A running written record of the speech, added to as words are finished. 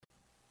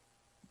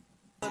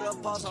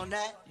Pause on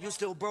that, you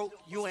still broke,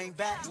 you ain't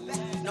back.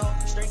 No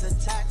strings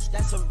attached,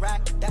 that's a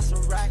rack, that's a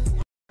rack.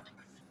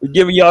 We're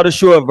giving y'all the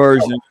short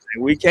version.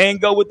 We can't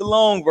go with the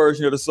long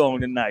version of the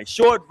song tonight.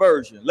 Short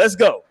version. Let's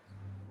go.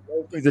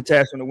 Please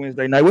attach on the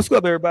Wednesday night. What's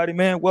up, everybody,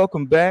 man?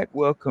 Welcome back.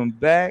 Welcome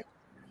back.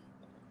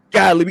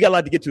 Golly, we got a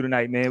lot to get to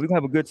tonight, man. We're going to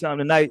have a good time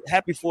tonight.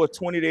 Happy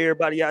 420 to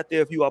everybody out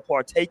there if you are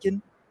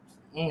partaking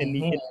in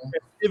the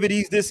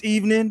festivities this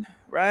evening,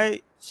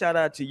 right? Shout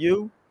out to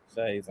you.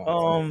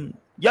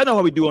 Y'all know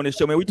how we do on this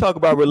show, man. We talk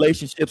about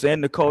relationships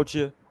and the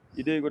culture.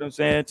 You dig what I'm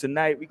saying?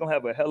 Tonight, we're going to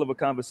have a hell of a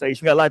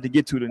conversation. We got a lot to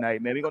get to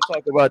tonight, man. We're going to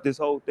talk about this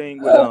whole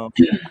thing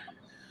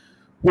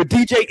with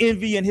DJ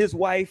Envy and his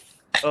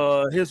wife.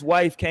 His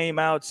wife came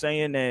out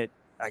saying that,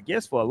 I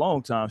guess for a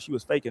long time, she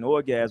was faking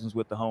orgasms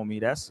with the homie.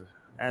 That's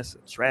a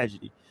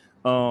tragedy.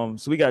 So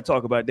we got to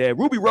talk about that.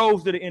 Ruby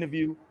Rose did an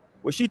interview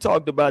where she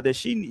talked about that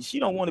she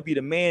don't want to be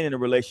the man in a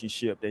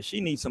relationship, that she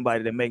needs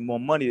somebody that make more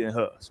money than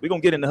her. So we're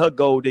going to get into her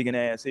gold digging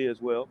ass here as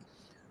well.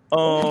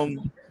 We're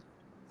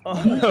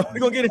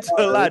gonna get into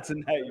a lot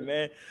tonight,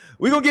 man.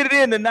 We're gonna get it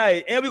in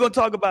tonight, and we're gonna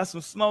talk about some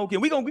smoking.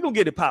 We're gonna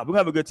get it pop. We're gonna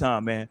have a good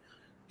time, man.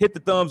 Hit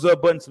the thumbs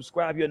up button,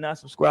 subscribe if you're not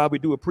subscribed. We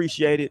do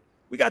appreciate it.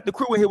 We got the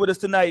crew in here with us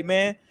tonight,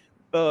 man.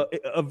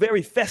 A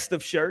very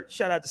festive shirt.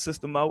 Shout out to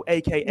Sister Mo,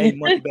 aka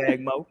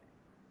Moneybag Mo.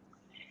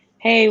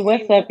 Hey,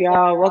 what's up,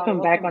 y'all?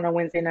 Welcome back on a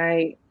Wednesday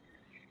night.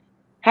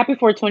 Happy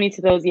 420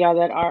 to those of y'all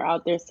that are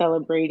out there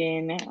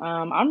celebrating.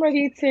 I'm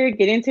ready to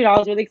get into it. I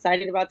was really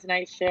excited about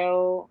tonight's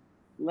show.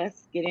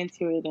 Let's get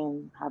into it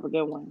and have a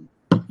good one.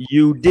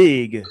 You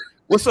dig.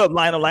 What's up,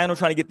 Lionel? Lionel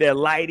trying to get that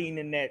lighting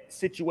and that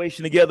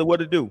situation together. What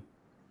to do?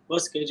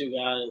 What's good, you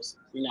guys?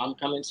 You know, I'm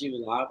coming to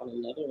you live on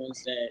another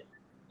Wednesday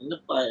in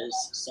the flesh.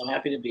 So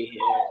happy to be here,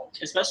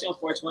 especially on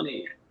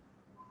 420.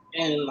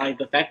 And like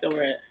the fact that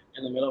we're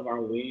in the middle of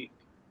our week,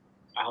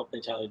 I hope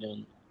that y'all are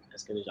doing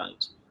as good as y'all need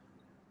to.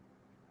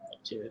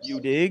 Cheers. You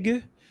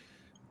dig.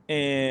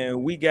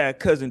 And we got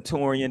cousin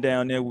Torian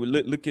down there. We're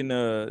looking.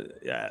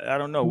 I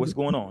don't know what's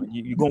going on.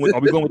 You going? Are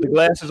we going with the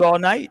glasses all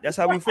night? That's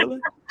how we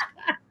feeling.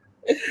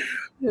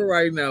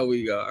 Right now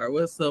we are.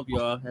 What's up,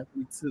 y'all?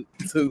 Happy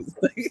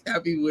Tuesday.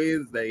 Happy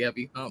Wednesday.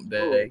 Happy Hump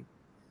Day.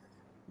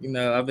 You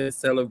know, I've been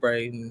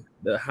celebrating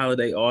the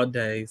holiday all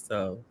day,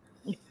 so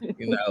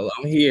you know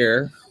I'm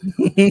here.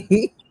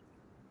 Right.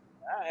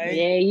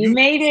 Yeah, you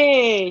made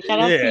it. Shout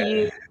out to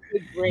you.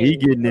 Great. He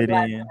getting it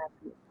in.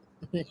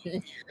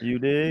 You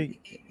dig?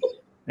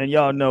 And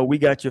y'all know we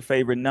got your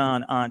favorite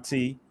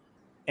non-auntie,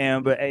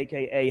 Amber,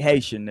 aka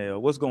Haitian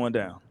Nell. What's going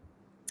down?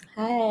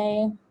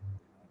 Hi.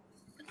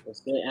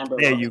 What's good, Amber?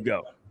 There you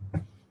go.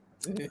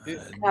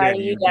 How are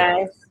you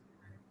guys?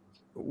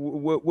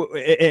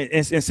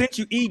 And since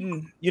you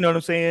eating, you know what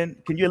I'm saying?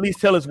 Can you at least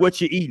tell us what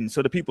you're eating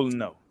so the people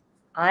know?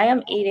 I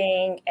am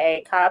eating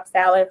a Cobb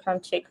salad from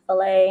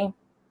Chick-fil-A,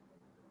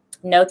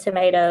 no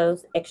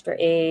tomatoes, extra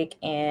egg,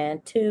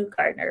 and 2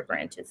 Gardner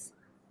branches.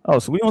 Oh,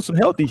 so we on some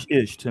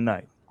healthy-ish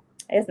tonight.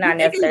 It's not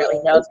necessarily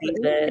healthy,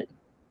 but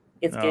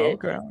it's good.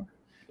 Okay.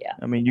 Yeah.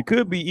 I mean, you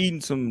could be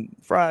eating some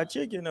fried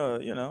chicken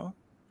or, you know,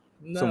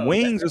 some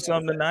wings or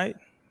something tonight.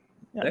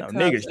 Yeah, no,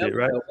 nigga shit,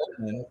 right?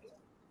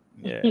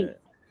 Yeah.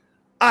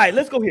 All right,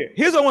 let's go here.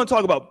 Here's what I want to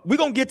talk about. We're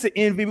going to get to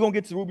Envy. We're going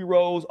to get to Ruby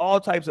Rose, all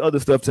types of other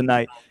stuff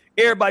tonight.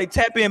 Everybody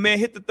tap in, man.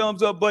 Hit the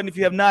thumbs up button. If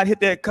you have not, hit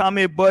that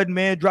comment button,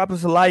 man. Drop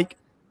us a like.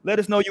 Let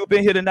us know you've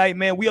been here tonight,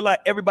 man. We allow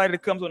everybody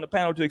that comes on the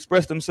panel to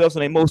express themselves in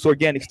their most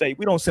organic state.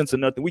 We don't censor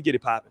nothing. We get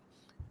it popping.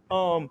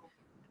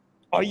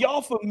 Are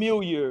y'all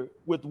familiar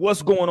with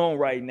what's going on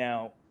right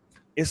now?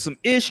 It's some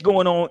ish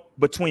going on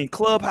between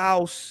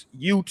Clubhouse,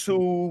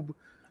 YouTube,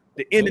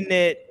 the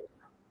internet.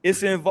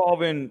 It's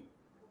involving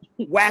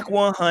Whack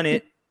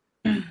 100.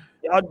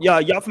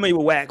 Y'all familiar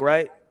with Whack,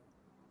 right?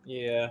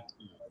 Yeah.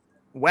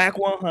 Whack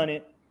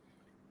 100.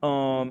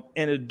 And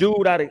a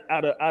dude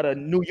out of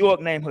New York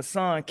named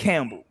Hassan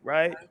Campbell,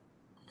 right?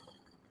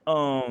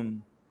 I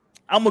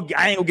ain't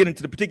gonna get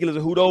into the particulars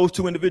of who those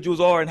two individuals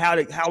are and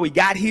how we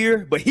got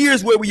here, but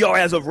here's where we are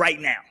as of right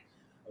now.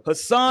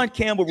 Hassan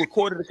Campbell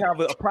recorded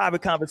a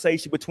private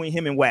conversation between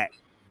him and Whack.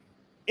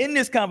 In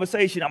this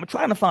conversation, I'm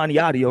trying to find the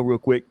audio real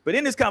quick, but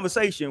in this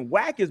conversation,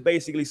 Whack is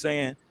basically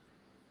saying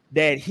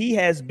that he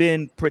has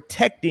been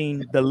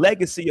protecting the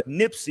legacy of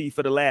Nipsey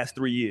for the last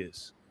 3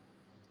 years.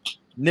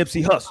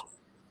 Nipsey Hussle.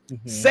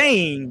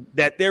 Saying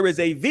that there is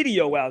a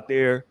video out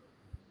there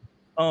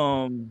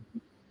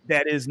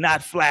that is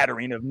not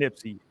flattering of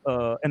Nipsey,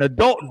 an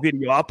adult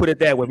video. I'll put it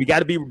that way. We got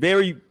to be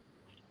very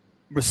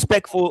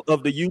respectful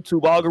of the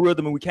YouTube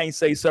algorithm, and we can't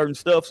say certain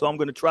stuff. So I'm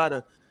going to try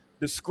to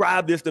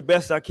describe this the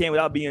best I can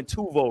without being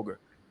too vulgar.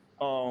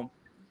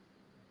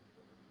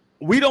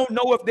 We don't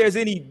know if there's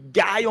any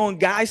guy on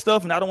guy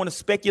stuff, and I don't want to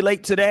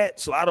speculate to that,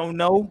 so I don't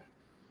know.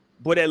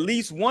 But at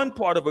least one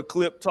part of a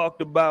clip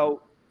talked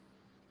about.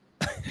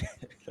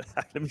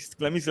 Let me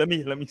slow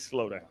down. Let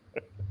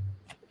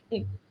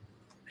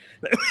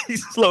me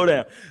slow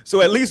down.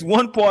 So at least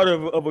one part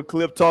of a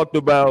clip talked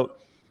about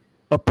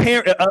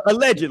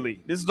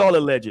allegedly, this is all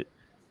alleged,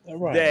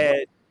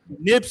 that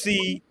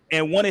Nipsey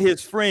and one of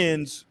his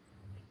friends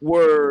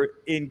were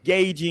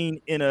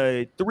engaging in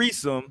a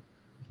threesome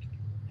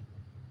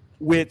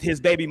with his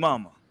baby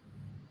mama,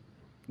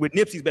 with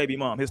Nipsey's baby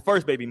mom, his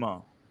first baby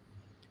mom.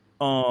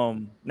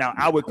 Now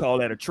I would call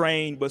that a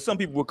train, but some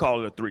people would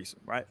call it a threesome,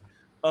 right?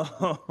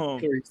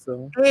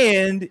 Threesome.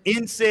 And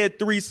in said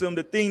threesome,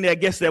 the thing that I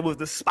guess that was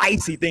the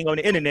spicy thing on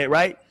the internet,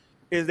 right,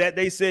 is that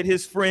they said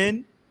his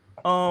friend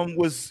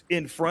was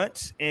in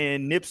front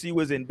and Nipsey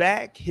was in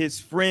back. His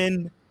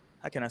friend,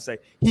 how can I say,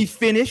 he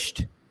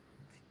finished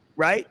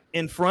right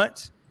in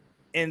front,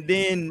 and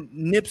then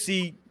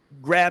Nipsey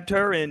grabbed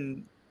her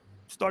and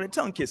started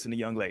tongue kissing the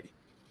young lady.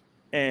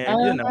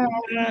 And you know,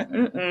 I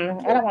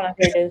don't want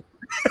to hear this.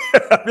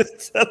 I'm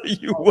just telling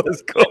you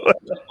what's going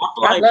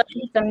on. I love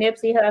you some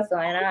Nipsey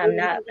Hussle, and I'm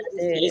not.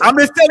 I'm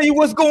just telling you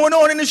what's going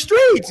on in the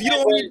streets. You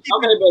know,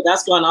 okay, but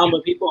that's going on.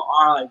 But people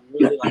are like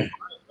really like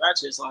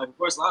ratchet. So like, of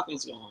course, a lot of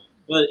things going on.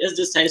 But it's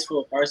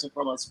distasteful first and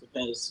foremost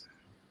because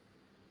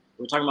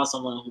we're talking about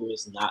someone who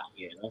is not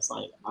here. That's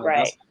like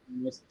right.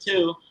 That's,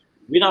 two,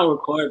 we don't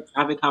record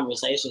private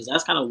conversations.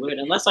 That's kind of weird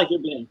unless like you're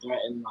being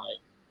threatened. Like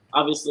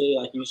obviously,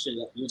 like you should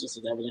use this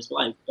as evidence. But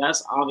like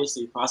that's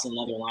obviously crossing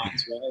another line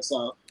as well.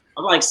 So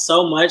I'm like,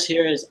 so much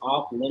here is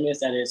off limits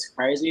that it's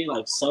crazy.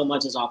 Like so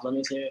much is off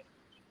limits here.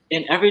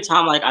 And every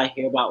time like I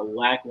hear about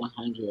Wack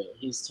 100,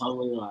 he's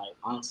totally like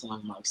on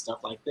some like stuff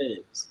like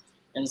this.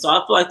 And so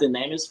I feel like the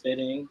name is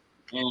fitting.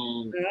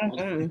 And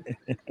like,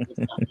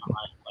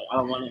 I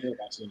don't want to hear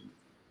about you.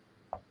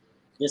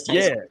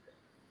 Yeah,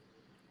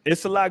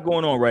 it's a lot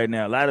going on right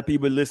now. A lot of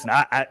people listen.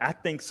 I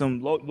think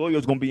some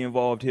lawyers gonna be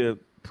involved here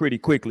pretty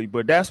quickly,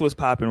 but that's what's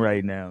popping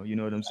right now. You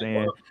know what I'm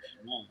saying?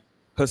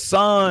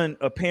 Hassan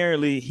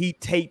apparently he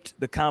taped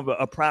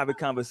a private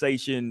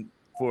conversation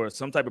for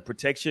some type of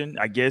protection,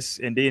 I guess,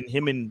 and then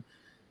him and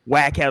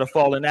Wack had a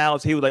falling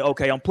out. So he was like,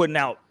 "Okay, I'm putting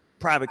out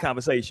private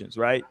conversations,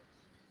 right?"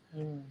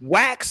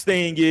 Wack's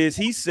thing is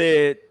he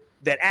said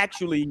that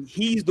actually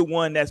he's the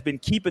one that's been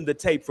keeping the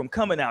tape from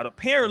coming out.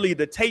 Apparently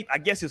the tape, I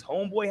guess his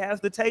homeboy has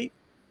the tape,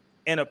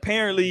 and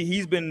apparently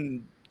he's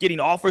been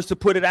getting offers to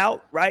put it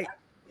out, right?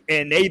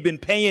 And they've been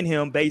paying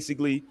him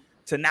basically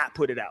to not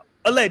put it out.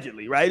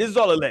 Allegedly, right? This is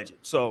all alleged.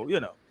 So, you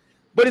know,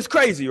 but it's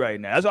crazy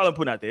right now. That's all I'm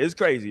putting out there. It's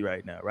crazy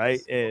right now,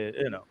 right? And,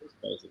 you know, it's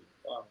crazy.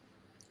 Wow.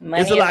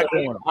 Money it's a lot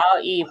going on.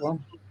 All evil.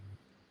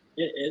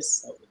 It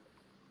is.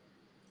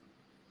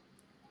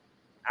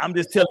 I'm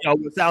just telling y'all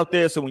what's out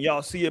there. So when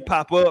y'all see it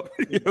pop up,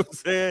 you know what I'm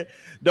saying?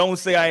 Don't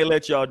say I ain't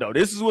let y'all know.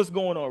 This is what's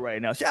going on right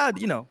now. Shout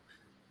out, you know.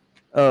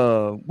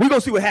 We're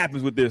gonna see what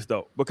happens with this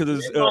though, because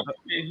it's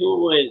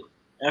who would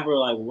ever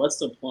like what's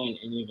the point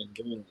in even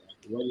doing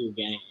that? What do you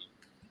gain?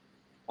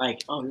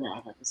 Like, oh yeah,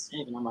 I got this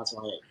tape and I'm about to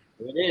like,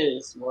 here it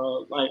is.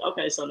 Well, like,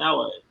 okay, so now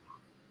what?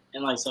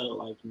 And like, so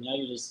like now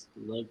you just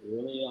look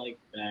really like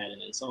bad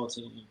and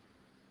insulting.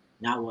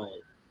 Now what?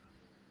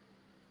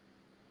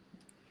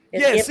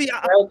 It's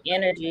broke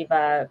energy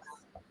vibes.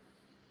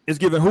 It's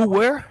giving who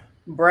where?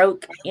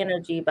 Broke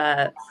energy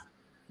vibes.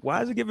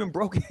 Why is it giving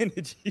broke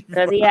energy?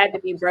 Because he had to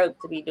be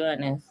broke to be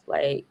doing this.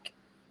 Like,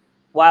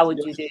 why would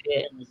you do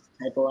that?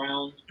 Type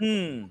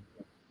around.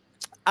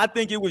 I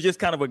think it was just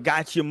kind of a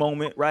gotcha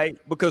moment, right?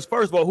 Because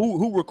first of all,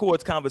 who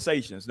records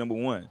conversations? Number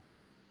one,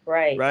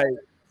 right?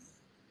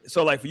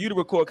 So like for you to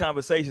record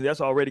conversations,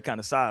 that's already kind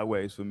of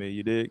sideways for me.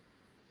 You dig?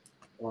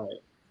 Right.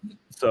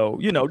 So,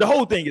 you know, the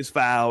whole thing is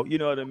foul. You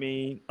know what I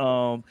mean?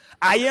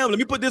 Let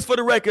me put this for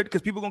the record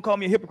because people going to call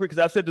me a hypocrite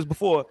because I've said this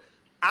before.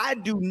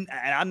 And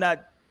I'm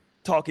not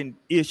talking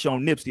ish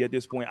on Nipsey at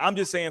this point. I'm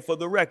just saying for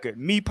the record,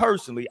 me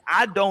personally,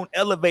 I don't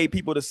elevate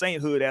people to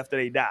sainthood after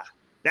they die.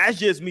 That's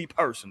just me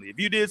personally. If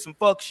you did some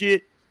fuck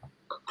shit,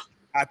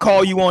 I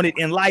call you on it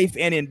in life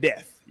and in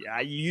death. Yeah,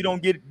 you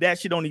don't get that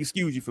shit. Don't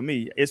excuse you for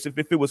me. It's if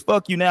it was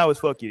fuck you now, it's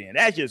fuck you then.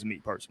 That's just me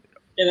personally.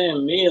 And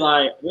then me,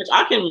 like, which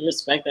I can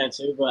respect that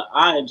too, but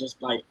I just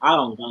like I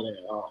don't go there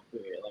at all.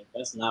 Period. Like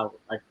that's not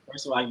like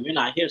first of all, you're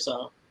not here,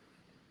 so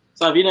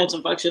if you did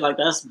some fuck shit like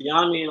that's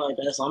beyond me. Like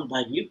that's I'm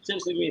like you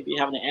potentially may be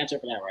having an answer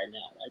for that right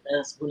now. Like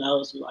that's who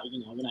knows? Like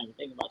we're not even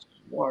thinking about you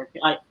anymore.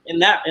 Like in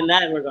that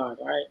regard,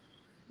 right?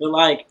 But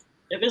like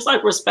if it's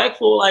like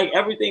respectful, like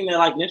everything that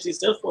like Nipsey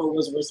stood for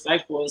was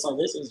respectful, and so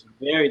this is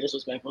very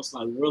disrespectful. It's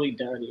like really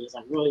dirty. It's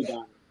like really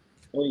dark,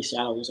 really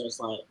shallow. So it's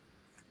like,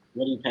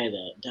 what do you pay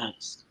that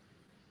dust?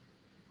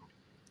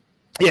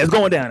 Yeah, it's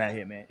going down out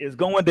here, man. It's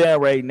going down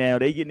right now.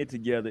 They getting it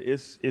together.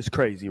 It's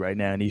crazy right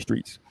now in these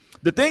streets.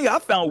 The thing I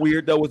found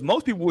weird though was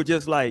most people were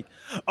just like,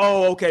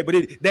 "Oh, okay," but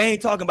they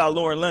ain't talking about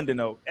Lauren London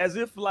though, as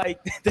if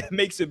like that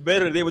makes it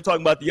better. They were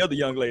talking about the other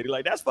young lady.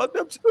 Like that's fucked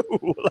up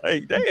too.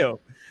 Like damn, you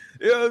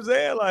know what I'm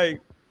saying?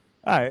 Like,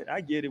 all right,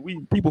 I get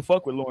it. People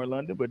fuck with Lauren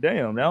London, but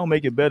damn, that don't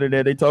make it better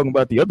that they talking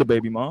about the other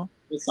baby mom.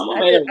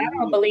 I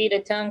don't believe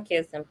the tongue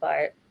kissing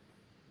part.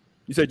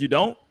 You said you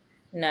don't?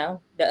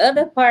 No, the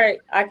other part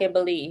I can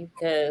believe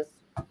because.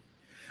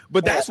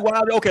 But that's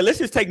wild. Okay, let's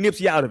just take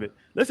Nipsey out of it.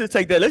 Let's just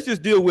take that. Let's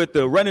just deal with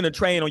the running a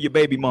train on your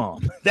baby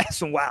mom. That's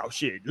some wild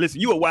shit. Listen,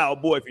 you a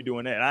wild boy if you're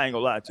doing that. I ain't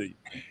gonna lie to you.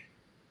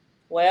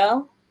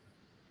 Well,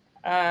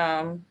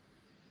 I've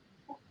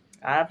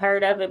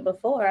heard of it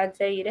before. I'll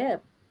tell you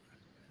that.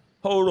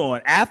 Hold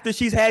on. After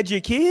she's had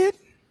your kid?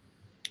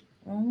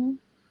 Mhm.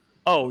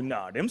 Oh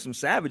no, them some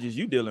savages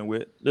you dealing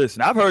with.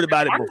 Listen, I've heard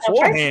about it First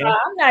beforehand. of all,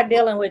 I'm not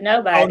dealing with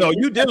nobody. Oh no, you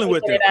These are dealing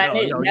with people them. that I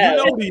No, knew. no, No. you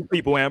know these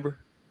people, Amber.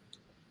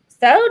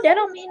 So that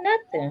don't mean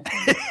nothing.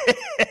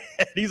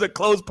 These are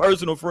close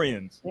personal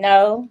friends.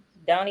 No,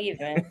 don't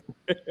even.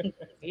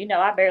 You know,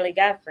 I barely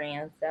got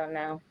friends, so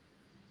no.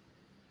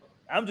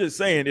 I'm just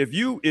saying, if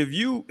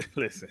you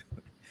listen,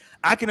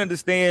 I can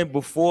understand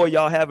before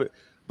y'all have it,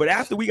 but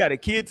after we got a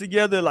kid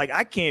together, like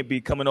I can't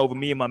be coming over.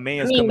 Me and my I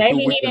man's mean, coming maybe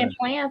through with he didn't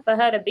plan for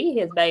her to be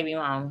his baby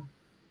mom.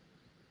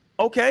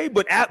 Okay,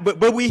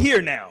 but we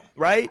here now,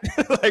 right?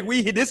 Like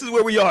this is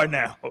where we are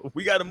now.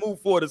 We got to move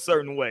forward a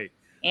certain way.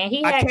 And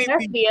he I had can't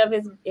custody of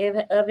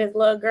his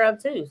little girl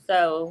too.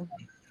 So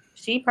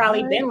she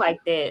probably been like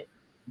that.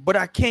 But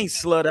I can't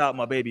slut out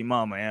my baby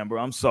mama, Amber.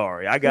 I'm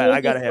sorry. I He gotta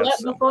was have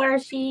just some. before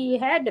she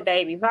had the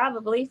baby,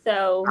 probably.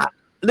 So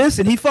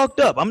Listen, he fucked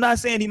up. I'm not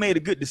saying he made a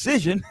good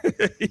decision.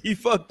 He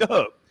fucked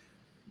up.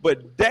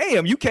 But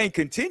damn, you can't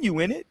continue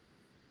in it.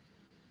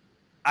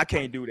 I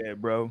can't do that,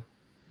 bro.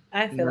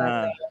 I feel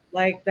Nah.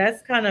 like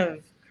that's kind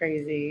of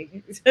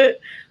crazy.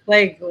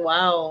 Like,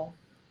 wow.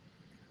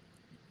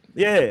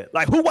 Yeah,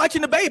 like who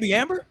watching the baby,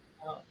 Amber?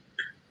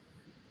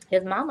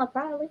 his mama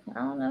probably. I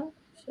don't know.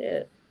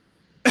 Shit.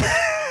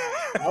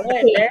 I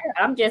wasn't there.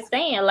 I'm just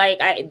saying, like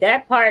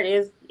that part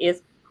is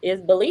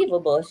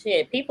believable.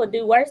 Shit, people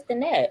do worse than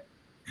that.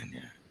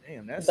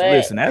 Damn, that's But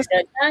listen. That's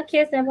the tongue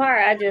kissing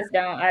part,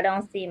 I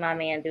don't see my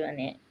man doing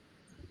it.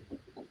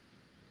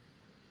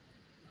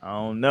 I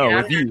don't know And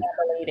I'm if not you. gonna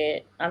believe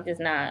it. I'm just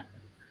not.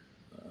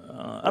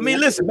 I mean,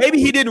 listen. Maybe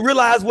he didn't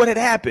realize what had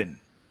happened,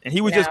 and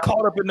he was just No.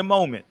 caught up in the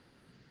moment.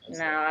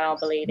 No, I don't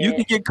believe You it.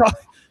 can get caught.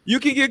 You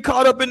can get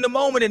caught up in the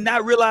moment and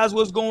not realize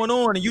what's going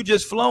on, and you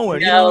just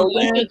flowing. You know No,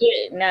 what I'm you can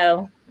get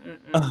no.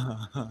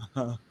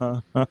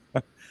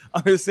 saying?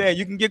 I'm just saying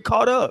you can get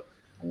caught up.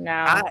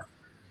 No.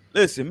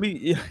 Listen,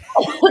 me.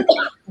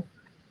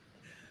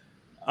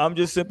 I'm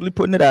just simply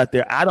putting it out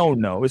there. I don't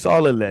know. It's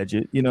all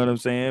alleged. You know what I'm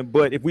saying?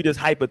 But if we just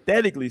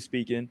hypothetically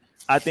speaking,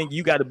 I think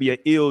you got to be an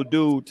ill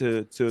dude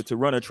to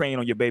run a train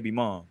on your baby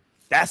mom.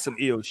 That's some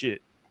ill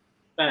shit.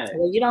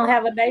 Well, you don't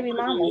have a baby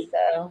mama,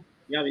 so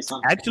You gotta be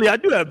something. Actually, I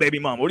do have a baby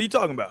mom. What are you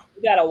talking about?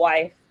 you got a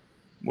wife.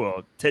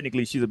 Well,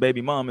 technically, she's a baby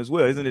mom as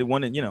well, isn't it?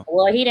 One that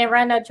Well, he didn't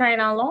run no train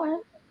on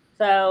Lauren,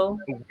 so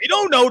we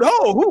don't know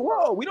though.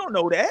 Whoa, we don't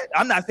know that.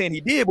 I'm not saying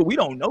he did, but we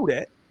don't know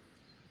that.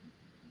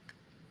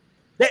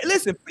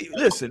 Listen.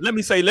 Let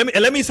me say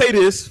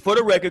this for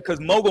the record, because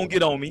Mo gonna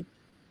get on me.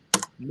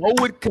 Mo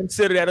would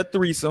consider that a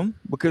threesome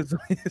because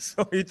it's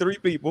only 3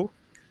 people.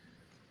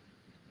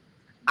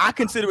 I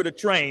consider it a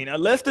train.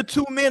 Unless the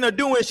 2 men are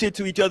doing shit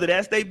to each other,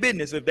 that's their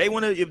business. If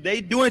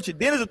they doing shit,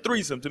 then it's a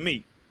threesome to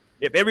me.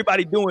 If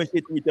everybody doing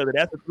shit to each other,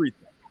 that's a threesome.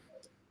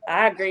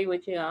 I agree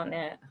with you on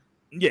that.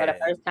 Yeah. For the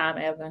first time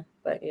ever.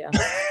 But yeah.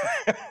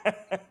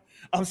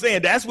 I'm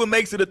saying that's what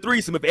makes it a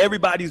threesome if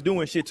everybody's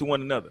doing shit to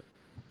one another.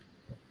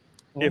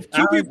 If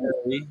 2 I people,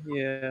 agree.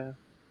 Yeah,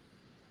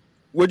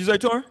 what'd you say,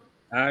 Torrin?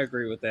 I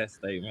agree with that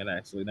statement.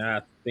 Actually, now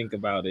I think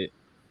about it.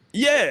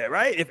 Yeah,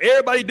 right. If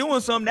everybody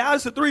doing something, now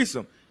it's a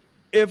threesome.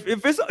 If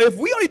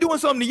we only doing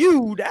something to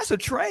you, that's a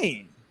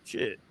train.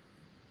 Shit.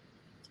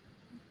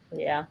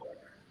 Yeah.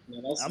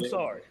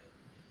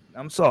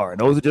 I'm sorry.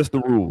 Those are just the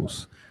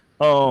rules.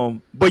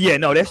 But yeah,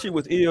 no, that shit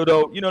was ill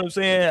though. You know what I'm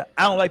saying?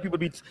 I don't like people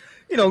to be,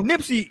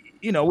 Nipsey,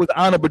 was an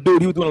honorable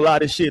dude. He was doing a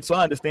lot of shit. So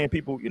I understand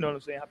people, you know what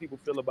I'm saying, how people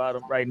feel about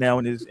him right now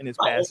in his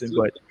passing.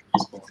 But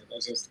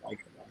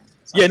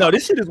yeah, no,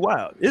 this shit is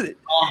wild. Is it?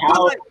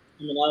 How, what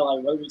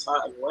are we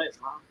talking? What?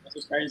 That's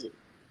just crazy.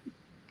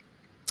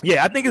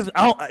 Yeah, I think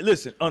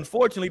listen,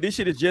 unfortunately, this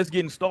shit is just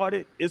getting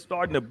started. It's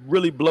starting to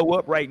really blow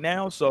up right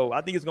now. So I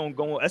think it's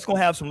gonna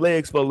have some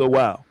legs for a little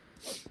while.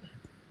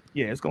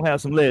 Yeah, it's gonna have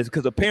some legs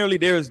because apparently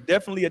there's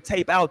definitely a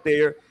tape out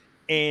there,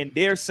 and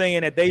they're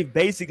saying that they've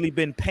basically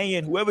been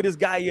paying whoever this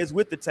guy is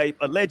with the tape.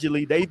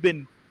 Allegedly, they've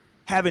been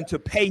having to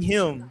pay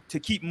him to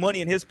keep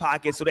money in his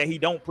pocket so that he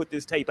don't put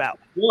this tape out.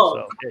 Well,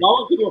 So, why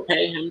would people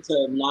pay him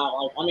to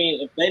not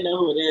if they know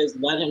who it is,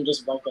 let him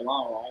just break the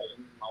law,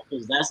 right?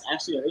 Because that's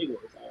actually illegal.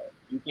 So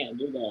you can't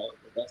do that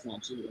if that's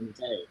not you in the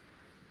tape.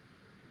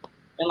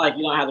 And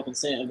you don't have the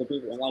consent of the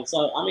people.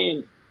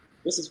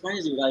 This is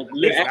crazy. You're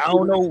listen, I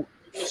don't know.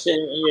 shit,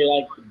 and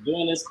you're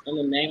doing this in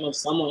the name of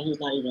someone who's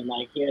not even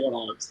here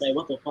to say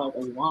what the fuck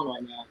are you on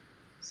right now.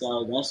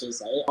 So that's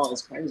just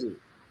it's crazy.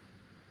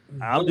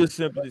 I'm just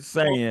simply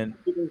saying.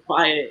 Keeping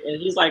quiet, and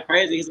he's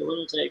crazy. He's a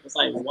little chick. It's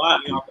why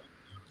y'all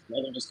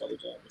let him just go to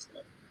jail and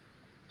stuff.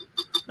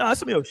 No, it's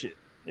some ill shit.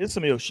 It's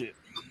some ill shit.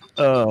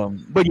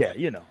 But yeah,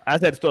 I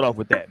just had to start off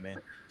with that, man.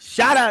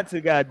 Shout out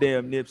to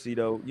goddamn Nipsey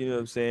though. You know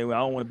what I'm saying? I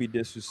don't want to be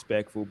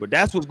disrespectful, but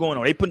that's what's going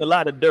on. They putting a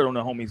lot of dirt on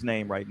the homie's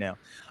name right now.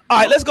 All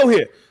right, let's go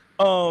here.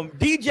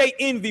 DJ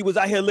Envy was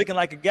out here looking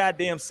like a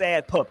goddamn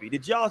sad puppy.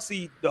 Did y'all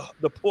see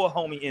the poor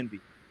homie Envy?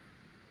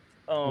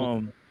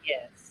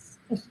 Yes.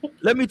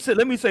 Let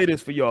me say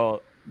this for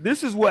y'all.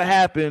 This is what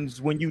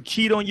happens when you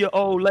cheat on your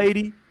old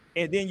lady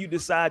and then you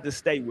decide to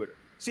stay with her.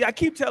 See, I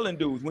keep telling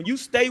dudes, when you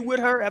stay with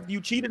her after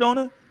you cheated on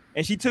her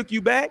and she took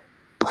you back,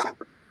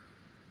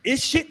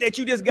 it's shit that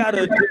you just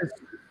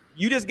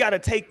gotta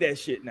take that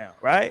shit now,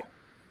 right?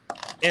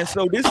 And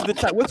so this is the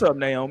type. What's up,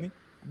 Naomi?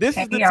 This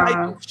is the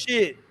type of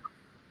shit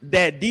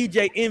that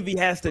DJ Envy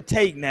has to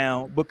take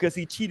now because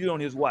he cheated on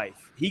his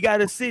wife. He got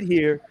to sit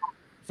here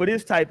for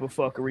this type of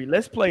fuckery.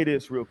 Let's play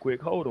this real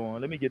quick. Hold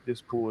on. Let me get this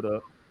pulled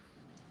up.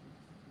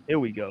 Here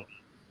we go.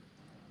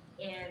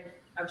 And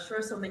I'm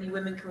sure so many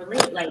women can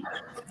relate. Like,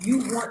 you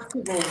want to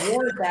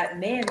reward that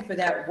man for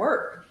that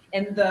work.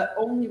 And the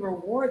only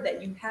reward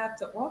that you have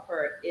to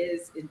offer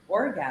is an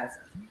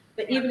orgasm.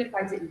 But even if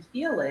I didn't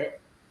feel it,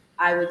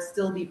 I would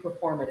still be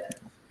performative.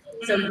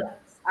 So yes,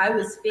 I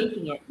was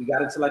faking it. We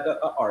got into like an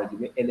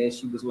argument, and then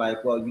she was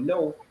like, well, you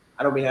know,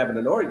 I don't be having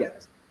an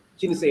orgasm.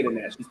 She didn't say it in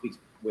that. She speaks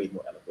way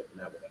more eloquent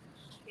than I would have.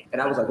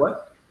 And I was like,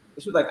 what?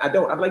 And she was like, I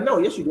don't. I'm like, no,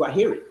 yes, you do. I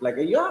hear it. Like,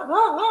 yeah,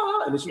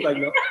 and then she was like,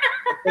 no,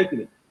 I'm faking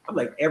it. I'm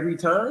like, every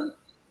time?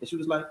 And she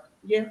was like,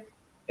 yeah.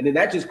 And then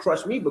that just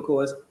crushed me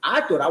because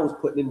I thought I was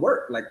putting in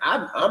work. Like,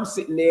 I'm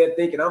sitting there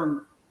thinking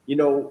I'm, you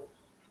know,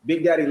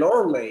 Big Daddy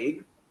Long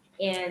Leg.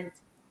 And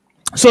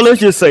so let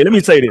me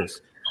say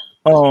this.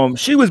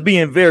 She was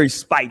being very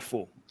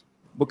spiteful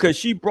because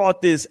she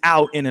brought this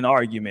out in an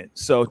argument.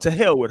 So to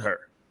hell with her,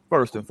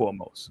 first and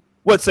foremost.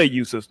 What say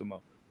you, Sister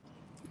Mo?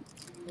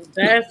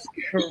 That's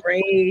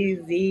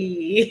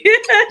crazy.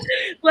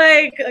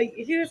 Like,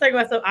 she was talking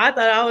about something. I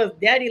thought I was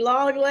Daddy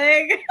Long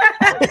Leg.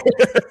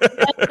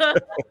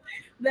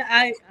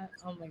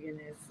 Oh my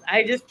goodness.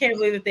 I just can't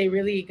believe that they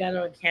really got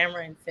on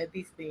camera and said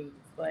these things.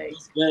 Like,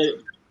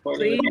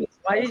 please,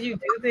 why did you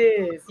do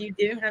this? You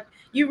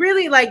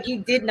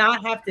did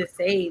not have to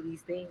say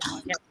these things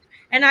on camera.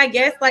 And I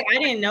guess, like, I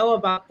didn't know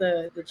about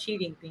the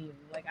cheating thing.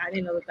 Like, I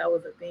didn't know that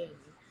was a thing.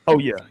 Oh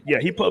yeah,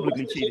 he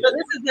publicly cheated.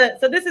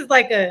 So this is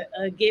like a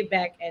get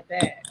back at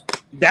that.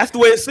 That's the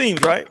way it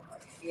seems, right?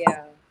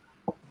 Yeah.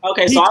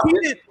 Okay, so I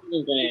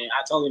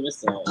totally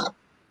missed that.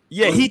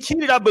 Yeah, he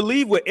cheated, I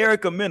believe, with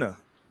Erica Mena.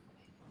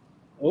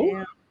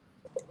 Oh.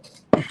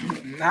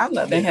 I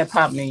love in Hip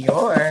Hop New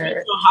York.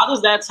 So how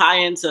does that tie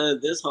into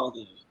this whole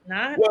thing?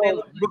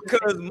 Well,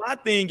 because my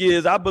thing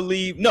is, I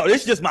believe, no,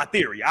 this is just my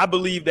theory. I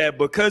believe that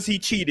because he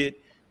cheated,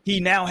 he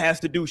now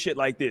has to do shit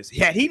like this.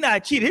 Had he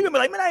not cheated, he would be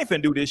like, man, I ain't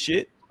finna do this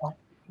shit.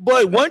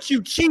 But once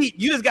you cheat,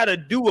 you just got to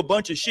do a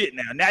bunch of shit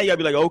now. Now you got to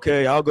be like,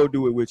 okay, I'll go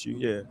do it with you.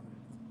 Yeah.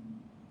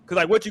 Because,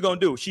 like, what you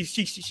going to do? She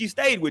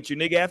stayed with you,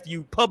 nigga, after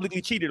you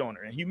publicly cheated on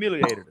her and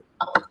humiliated her.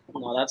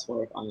 No, that's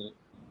horrifying.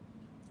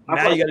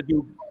 Now you got to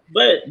do.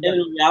 But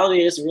in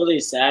reality, it's really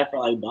sad for,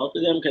 like, both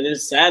of them because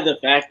it's sad the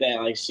fact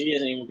that, like, she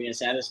isn't even being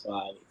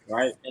satisfied,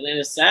 right? And then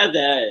it's sad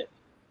that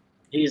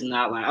he's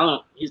not,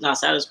 like, he's not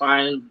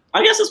satisfying.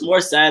 I guess it's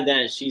more sad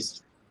that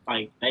she's,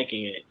 like,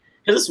 faking it.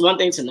 Because it's one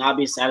thing to not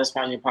be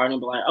satisfied in your partner,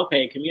 but like,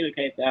 okay,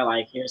 communicate that.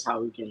 Like, here's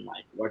how we can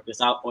like work this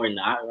out or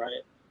not,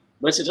 right?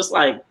 But to just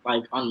like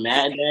on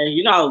Mad Day,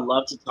 you know, I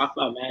love to talk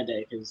about Mad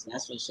Day because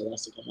that's when shit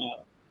has to come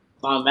out.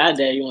 So on Mad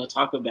Day, you want to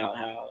talk about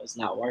how it's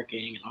not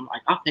working, and I'm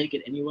like, I'll take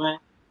it anyway,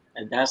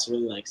 and that's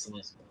really like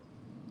cynical.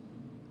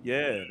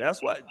 Yeah,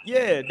 that's what.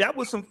 Yeah, that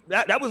was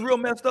that was real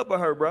messed up of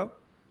her, bro.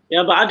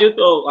 Yeah, but I do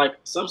feel like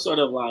some sort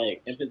of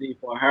like empathy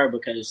for her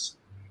because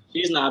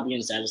she's not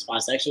being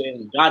satisfied sexually,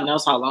 and God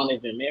knows how long they've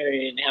been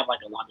married, and they have like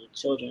a lot of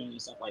children and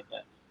stuff like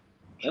that.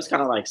 That's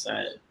kind of like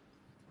sad.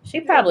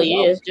 She probably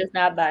is, just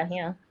not by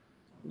him.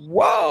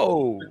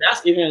 Whoa, but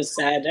that's even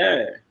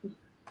sadder.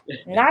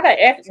 Not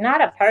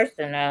a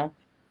person though.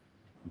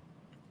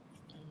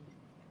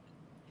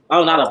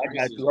 Oh, not a person. I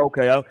got you.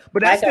 Okay,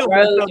 but like that's still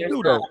messed up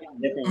too, though.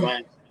 Different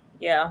way.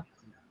 Yeah.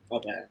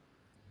 Okay.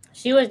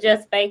 She was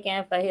just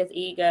faking for his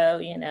ego,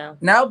 you know.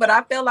 No, but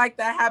I feel like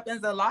that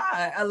happens a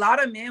lot. A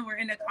lot of men were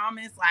in the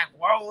comments like,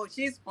 whoa,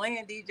 she's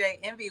playing DJ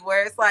Envy,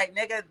 where it's like,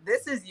 nigga,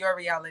 this is your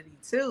reality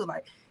too.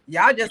 Like,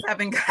 y'all just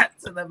haven't got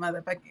to the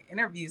motherfucking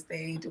interview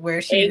stage where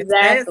she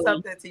said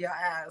something to your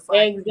ass.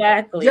 Like,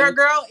 exactly. Your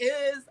girl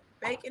is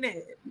faking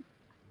it.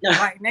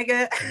 Like,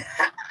 nigga.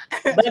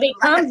 But it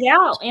comes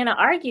out in an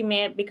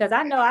argument because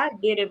I know I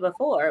did it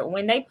before.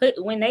 When they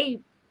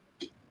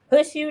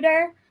push you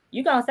there,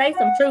 you're going to say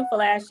some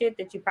truthful ass shit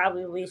that you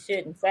probably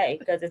shouldn't say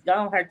because it's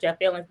going to hurt your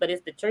feelings, but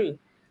it's the truth.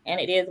 And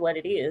it is what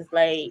it is.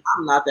 Like,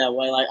 I'm not that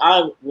way. Like,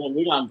 when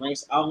we're going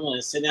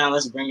to sit down,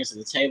 let's bring it to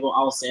the table.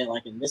 I'll say it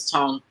like in this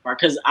tone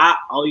because I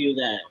owe you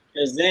that.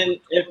 Because then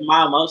if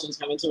my emotions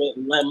come into it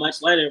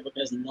much later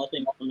because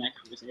nothing from that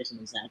conversation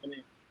is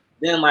happening,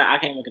 then like I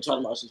can't even control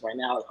emotions right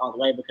now all the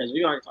way because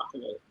we already talked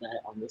about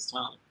that on this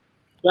time.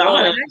 But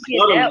I'm going to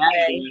go to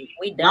Maggie,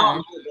 we done.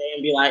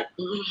 And be like,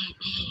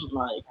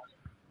 like,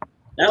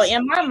 well,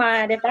 in my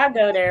mind, if I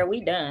go there,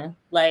 we done.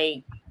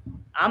 Like,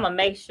 I'm gonna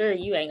make sure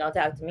you ain't gonna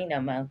talk to me no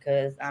more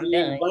because I'm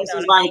done. You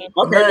know like,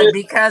 okay,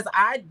 because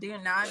I do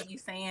not be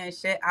saying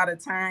shit out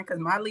of turn because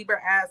my Libra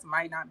ass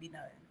might not be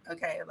done.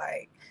 Okay,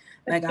 like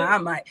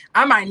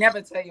I might never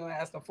tell your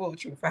ass the full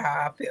truth for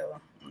how I feel.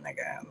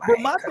 Nigga, like, but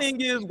my thing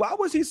is, why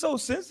was he so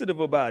sensitive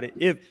about it?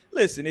 If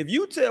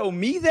you tell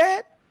me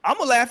that, I'm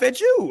gonna laugh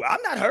at you.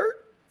 I'm not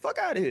hurt. Fuck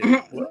out of here,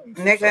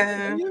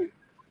 nigga.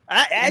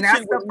 And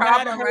that's the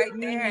problem right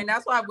there, and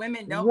that's why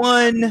women don't.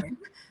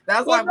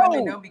 That's why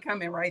women don't be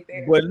coming right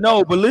there. But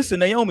listen,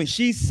 Naomi,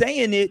 she's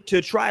saying it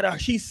to try to.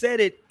 She said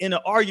it in an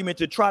argument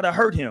to try to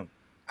hurt him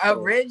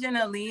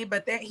originally,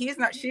 but she's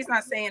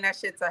not saying that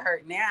shit to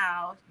her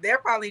now. They're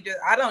probably just,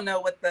 I don't know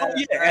what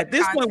the at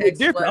this point we're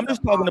different. I'm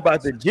just talking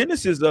about the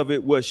genesis of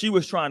it, what she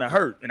was trying to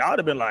hurt, and I would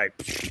have been like,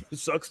 it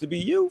sucks to be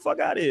you, fuck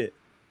out of here.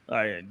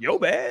 Like, yo,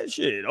 bad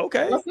shit.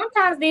 Okay. Well,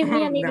 sometimes these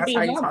men need to be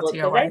humble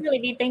because they really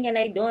be thinking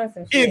they doing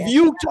some shit. If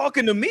you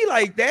talking to me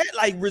like that,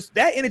 like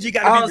that energy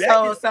got to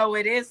be. So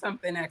it is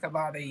something that could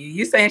bother you.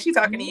 You saying she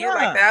talking to you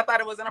like that? I thought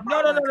it wasn't a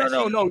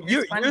problem. No.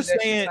 You're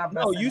saying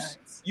no.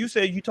 You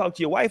say you talk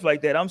to your wife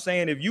like that. I'm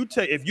saying if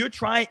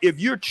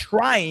you're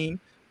trying,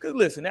 because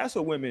listen, that's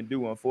what women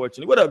do.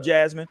 Unfortunately, what up,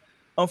 Jasmine?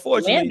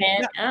 Unfortunately,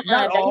 women,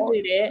 not all.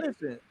 Do that.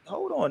 Listen,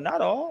 hold on,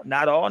 not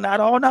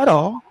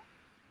all,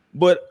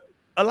 but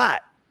a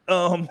lot.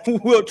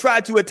 Will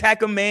try to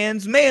attack a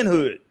man's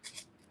manhood.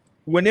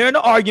 When they're in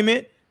an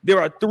argument,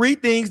 there are three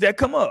things that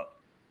come up.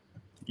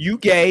 You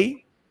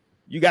gay,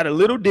 you got a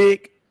little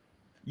dick,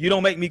 you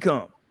don't make me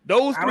come.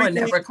 Those three I would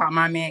things, never call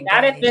my man gay.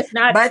 Not if it's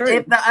not but true.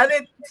 If the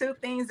other two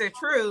things are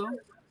true.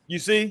 You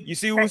see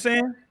what I'm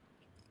saying?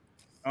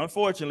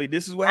 Unfortunately,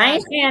 this is what I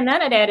ain't saying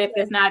none of that if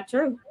it's not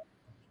true.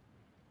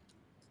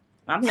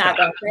 I'm not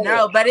gonna say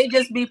no, but it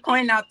just be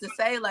pointing out to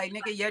say, like,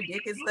 nigga, your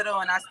dick is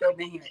little and I still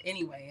been here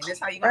anyway. And this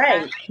how you gonna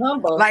act?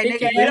 Humble. Like,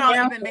 nigga, you don't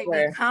even make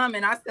me come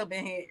and I still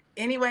been here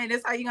anyway. And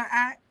this how you gonna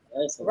act?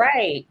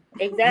 Right.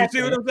 Exactly.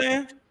 You see what I'm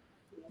saying?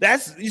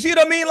 You see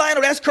what I mean,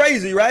 Lionel? That's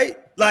crazy, right?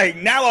 Like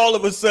now all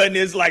of a sudden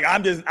it's like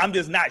I'm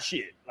just not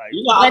shit.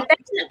 Like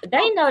but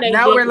they know they.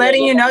 Now we're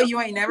letting you know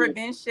you ain't never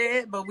been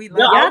shit, but we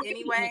love you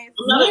anyway.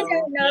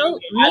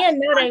 Men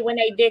know they when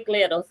they dick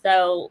little,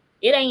 so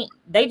it ain't.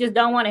 They just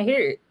don't want to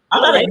hear it.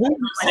 I'm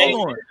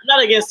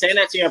not against saying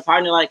that to your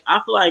partner. Like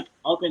I feel like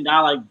open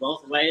dialogue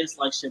both ways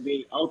like should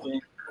be open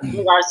in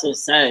regards to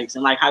sex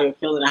and like how you're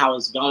feeling and how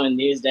it's going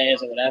these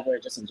days or whatever,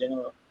 just in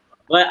general.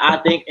 But I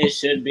think it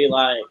should be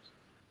like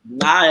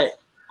not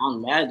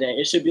on Mad Day.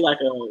 It should be like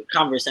a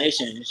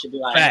conversation. It should be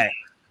like, fact.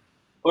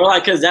 Or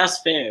like, cause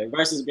that's fair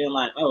versus being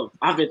like, oh,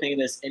 I've been thinking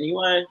this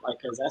anyway.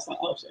 Like, cause that's like,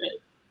 oh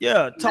shit.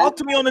 Yeah, talk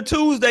to me on a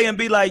Tuesday and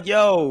be like,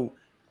 yo,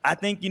 I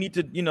think you need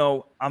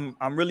to,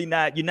 I'm really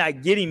not, you're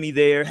not getting me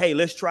there. Hey,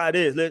 let's try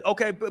this.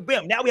 Okay,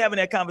 bam, now we're having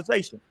that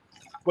conversation.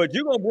 But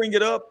you're gonna bring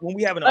it up when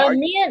we have an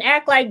argument. Men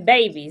act like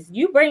babies.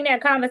 You bring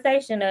that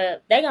conversation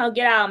up, they gonna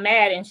get all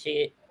mad and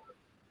shit.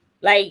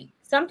 Like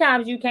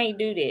sometimes you can't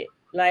do that.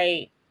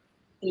 Like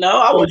no,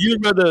 I would.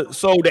 You'd rather.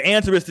 So the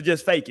answer is to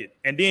just fake it,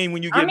 and then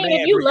when you get mad,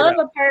 if you love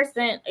a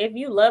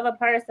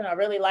person or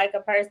really like a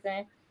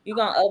person, you're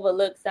gonna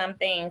overlook some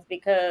things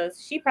because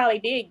she probably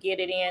did get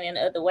it in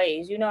other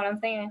ways. You know what I'm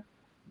saying?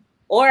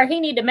 Or he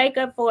need to make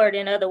up for it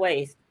in other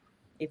ways.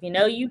 If you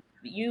know you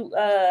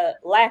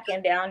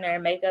lacking down there,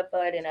 make up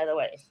for it in other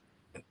ways.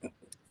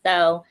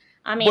 So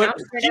I mean, but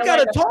she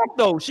gotta talk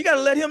though. She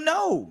gotta let him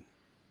know.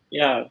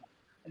 Yeah.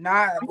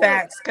 Not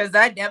facts, because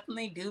that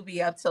definitely do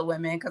be up to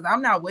women. Because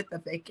I'm not with the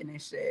faking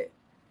and shit.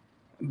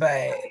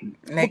 But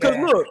nigga. Because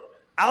look,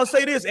 I'll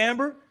say this,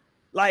 Amber.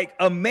 Like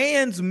a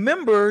man's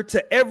member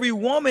to every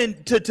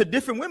woman, to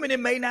different women, it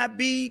may not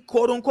be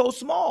quote unquote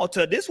small.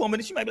 To this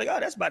woman, she might be like, oh,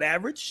 that's about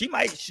average. She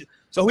might.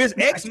 So his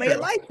ex may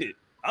have liked it.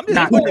 I'm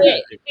just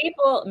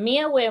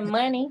men with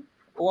money.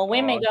 When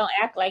women don't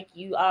act like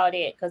you all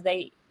that, because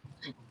they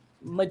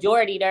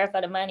majority there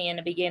for the money in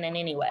the beginning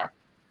anyway.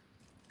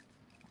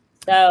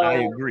 So I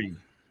agree.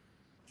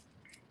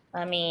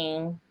 I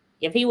mean,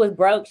 if he was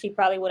broke, she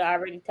probably would have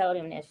already told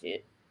him that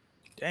shit.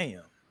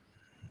 Damn.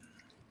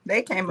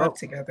 They came up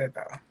together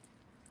though.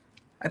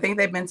 I think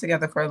they've been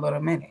together for a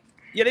little minute.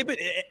 Yeah, they've been,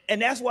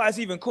 and that's why it's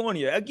even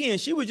cornier. Again,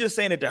 she was just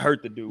saying it to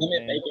hurt the dude.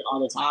 Women fake it all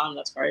the time.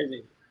 That's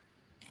crazy.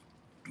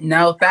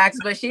 No facts,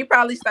 but she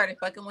probably started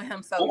fucking with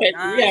him so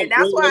young, and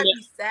that's why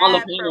he's sad. On the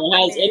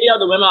panel. Has any of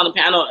the women on the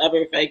panel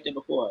ever faked it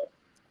before?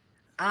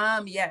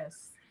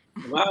 Yes.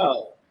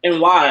 Wow. And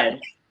why?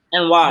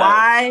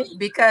 Why?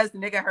 Because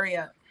nigga, hurry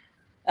up.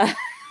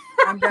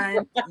 I'm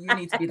done. You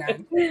need to be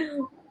done.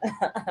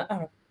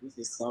 This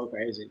is so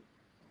crazy.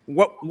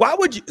 Why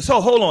would you?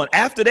 So hold on.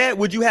 After that,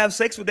 would you have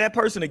sex with that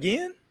person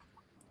again?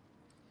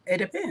 It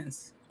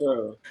depends.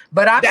 Sure.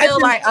 But I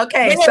feel like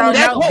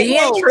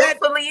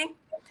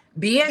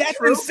being that's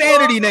truthful,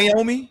 insanity,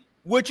 Naomi.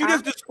 What you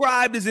just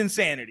described is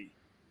insanity.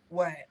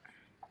 What?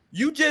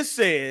 You just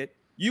said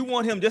you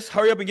want him just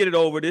hurry up and get it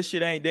over. This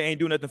shit ain't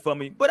doing nothing for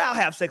me. But I'll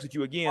have sex with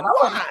you again.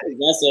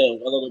 That's a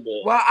little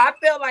bit. Well, I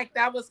feel like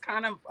that was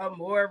kind of a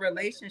more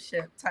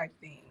relationship type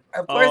thing.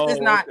 Of course, it's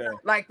not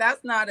like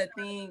that's not a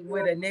thing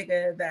with a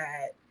nigga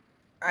that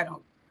I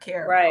don't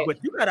care about.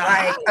 But you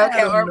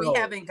gotta or we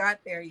haven't got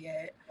there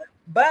yet.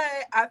 But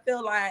I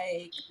feel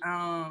like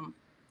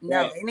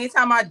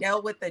anytime I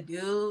dealt with a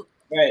dude,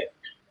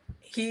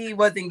 he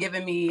wasn't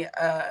giving me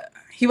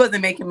he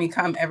wasn't making me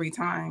come every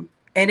time.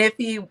 And if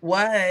he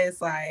was,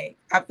 like,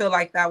 I feel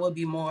like that would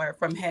be more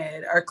from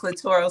head or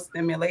clitoral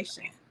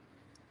stimulation.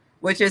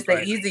 which is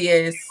the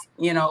easiest,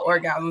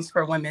 orgasms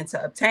for women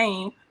to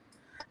obtain.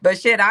 But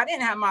shit, I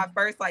didn't have my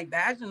first like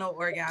vaginal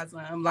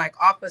orgasm like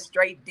off a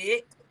straight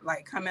dick,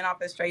 like coming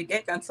off a straight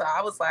dick until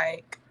I was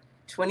like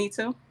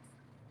 22.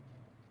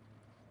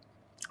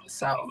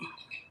 So,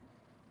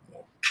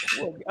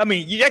 well, I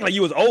mean, you act like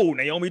you was old,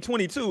 Naomi.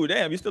 22.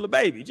 Damn, you're still a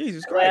baby.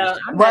 Jesus Christ.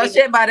 Well,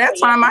 shit. By that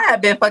time, I had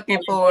been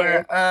fucking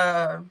for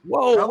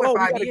over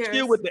 5 years.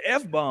 Chill with the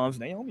F bombs,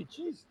 Naomi.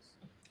 Jesus.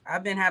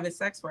 I've been having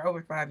sex for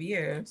over 5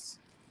 years.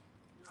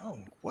 Oh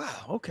wow,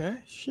 okay,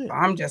 shit. So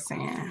I'm just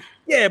saying.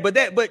 Yeah,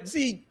 but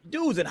see,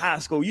 dudes in high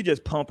school, you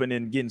just pumping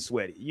and getting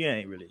sweaty. You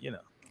ain't really, I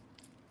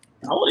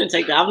wouldn't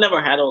take that. I've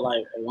never had a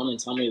woman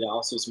tell me that I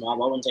was too small. I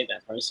wouldn't take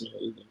that personally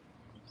either.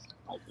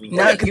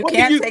 No, you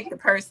can't take the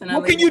personally.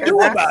 What can you do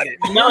about it?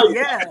 No,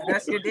 yeah,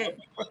 that's your dick.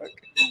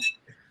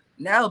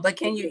 No, but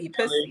can you eat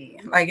pussy?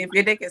 Like if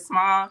your dick is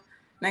small,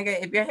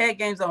 nigga, if your head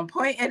game's on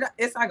point,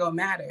 it's not gonna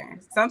matter.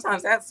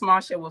 Sometimes that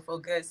small shit will feel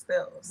good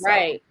still. So,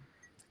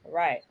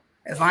 right.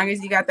 As long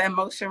as you got that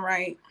motion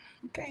right,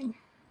 okay.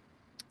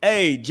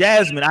 Hey,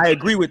 Jasmine, I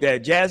agree with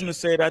that. Jasmine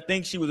said I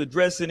think she was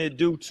addressing it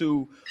due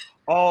to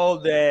all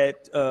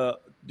that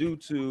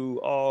DJ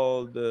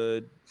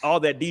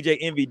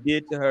Envy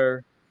did to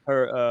her.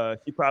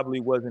 She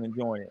probably wasn't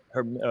enjoying it.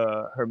 Her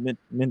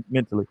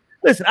mentally.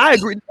 Listen, I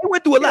agree. They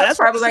went through a lot. That's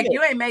probably like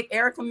you ain't make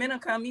Erica Mena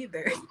come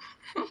either.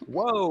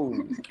 Whoa.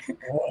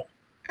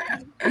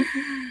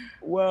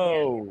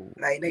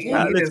 Like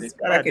nigga, you just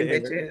fucking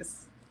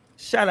bitches.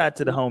 Shout out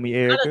to the homie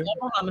Erica.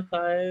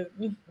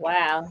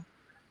 Wow.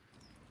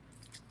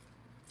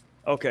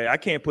 Okay, I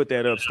can't put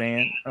that up,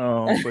 Stan.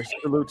 But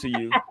salute to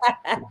you.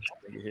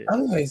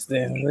 Okay,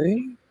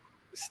 Stanley.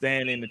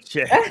 Stan in the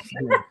chat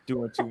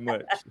doing too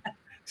much.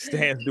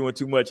 Stan's doing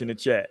too much in the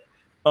chat.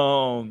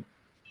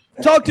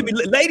 Talk to me,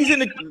 ladies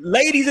in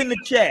the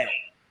chat,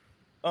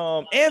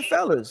 and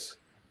fellas.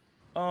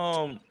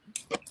 Are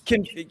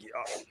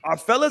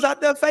fellas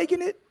out there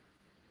faking it?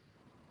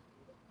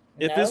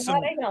 If no,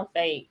 how they gonna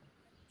fake?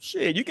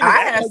 Shit, you can.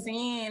 I have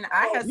seen.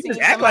 Just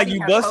act like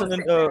you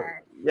busting.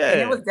 Yeah,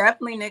 and it was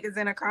definitely niggas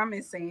in the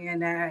comments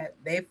saying that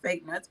they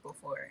fake nuts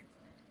before.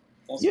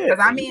 Yeah,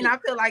 because I mean, I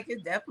feel like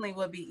it definitely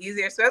would be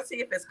easier, especially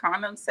if it's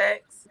condom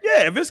sex.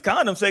 Yeah, if it's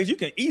condom sex, you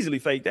can easily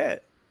fake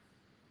that.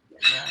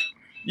 Yeah.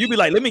 You be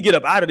like, let me get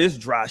up out of this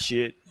dry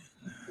shit.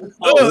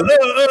 All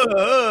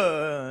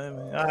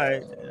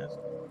right,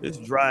 this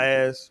dry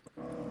ass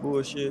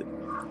bullshit.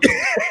 I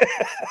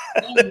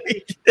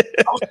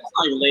was just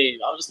leave.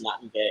 I was just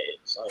not engaged.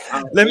 So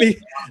let me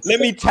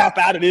tap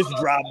out of this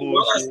dry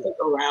bullshit. I stick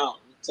around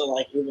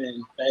to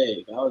even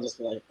fake. I would just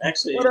be like,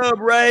 actually, what up,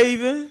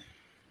 Raven?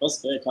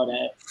 What's good,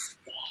 Kodak?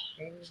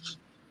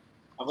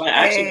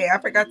 Hey, I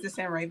forgot to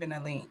send Raven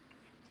a link.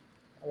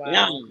 Wow.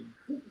 Yeah.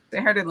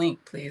 Send her the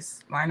link,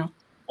 please, Lionel.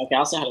 Okay,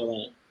 I'll send her the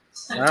link.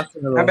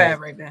 My bad,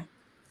 Raven.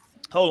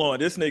 Hold on,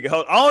 this nigga. I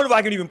don't know if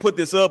I can even put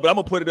this up, but I'm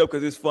gonna put it up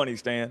because it's funny,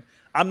 Stan.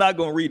 I'm not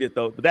gonna read it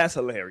though, but that's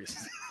hilarious.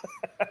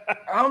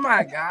 Oh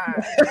my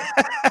god.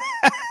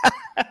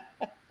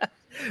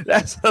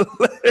 That's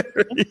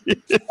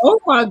hilarious. Oh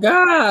my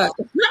god.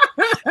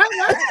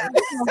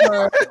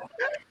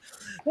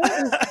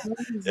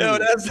 Yo,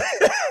 that's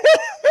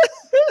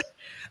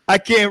I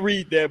can't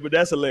read that, but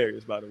that's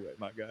hilarious, by the way,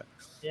 my God.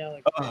 Yeah,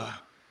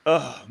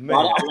 oh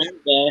man.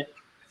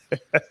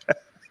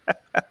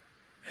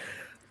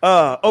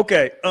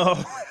 Okay.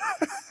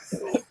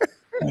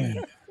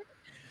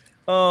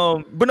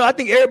 But no, I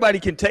think everybody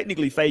can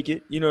technically fake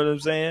it, you know what I'm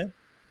saying?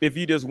 If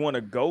you just want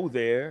to go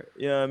there,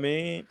 you know what I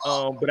mean?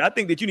 But I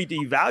think that you need to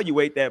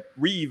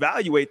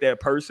reevaluate that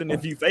person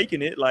if you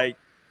faking it. Like,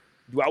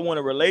 do I want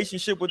a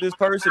relationship with this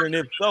person? And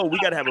if so, we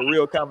got to have a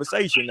real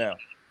conversation now.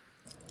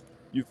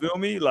 You feel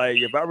me? Like,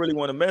 if I really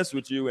want to mess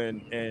with you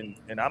and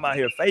I'm out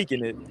here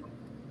faking it,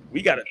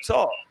 we got to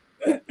talk.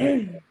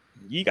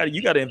 You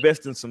got to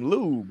invest in some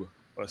lube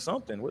or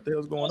something. What the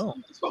hell's going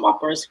on? That's my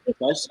first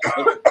question.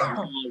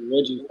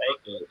 Would you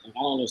fake it? I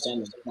don't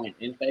understand the point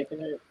in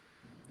faking it.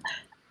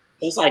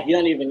 It's like you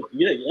don't even.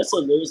 That's a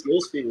lose for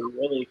you,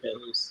 really,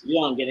 because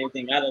you don't get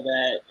anything out of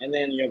that, and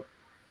then your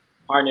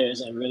partner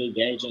isn't really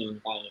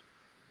gauging like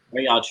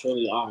where y'all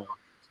truly are.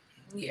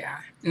 Yeah,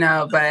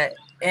 no,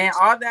 and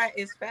all that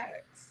is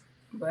facts,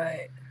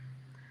 but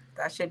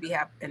that should be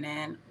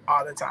happening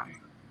all the time.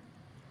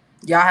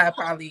 Y'all have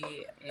probably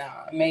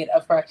made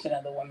a fraction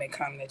of the women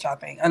come that y'all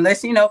think,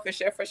 unless you know for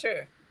sure,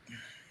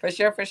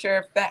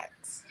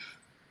 facts.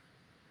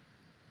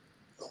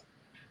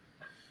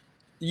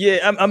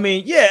 Yeah, I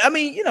mean,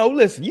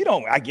 listen,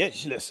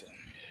 listen,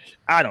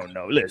 I don't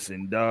know.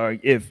 Listen, dog,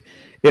 if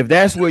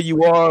that's where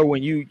you are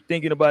when you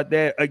thinking about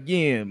that,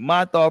 again,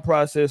 my thought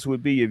process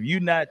would be if you're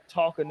not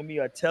talking to me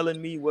or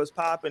telling me what's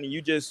popping and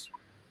you just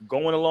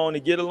going along to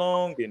get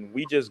along, then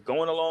we just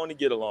going along to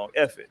get along.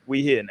 F it.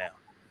 We here now.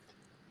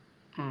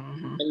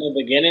 Mm-hmm. In the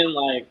beginning,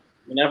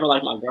 whenever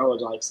my girl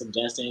would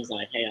suggest things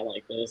hey, I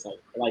like this,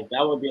 like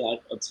that would be a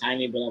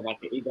tiny bit of an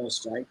ego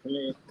strike for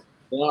me.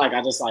 Then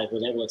I just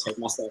was able to take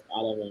myself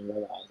out of it and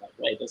realize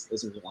wait, this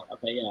is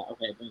okay, yeah,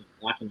 okay, then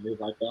I can move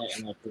like that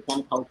and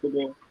become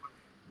comfortable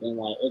then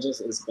like it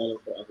just is better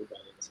for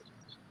everybody.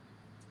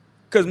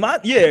 Cause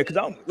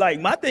I'm like,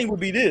 my thing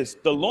would be this: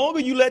 the longer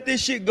you let this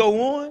shit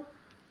go on,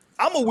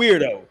 I'm a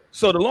weirdo.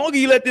 So the longer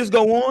you let this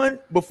go on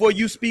before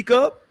you speak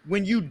up,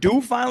 when you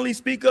do finally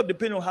speak up,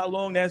 depending on how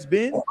long that's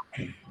been,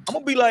 I'm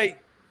gonna be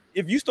like,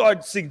 if you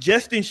start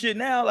suggesting shit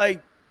now,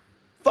 like,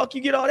 fuck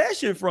you get all that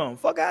shit from?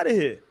 Fuck out of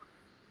here.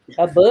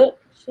 A book?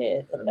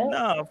 Shit.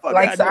 Nah, fuck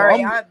like, out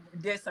sorry, I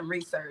did some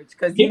research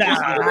because you nah,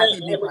 I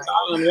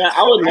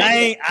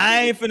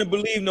ain't finna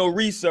believe no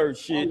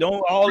research shit.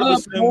 Don't all of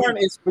a sudden porn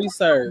is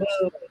research.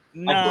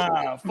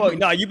 Nah, fuck.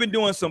 Nah, you've been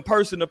doing some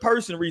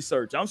person-to-person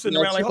research. I'm sitting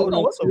around like, hold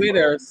on, what's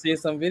Twitter? See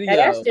some videos. Now,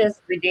 that's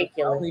just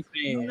ridiculous.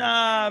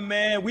 Nah,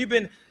 man,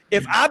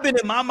 if I've been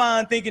in my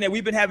mind thinking that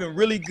we've been having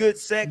really good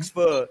sex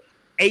for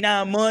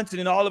 8-9 months, and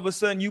then all of a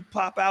sudden you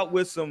pop out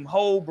with some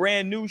whole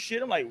brand new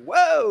shit, I'm like,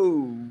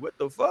 whoa, what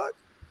the fuck?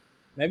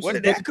 Maybe where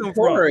did that come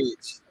from?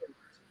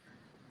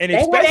 And they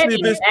especially have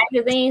that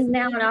in magazines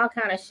now and all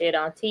kind of shit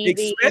on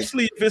TV.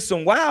 Especially if it's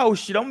some wild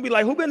shit, I'm gonna be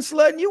like, who been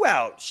slutting you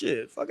out?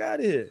 Shit, fuck out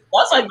of here.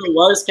 That's like the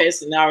worst case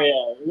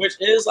scenario, which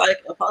is like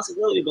a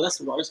possibility, but that's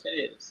the worst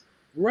case.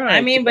 Right.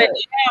 I mean, but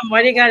damn,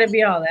 why they gotta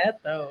be all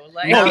that though?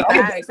 Like, no,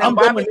 I'm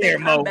going there,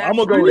 Mo. I'm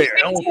gonna go there.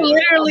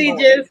 Literally,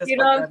 just you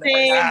know what I'm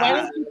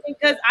saying?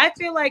 Because I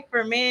feel like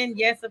for men,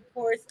 yes, of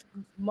course,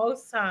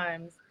 most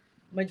times,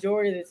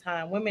 majority of the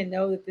time, women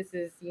know that this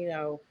is, you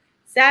know,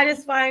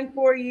 satisfying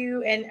for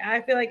you, and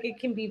I feel like it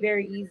can be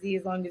very easy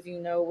as long as you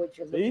know what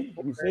you're looking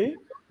for. You see?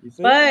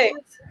 But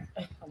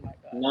oh my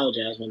god, no,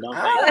 Jasmine, don't.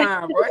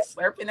 Boy,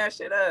 slurping that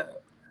shit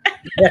up.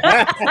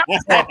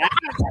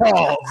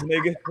 Pause,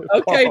 nigga.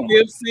 Okay, Pause.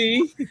 Nipsey.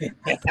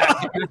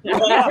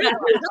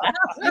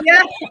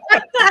 Yeah.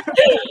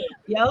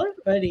 Y'all are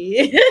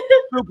funny.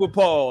 Super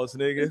pause,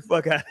 nigga.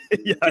 Fuck out.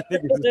 Y'all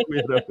niggas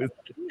is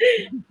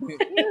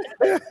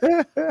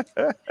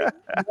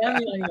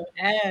on your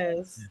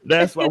ass.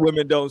 That's why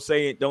women don't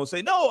say it. Don't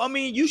say no. I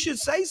mean, you should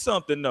say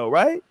something though,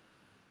 right?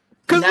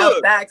 No,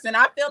 facts. And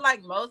I feel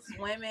like most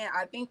women,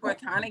 I think we're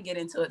kind of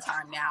getting to a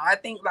time now. I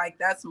think like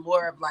that's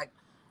more of like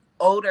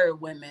older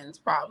women's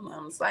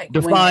problems. Like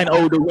define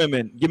older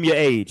women. Give me your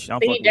age.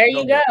 See, there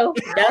you go.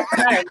 That's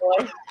right,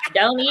 boy.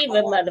 Don't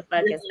even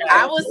motherfucking start.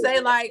 I would say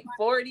like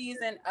 40s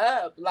and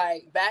up,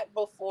 like back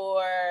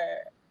before,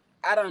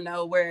 I don't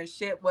know, where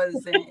shit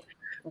wasn't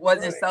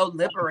so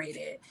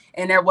liberated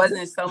and there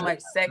wasn't so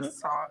much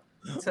sex talk.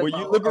 Were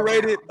you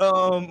liberated?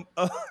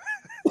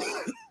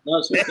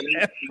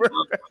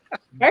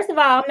 First of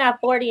all, I'm not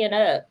 40 and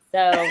up,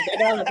 so they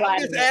don't apply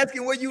to me.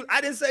 Asking what you.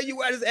 I didn't say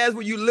you. I just asked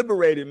were you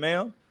liberated,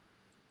 ma'am.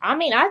 I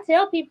mean, I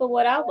tell people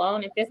what I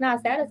want. If it's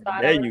not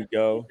satisfied, there you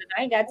go.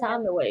 I ain't got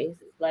time to waste.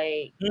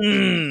 Like,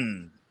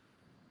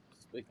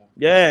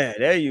 yeah,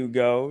 there you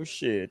go.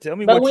 Shit, tell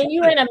me. But what when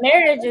you in a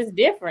marriage, it's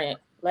different.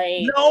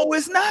 Like, no,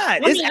 it's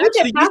not. I mean, you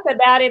can talk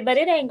about it, but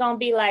it ain't gonna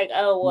be like,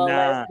 oh well,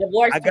 let's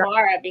divorce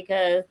tomorrow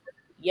because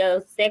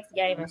your sex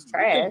game is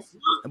trash.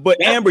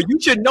 But Amber, you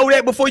should know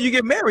that before you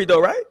get married,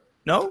 though, right?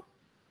 No.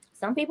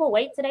 Some people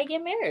wait till they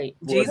get married.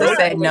 Jesus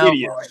said no,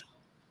 Roy.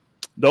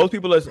 Those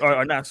people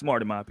are not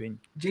smart, in my opinion.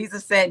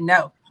 Jesus said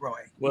no, Roy.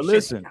 Well,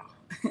 listen.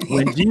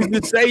 When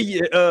Jesus say,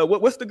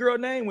 what's the girl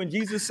name? When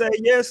Jesus say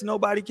yes,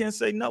 nobody can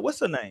say no. What's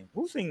her name?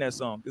 Who sing that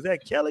song? Is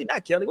that Kelly?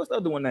 Not Kelly. What's the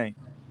other one name?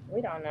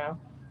 We don't know.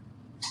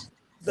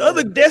 The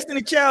other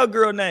Destiny Child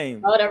girl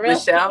name. Oh, the real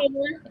Michelle.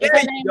 There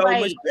you go,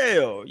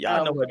 Michelle.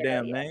 Y'all know her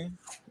damn name.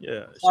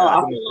 Yeah.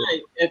 I feel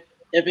like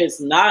if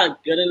it's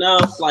not good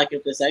enough, like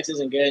if the sex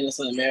isn't good and it's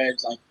in a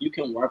marriage, like you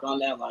can work on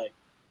that. Like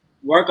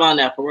work on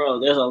that for real.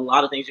 There's a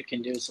lot of things you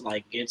can do to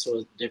like get to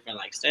a different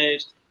like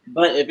stage.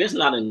 But if it's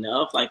not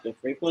enough, like the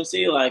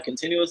frequency, like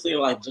continuously, or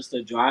like just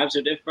the drives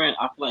are different,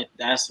 I feel like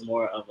that's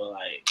more of a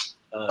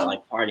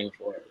like parting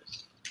for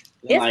us.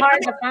 It's like,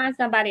 hard to find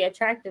somebody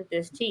attractive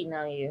that's cheating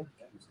on you.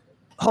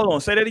 Hold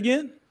on, say that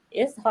again.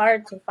 It's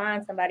hard to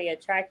find somebody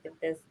attractive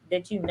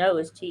that you know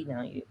is cheating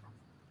on you.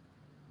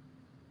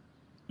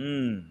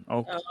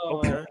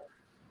 Okay.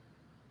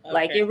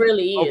 Like it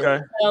really is.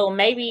 Okay. So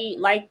maybe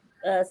like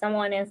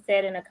someone has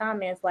said in the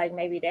comments, like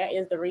maybe that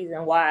is the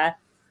reason why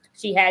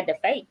she had to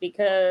fake,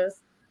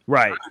 because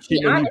right. She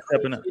knew he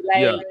stepping up.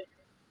 Like,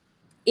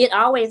 it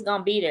always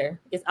gonna be there.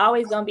 It's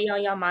always gonna be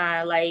on your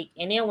mind. Like,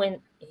 and then when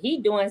he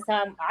doing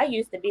something, I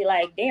used to be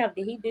like, damn,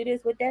 did he do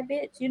this with that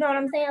bitch? You know what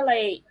I'm saying?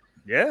 Like,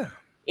 yeah,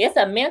 it's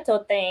a mental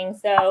thing.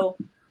 So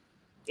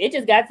it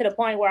just got to the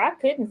point where I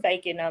couldn't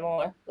fake it no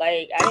more.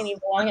 Like, I didn't even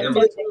want him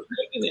to fake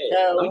it.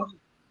 So,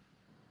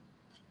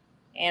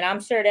 and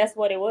I'm sure that's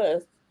what it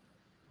was.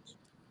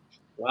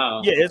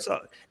 Wow. Yeah,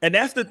 and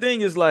that's the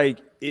thing is like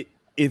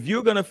if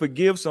you're gonna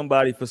forgive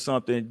somebody for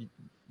something,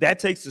 that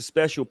takes a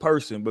special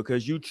person,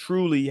 because you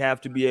truly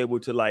have to be able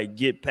to like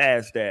get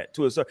past that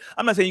to a certain.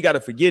 I'm not saying you got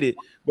to forget it,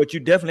 but you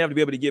definitely have to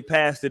be able to get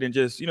past it and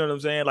just, you know what I'm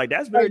saying? Like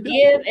that's very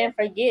forgive and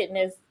forgetting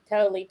is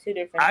totally two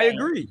different things. I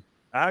agree.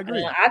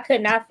 I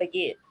could not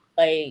forget.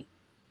 Like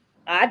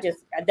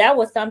that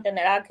was something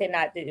that I could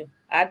not do.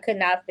 I could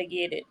not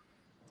forget it.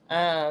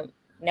 Now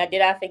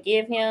did I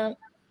forgive him?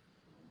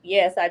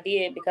 Yes, I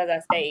did, because I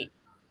stayed.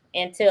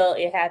 until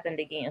it happened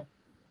again.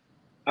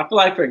 I feel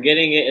like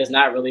forgetting it is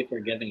not really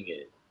forgiving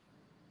it.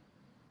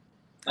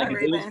 Like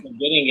if you're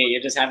forgetting it,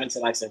 you're just having to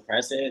like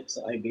suppress it to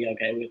like be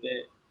okay with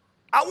it.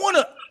 I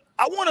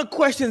wanna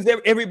question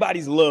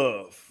everybody's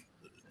love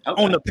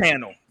on the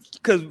panel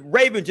because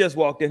Raven just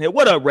walked in here.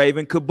 What up,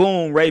 Raven?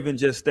 Kaboom! Raven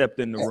just stepped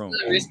in the room.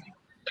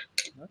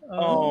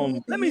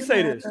 Let me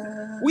say this: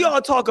 we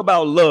all talk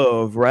about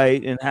love,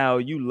 right? And how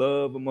you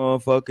love a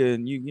motherfucker,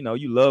 and you know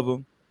you love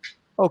them.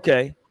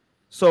 Okay,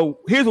 so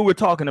here's what we're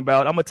talking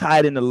about. I'm gonna tie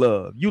it into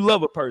love. You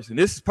love a person.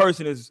 This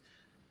person is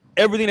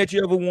everything that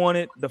you ever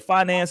wanted. The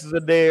finances are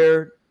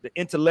there. The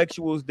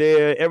intellectuals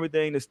there.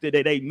 Everything that's there.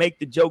 They make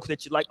the jokes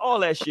that you like. All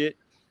that shit.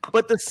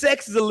 But the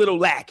sex is a little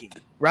lacking,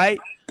 right?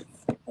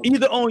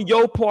 Either on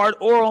your part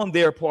or on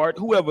their part.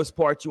 Whoever's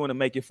part you want to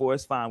make it for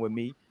is fine with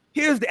me.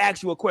 Here's the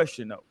actual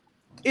question, though.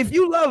 If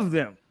you love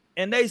them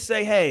and they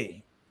say,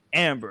 hey,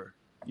 Amber,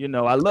 you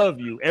know, I love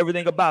you,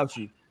 everything about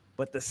you,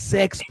 but the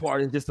sex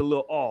part is just a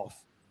little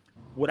off.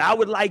 What I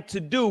would like to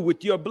do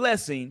with your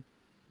blessing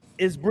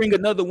is bring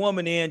another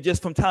woman in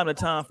just from time to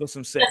time for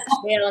some sex.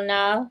 Hell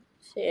no.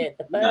 Shit,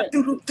 the fuck?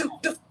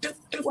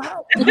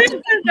 Wow. He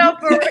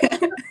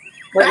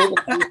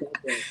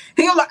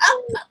was like,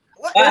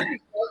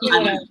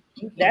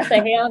 that's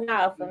a hell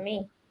no for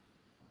me.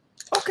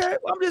 Okay,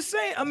 well, I'm just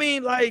saying. I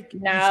mean, like,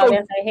 no,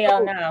 that's a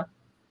hell no.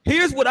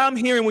 Here's what I'm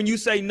hearing when you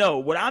say no.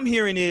 What I'm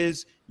hearing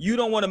is you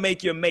don't want to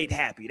make your mate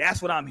happy.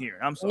 That's what I'm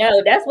hearing. I'm sorry.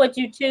 No, that's what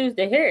you choose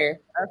to hear.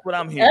 That's what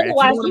I'm hearing.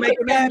 Otherwise, you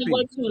can tell me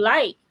what you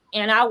like,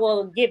 and I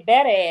will get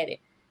better at it.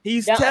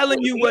 He's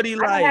telling you what he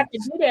likes. I don't have to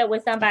do that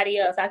with somebody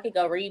else. I could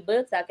go read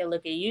books. I can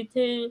look at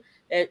YouTube.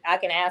 I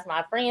can ask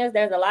my friends.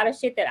 There's a lot of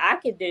shit that I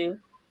could do,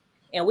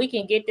 and we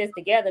can get this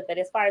together. But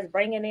as far as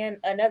bringing in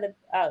another,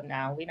 oh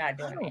no, we're not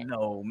doing that.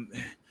 No.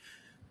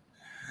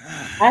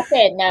 I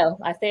said no.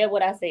 I said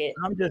what I said.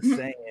 I'm just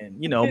saying,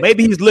 you know,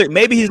 maybe he's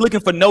looking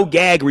for no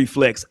gag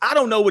reflex. I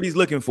don't know what he's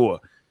looking for.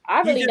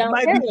 I really don't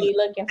care what he's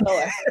looking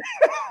for.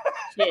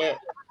 Shit.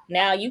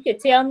 Now you could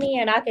tell me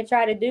and I could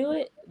try to do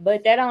it,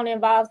 but that don't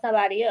involve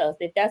somebody else.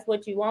 If that's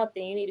what you want,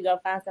 then you need to go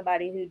find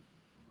somebody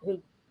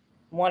who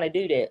want to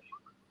do that.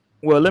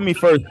 Well, let me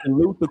first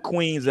salute the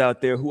queens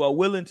out there who are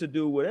willing to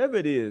do whatever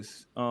it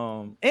is,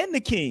 and the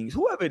kings,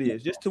 whoever it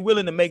is, just to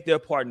willing to make their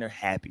partner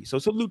happy. So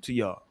salute to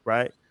y'all,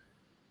 right?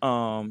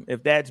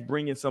 If that's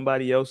bringing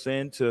somebody else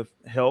in to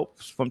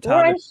help from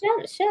time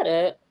to shut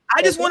up.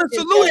 I just want to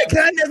salute it. Can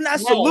I just not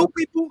salute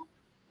people?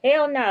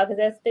 Hell no, because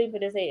that's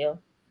stupid as hell.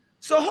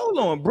 So hold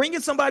on, bringing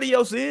somebody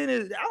else in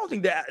is. I don't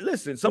think that.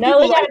 Listen, some no,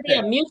 people it gotta like be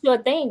that. A mutual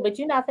thing. But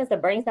you're not supposed to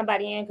bring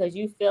somebody in because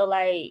you feel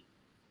like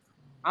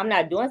I'm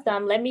not doing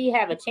something. Let me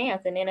have a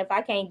chance, and then if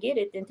I can't get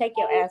it, then take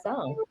your ass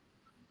on.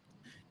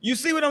 You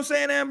see what I'm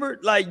saying, Amber?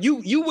 Like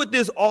you with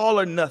this all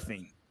or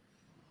nothing.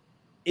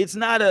 It's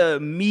not a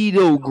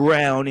middle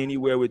ground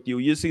anywhere with you.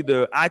 You see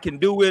the I can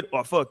do it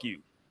or fuck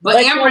you.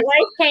 But your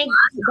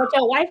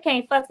wife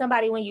can't fuck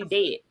somebody when you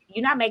dead.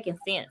 You're not making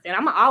sense. And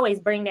I'm gonna always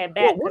bring that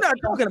back. Well, we're not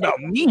talking about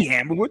me,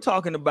 Amber. We're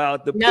talking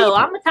about the No,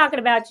 I'm talking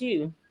about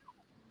you.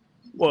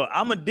 Well,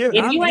 I'm a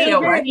different. If you ain't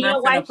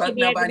your wife should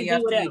be able to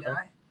do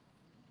whatever.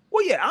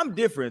 Well, yeah, I'm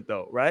different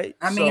though, right?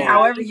 I mean,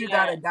 however you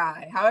gotta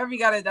die. However you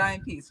gotta die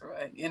in peace,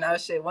 right? You know,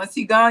 shit. Once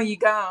you gone, you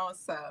gone.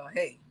 So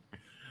hey.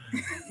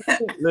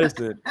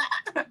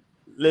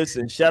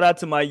 Listen, shout out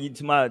to my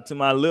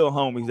little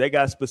homies. They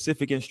got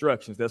specific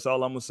instructions. That's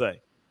all I'm gonna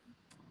say.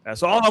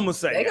 That's all I'm gonna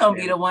say. They're gonna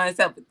be the ones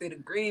helping through the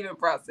grieving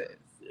process.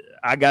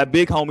 I got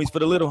big homies for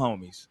the little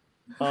homies.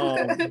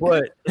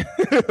 But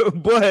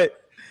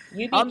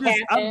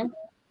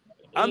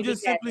I'm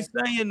just simply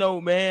saying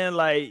though, man,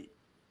 like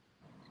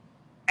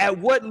at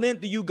what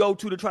length do you go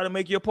to try to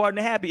make your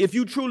partner happy? If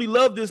you truly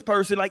love this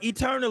person, like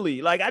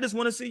eternally, like I just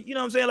want to see, you know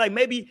what I'm saying? Like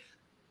maybe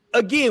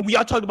again, we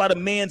all talked about a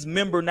man's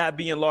member not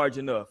being large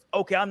enough.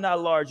 Okay, I'm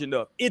not large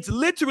enough. It's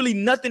literally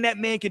nothing that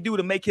man can do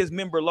to make his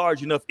member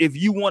large enough if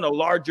you want a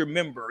larger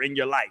member in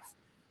your life.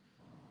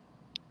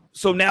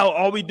 So now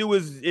all we do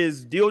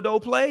is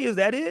dildo play? Is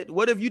that it?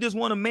 What if you just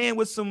want a man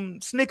with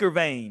some Snicker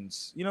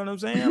veins? You know what I'm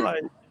saying?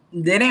 Like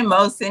didn't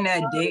Mo send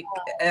that dick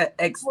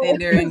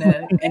extender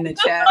in the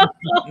chat?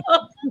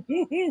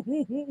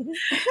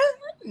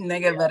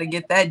 Nigga better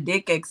get that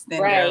dick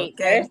extender. Right. Okay?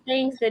 There's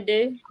things to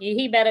do.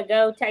 He better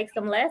go take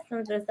some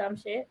lessons or some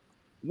shit.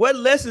 What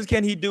lessons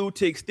can he do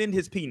to extend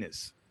his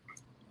penis?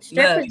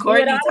 Look,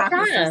 Courtney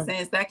talking some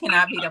sense. That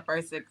cannot be the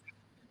first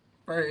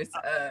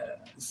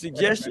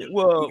suggestion.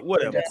 Well,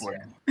 whatever.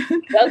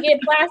 Go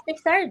get plastic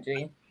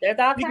surgery. There's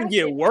all kinds. You can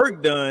get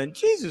work done.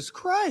 Jesus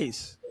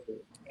Christ.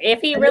 If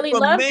he really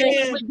loves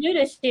it, he would do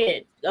this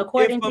shit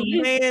according to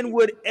you. If a man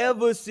would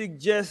ever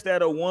suggest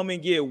that a woman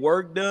get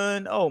work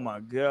done, oh my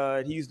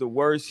God, he's the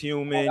worst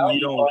human.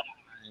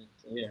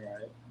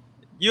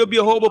 You'll be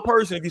a horrible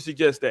person if you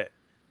suggest that.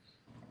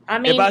 I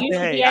mean,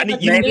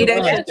 maybe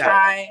they should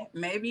try.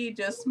 Maybe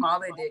just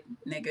smaller dick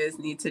niggas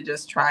need to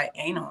just try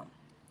anal.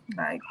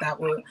 Like that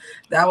would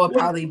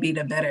probably be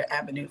the better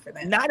avenue for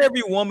them. Not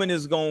every woman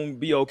is gonna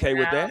be okay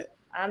with that.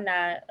 I'm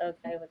not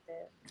okay with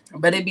that.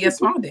 But it'd be a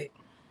small dick.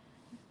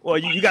 Well,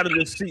 you got to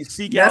just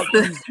seek out.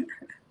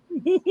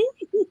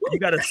 You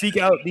got to seek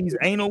out these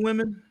anal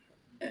women.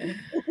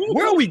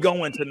 Where are we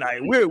going tonight?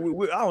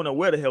 We're I don't know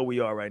where the hell we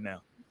are right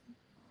now.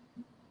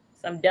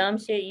 Some dumb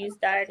shit you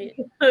started.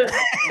 Hit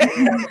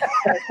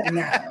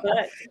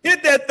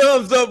that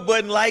thumbs up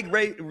button,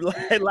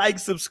 like,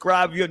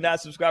 subscribe. If you're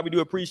not subscribed, we do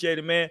appreciate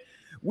it, man.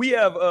 We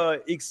have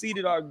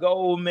exceeded our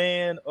goal,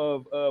 man,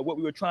 of what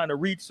we were trying to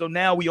reach. So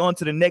now we on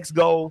to the next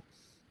goal.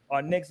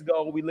 Our next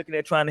goal, we're looking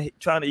at trying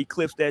to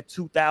eclipse that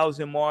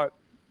 2,000 mark.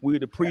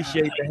 We'd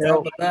appreciate the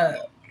help.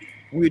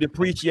 We'd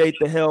appreciate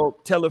the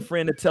help. Tell a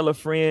friend to tell a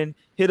friend.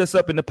 Hit us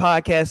up in the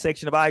podcast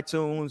section of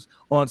iTunes,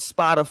 on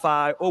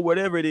Spotify, or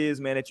whatever it is,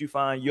 man, that you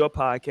find your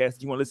podcast.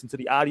 If you want to listen to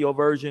the audio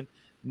version,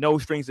 no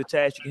strings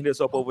attached, you can hit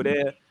us up over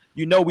there.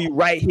 You know, we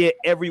right here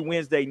every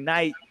Wednesday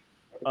night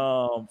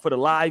for the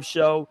live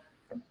show.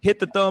 Hit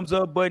the thumbs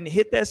up button,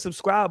 hit that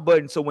subscribe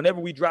button. So whenever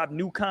we drop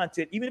new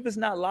content, even if it's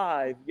not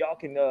live, y'all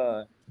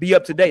can be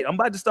up to date. I'm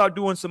about to start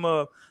doing some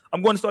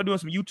I'm going to start doing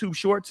some YouTube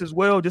shorts as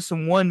well, just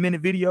some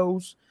 1-minute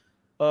videos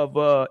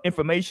of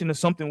information or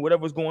something,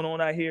 whatever's going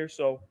on out here.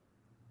 So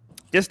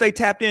just stay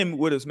tapped in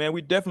with us, man.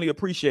 We definitely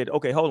appreciate it.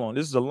 Okay, hold on.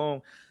 This is a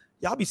long,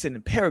 y'all be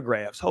sending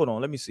paragraphs. Hold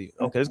on, let me see.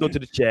 Okay, let's go to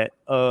the chat.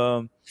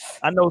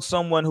 I know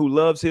someone who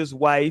loves his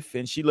wife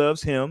and she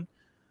loves him,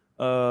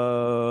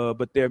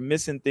 but they're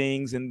missing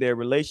things in their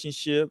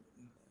relationship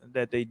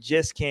that they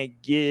just can't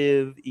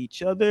give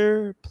each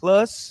other.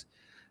 Plus,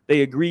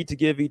 they agreed to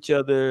give each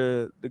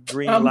other the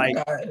green light.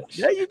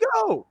 There you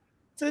go.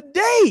 To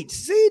date.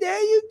 See,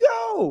 there you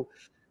go.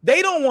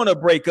 They don't want to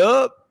break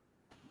up.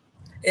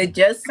 It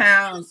just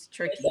sounds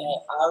tricky.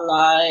 I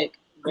like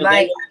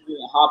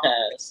hot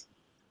pass.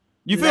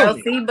 You feel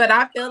me? See, but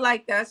I feel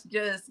like that's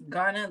just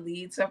gonna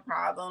lead to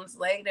problems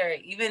later.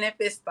 Even if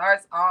it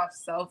starts off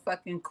so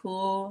fucking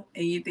cool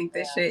and you think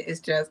this shit is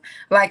just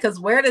like, cause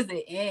where does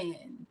it end?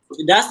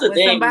 That's the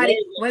thing.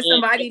 When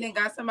somebody then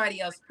got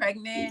somebody else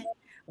pregnant,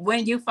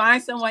 when you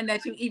find someone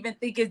that you even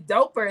think is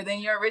doper than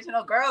your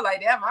original girl, like,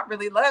 damn, I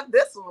really love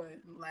this one.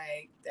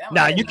 Like, damn.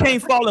 Nah, you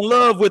can't fall in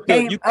love with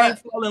the. You can't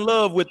fall in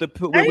love with the.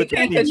 You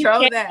can't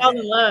control that. Fall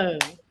in love.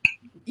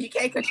 You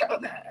can't control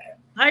that.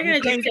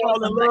 You can't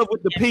fall in love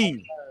with the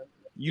P.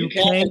 You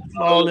can't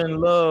fall in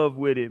love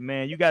with it,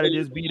 man. You got to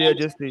just be there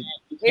just to make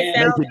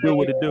it do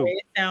what it do.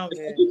 It sounds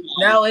good.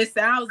 No, it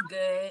sounds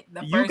good.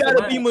 You got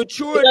to be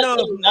mature enough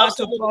not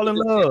to fall in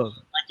love.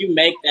 Like you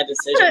make that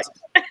decision.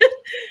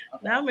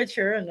 Not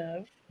mature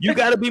enough. You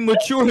got to be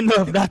mature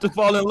enough not to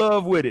fall in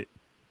love with it.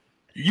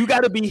 You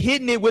got to be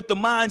hitting it with the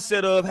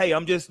mindset of, hey,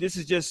 I'm just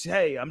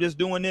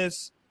doing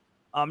this.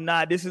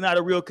 This is not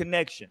a real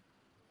connection.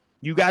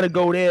 You got to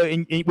go there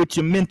with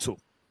your mental.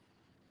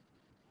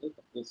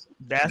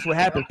 That's what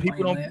happens.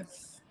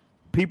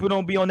 People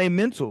don't be on their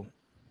mental.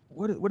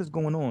 What is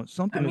going on?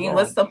 Something. I mean,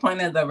 what's the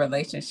point of the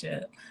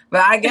relationship?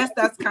 But I guess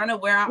that's kind of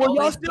where I well,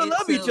 y'all still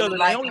love each other,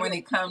 like Naomi. when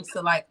it comes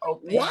to like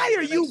open. Why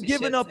are you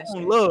giving up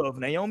on love,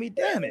 Naomi?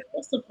 Damn it.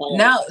 What's the point?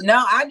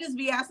 No, I just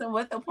be asking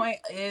what the point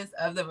is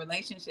of the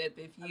relationship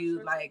if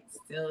you like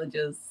still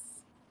just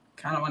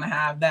kind of want to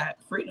have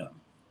that freedom.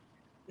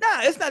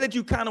 Nah, it's not that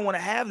you kind of want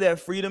to have that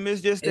freedom.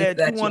 It's just that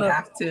you want to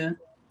have to.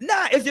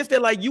 Nah, it's just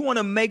that like you want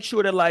to make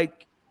sure that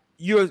like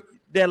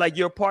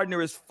your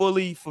partner is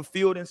fully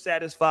fulfilled and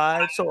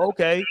satisfied. So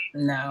okay.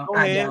 No,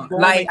 I don't.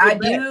 Like I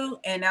do,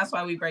 and that's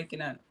why we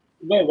breaking up.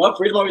 Wait, what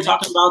freedom are we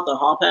talking about? The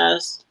hall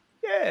pass?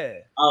 Yeah.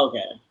 Oh,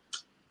 okay.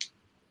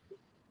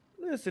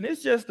 Listen,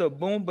 it's just a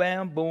boom,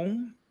 bam,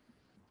 boom,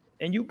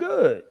 and you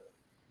good.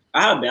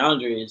 I have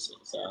boundaries,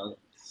 so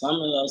some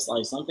of those,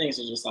 like some things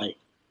are just like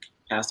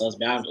past those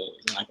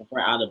boundaries. Like if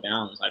we're out of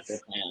bounds, like we're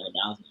playing out of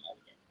bounds.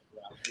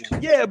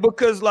 Yeah,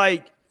 because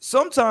like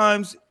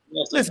sometimes,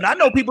 listen, I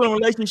know people in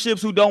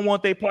relationships who don't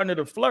want their partner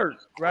to flirt,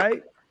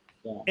 right?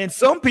 Yeah. And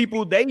some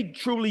people, they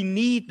truly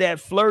need that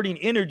flirting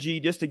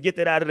energy just to get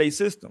that out of their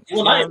system.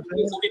 Well, some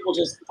people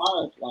just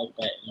talk like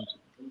that. You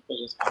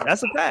know?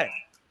 That's a fact.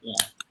 Yeah.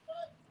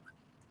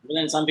 But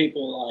then some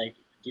people like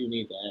do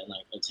need that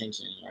like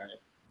attention,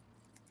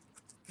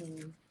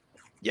 right?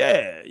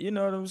 Yeah, you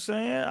know what I'm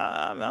saying?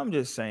 I'm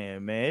just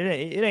saying, man,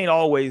 it ain't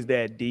always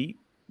that deep.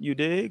 You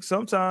dig?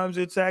 Sometimes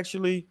it's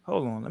actually,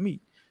 hold on,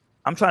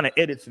 I'm trying to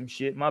edit some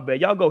shit. My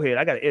bad. Y'all go ahead.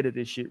 I got to edit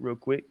this shit real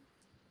quick.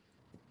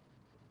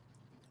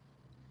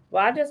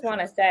 Well, I just want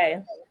to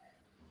say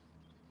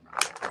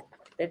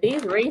that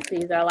these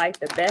Reese's are like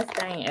the best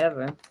thing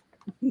ever.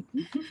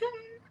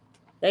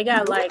 They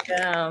got like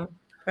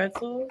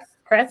pretzels.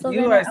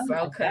 You are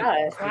so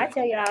good. I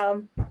tell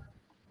y'all,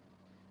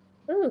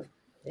 ooh,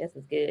 this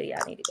is good.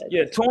 Y'all need to go.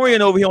 Yeah, Torian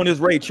over here on his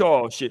Ray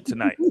Charles shit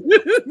tonight.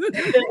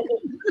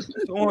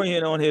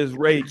 Torian on his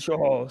Ray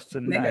Charles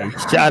tonight.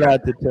 Nigga. Shout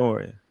out to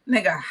Torian.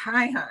 Nigga,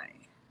 hi.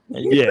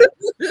 Yeah.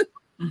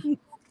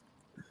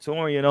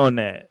 Torian on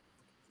that.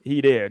 He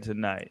there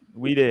tonight.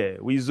 We there.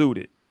 We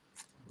zooted.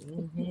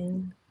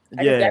 Mm-hmm.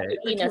 I just got to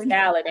eating a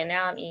salad and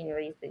now I'm eating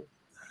Reese's.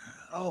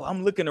 Oh,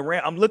 I'm looking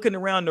around. I'm looking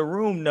around the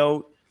room.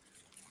 No,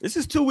 this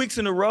is 2 weeks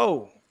in a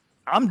row.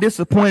 I'm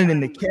disappointed in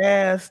the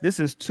cast. This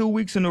is 2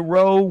 weeks in a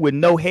row with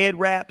no head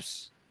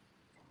wraps.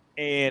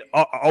 And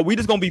are we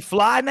just gonna be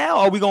fly now?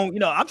 Are we gonna,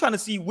 I'm trying to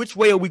see which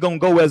way are we gonna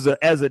go as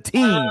a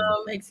team.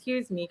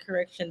 Excuse me,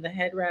 correction. The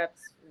head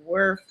wraps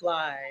were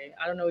fly.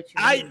 I don't know what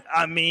you mean.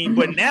 I mean,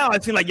 but now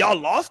it seems like y'all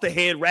lost the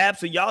head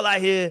wraps, and y'all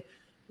out here,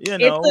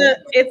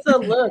 It's a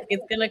look.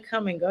 It's gonna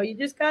come and go. You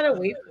just gotta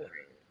wait for it.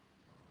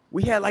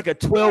 We had like a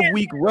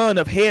 12-week run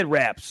of head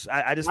wraps.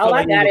 I just all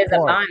I got is a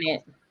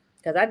bonnet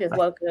because I just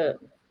woke up.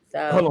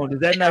 So hold on, does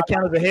that not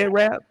count as a head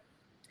wrap?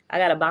 I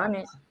got a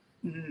bonnet.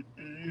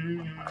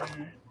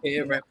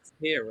 Head wrap.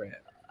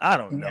 I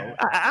don't know.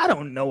 I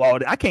don't know all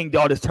that. I can't do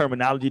all this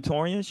terminology,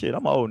 Torian. Shit,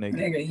 I'm an old nigga.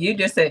 Nigga, you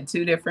just said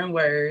two different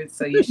words,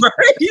 so you should.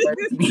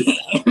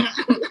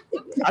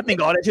 I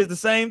think all that shit's the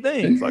same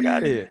thing. Fuck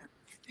out of here.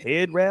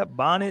 Head wrap,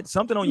 bonnet,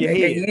 something on your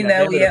head. You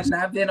know we have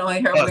not been on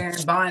here wearing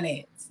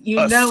bonnets.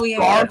 You know we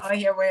ain't been on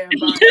here wearing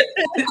bonnets.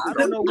 I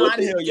don't know what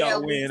the hell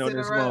y'all wearing on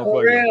this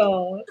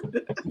motherfucker.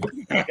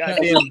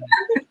 Goddamn.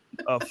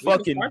 A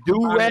fucking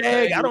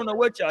do-rag. I don't know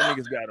what y'all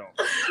niggas got on.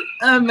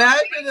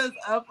 Imagine us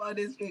up on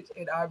this bitch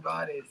in our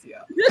bonnets, yo.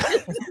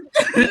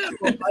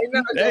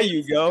 There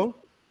you go.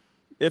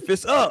 If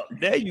it's up,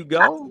 there you go.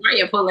 Why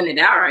you're pulling it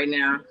out right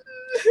now?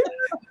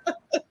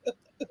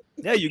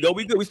 There you go.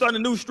 We good. We starting a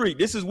new streak.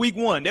 This is week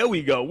 1. There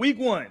we go. Week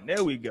 1.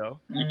 There we go.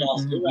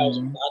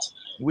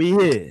 We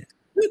here.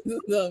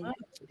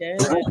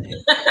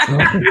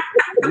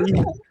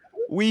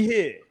 we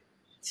here.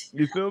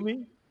 You feel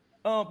me?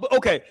 But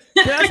okay.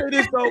 Can I say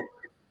this though?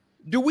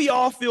 Do we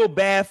all feel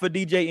bad for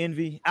DJ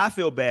Envy? I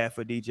feel bad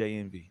for DJ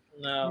Envy.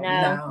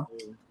 No.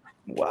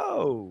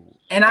 Whoa.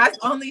 And I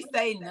only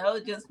say no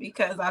just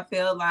because I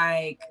feel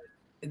like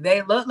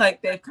they look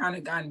like they've kind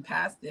of gotten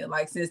past it.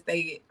 Like since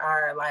they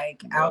are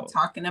like out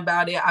talking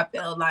about it, I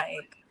feel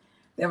like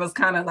there was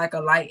kind of like a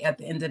light at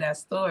the end of that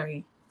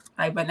story.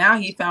 Like, but now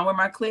he found where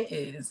my clit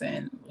is,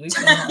 and we've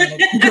been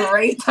having a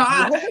great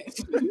time.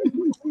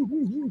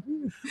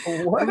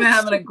 We've been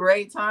having a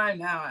great time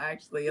now,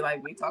 actually.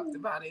 Like we talked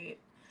about it.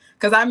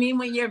 Because I mean,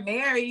 when you're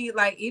married,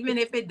 like even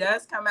if it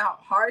does come out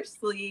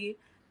harshly,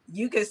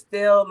 you can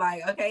still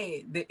like,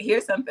 okay,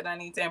 here's something I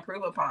need to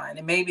improve upon.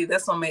 And maybe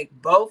this will make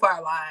both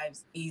our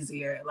lives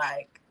easier.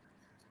 Like,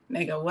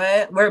 nigga,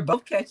 what? We're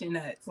both catching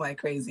nuts like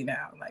crazy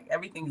now. Like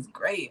everything's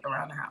great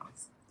around the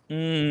house.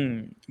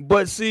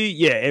 But see,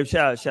 yeah,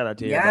 shout out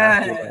to you.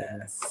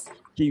 Yes.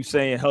 Keep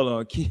saying, hold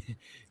on,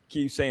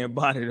 keep saying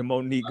Bonnie and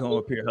Monique going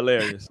up here.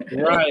 Hilarious.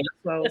 Right.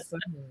 That's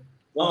what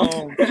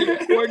I'm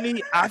saying.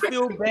 Courtney, I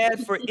feel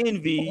bad for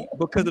Envy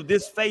because of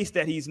this face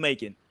that he's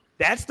making.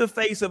 That's the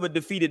face of a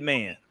defeated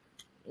man.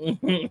 And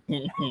you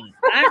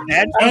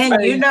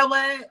know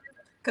what?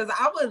 Because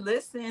I would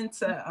listen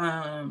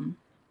to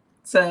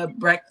the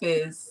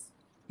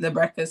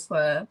Breakfast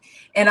Club,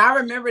 and I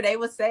remember he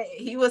would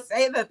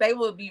say that they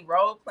would be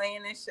role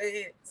playing and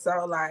shit.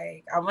 So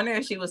like, I wonder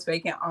if she was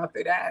faking all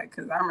through that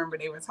because I remember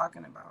they were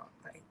talking about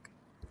like.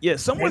 Yeah,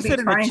 someone said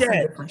in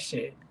the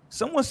chat.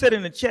 Someone said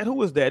in the chat, who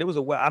was that? It was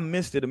I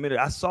missed it a minute.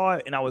 I saw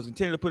it and I was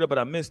intending to put it up, but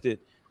I missed it.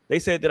 They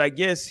said that I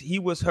guess he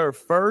was her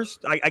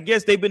first. I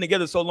guess they've been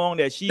together so long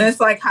that that's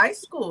like high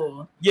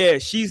school. Yeah,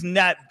 she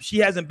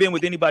hasn't been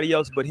with anybody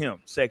else but him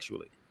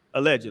sexually,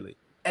 allegedly.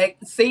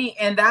 See,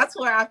 and that's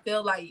where I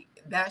feel like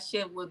that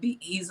shit would be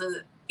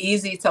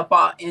easy to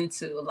fall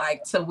into,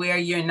 like to where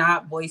you're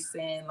not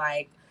voicing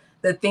like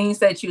the things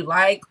that you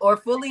like or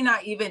fully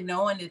not even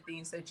knowing the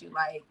things that you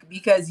like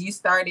because you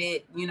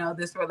started,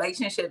 this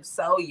relationship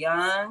so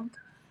young.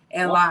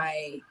 And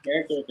like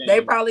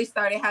they probably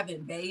started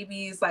having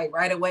babies like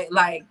right away.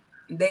 Like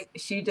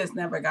she just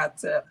never got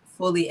to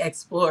fully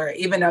explore,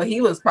 even though he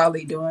was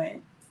probably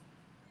doing.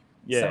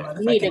 Yeah,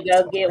 you need to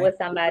go get with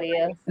somebody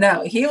else.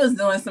 No, he was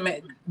doing some,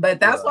 but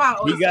that's why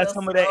he got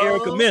some of that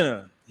Erica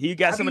Mena. He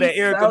got some of that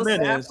Erica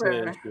Mena.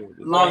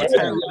 Long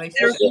term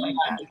relationship.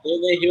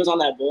 He was on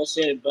that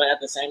bullshit, but at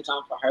the same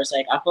time, for her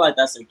sake, I feel like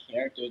that's a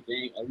character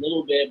thing a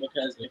little bit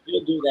because if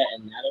you do that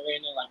in that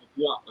arena, like if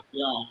you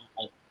don't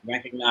like,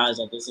 recognize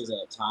that this is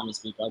a time to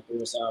speak up for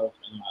yourself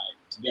and like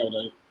to be able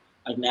to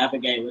like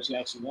navigate what you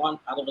actually want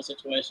out of a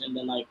situation,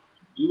 then like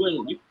you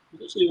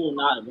usually will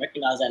not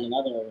recognize that in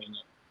another arena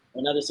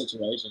or another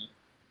situation.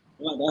 I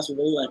feel like that's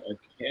really like a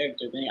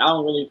character thing. I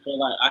don't really feel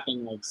like I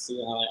can like see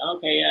how like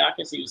okay, yeah, I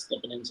can see you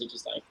slipping into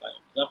just like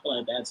I feel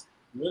like that's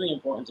really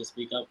important to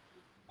speak up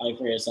like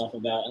for yourself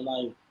about and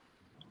like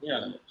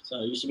yeah,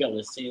 so you should be able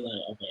to see like,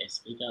 okay,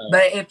 speak up.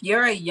 But if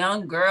you're a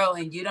young girl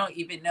and you don't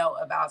even know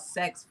about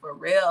sex for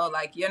real,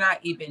 like you're not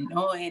even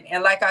knowing.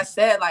 And like I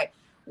said, like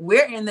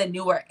we're in the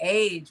newer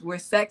age where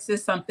sex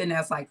is something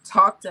that's like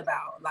talked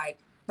about. Like,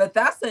 but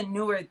that's a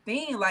newer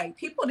thing. Like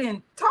people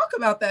didn't talk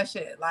about that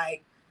shit.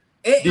 Like,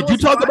 did you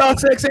talk about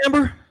sex,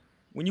 Amber,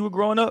 when you were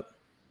growing up?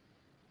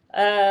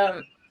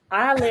 I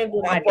lived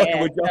with my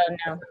dad. So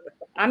no.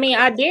 I mean,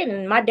 I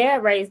didn't. My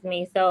dad raised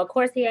me, so of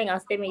course he ain't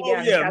gonna sit me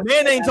down. Yeah,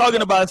 men ain't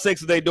talking about sex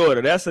with their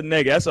daughter. That's a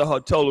nigga. That's a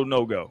total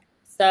no go.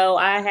 So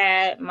I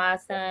had my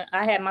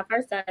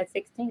first son at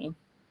 16.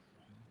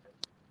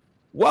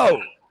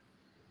 Whoa.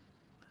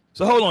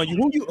 So hold on,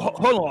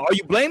 hold on. Are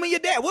you blaming your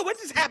dad? What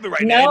just happened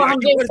right now? No,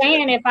 I'm just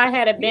saying if I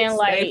had been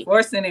like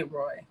forcing it,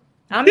 Roy.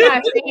 I'm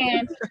not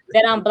saying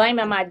that I'm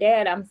blaming my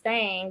dad. I'm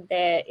saying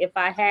that if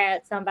I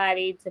had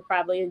somebody to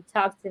probably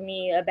talk to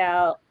me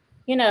about,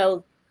 you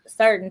know,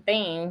 certain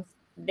things,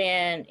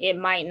 then it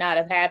might not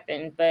have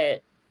happened.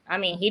 But I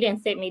mean, he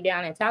didn't sit me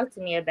down and talk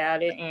to me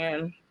about it,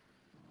 and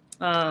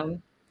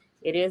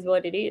it is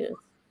what it is.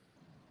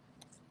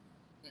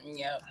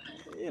 Yeah.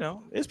 You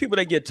know, there's people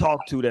that get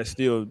talked to that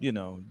still, you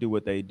know, do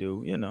what they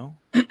do, you know.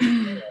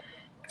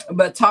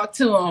 But talk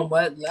to on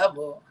what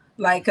level?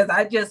 Like, because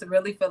I just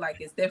really feel like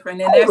it's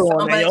different. And there's so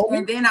much. Naomi.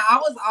 And then I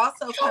was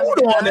also hold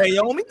on,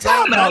 Naomi.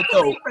 Time out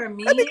though. For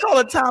me, let me call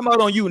a timeout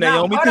on you,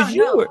 Naomi, because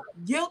you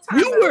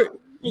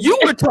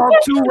were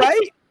talked to,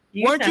 right?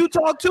 Weren't you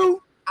talked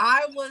to?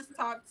 I was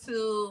talked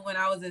to when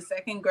I was in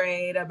second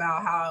grade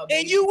about how.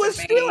 And you were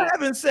still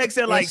having sex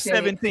at like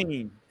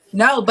 17.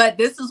 No, but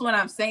this is what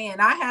I'm saying.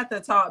 I had to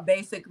talk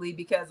basically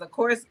because, of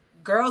course,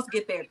 girls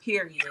get their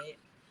period.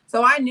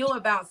 So I knew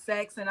about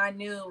sex, and I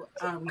knew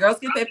girls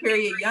get their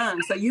period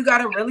young. So you got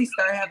to really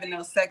start having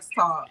those sex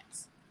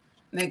talks,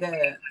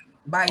 nigga.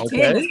 By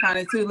 10, it's kind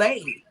of too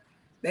late.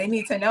 They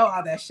need to know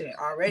all that shit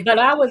already. But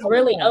I was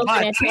really open.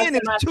 By 10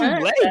 is too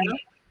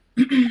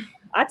late.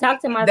 I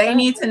talked to my. They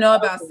need to know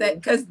about sex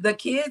because the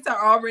kids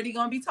are already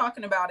going to be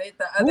talking about it.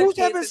 The other who's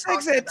kids having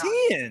sex at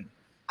 10?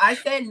 I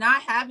said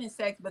not having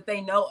sex, but they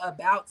know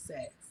about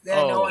sex.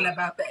 They're knowing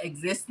about the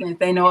existence.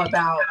 They know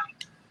about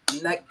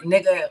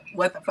nigga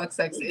what the fuck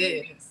sex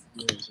is.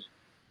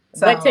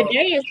 So, but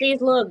today it's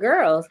these little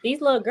girls. These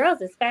little girls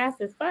is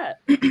fast as fuck.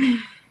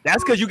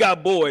 That's because you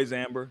got boys,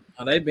 Amber.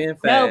 Oh, they been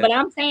fast. No, but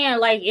I'm saying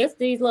like it's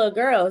these little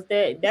girls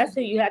that's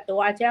who you have to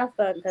watch out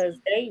for because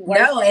they work.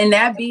 No, and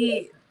that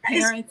be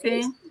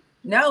parenting.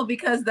 No,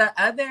 because the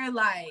other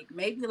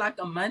maybe like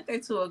a month or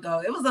two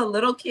ago, it was a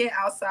little kid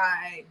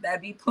outside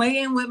that be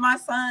playing with my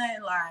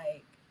son.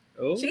 Like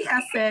she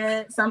had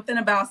said something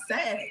about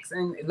sex,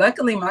 and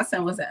luckily my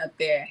son wasn't up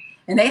there.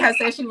 And they had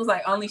said she was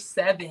like only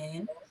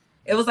 7.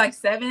 It was like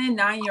 7 and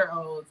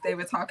 9-year-olds. They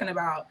were talking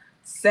about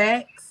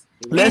sex.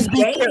 Let's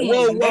be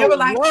careful.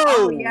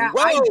 Whoa.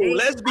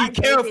 Let's be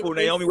careful,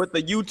 Naomi, with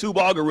the YouTube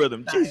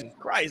algorithm. Jesus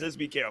Christ, let's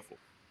be careful.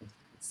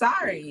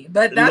 Sorry,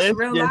 but that's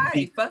real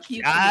life. Fuck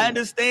you. I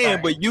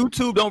understand, but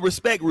YouTube don't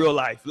respect real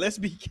life. Let's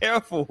be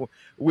careful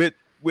with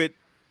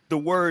the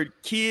word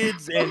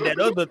kids and that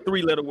other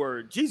 3-letter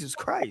word. Jesus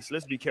Christ,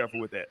 let's be careful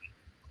with that.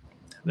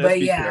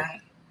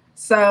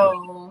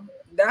 So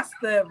that's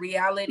the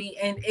reality,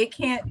 and it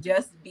can't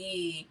just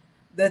be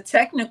the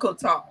technical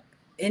talk.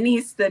 It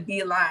needs to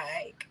be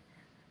like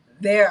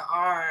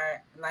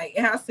it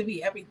has to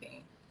be everything.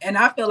 And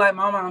I feel like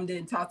my mom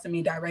didn't talk to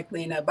me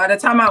directly enough. By the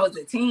time I was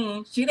a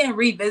teen, she didn't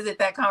revisit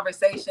that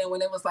conversation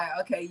when it was like,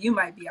 okay, you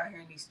might be out here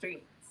in these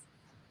streets.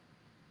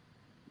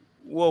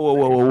 Whoa.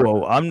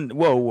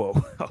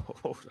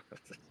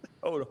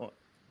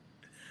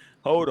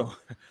 Hold on.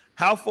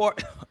 How far?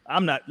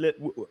 I'm not.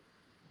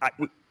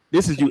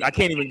 This is you. I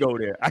can't even go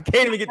there. I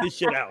can't even get this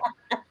shit out.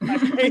 I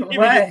can't even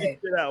get this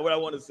shit out. What I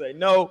want to say.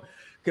 No,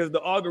 because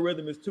the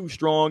algorithm is too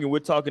strong, and we're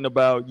talking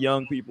about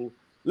young people.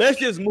 Let's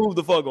just move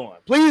the fuck on.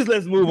 Please,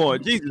 let's move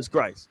on. Jesus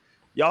Christ.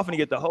 Y'all finna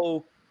get our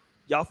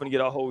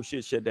whole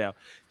shit shut down.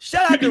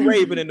 Shout out to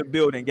Raven in the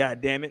building,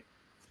 god damn it.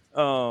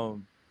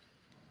 Raven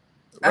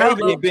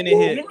ain't been in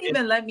here. You didn't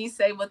even let me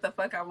say what the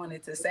fuck I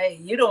wanted to say.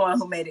 You the one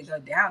who made it go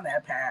down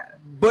that path.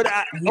 But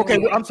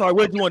I'm sorry.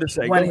 What do you want to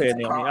say? Go ahead,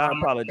 Naomi.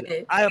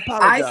 I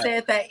apologize. I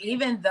said that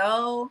even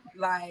though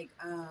I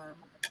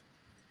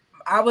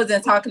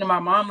wasn't talking to my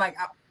mom, like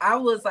I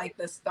was like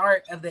the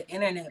start of the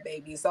internet,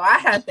 baby. So I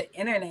had the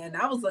internet and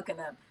I was looking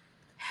up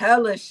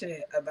hella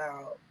shit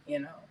about,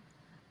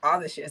 all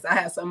the shit. I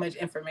had so much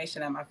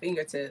information at my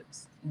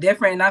fingertips.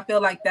 Different. And I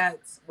feel like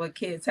that's what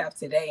kids have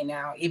today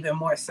now, even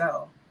more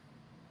so.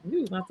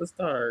 You not the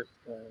start.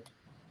 I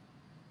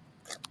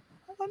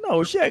don't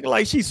know. She acting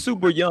like she's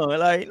super young.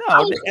 Like, no.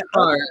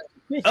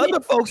 Other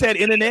folks had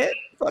internet.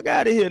 Fuck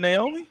out of here,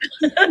 Naomi.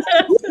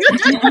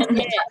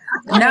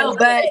 No,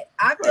 but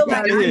I feel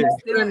like I'm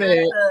still at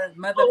the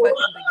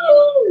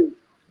motherfucking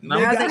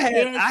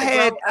beginning.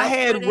 I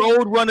had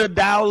Roadrunner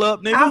dial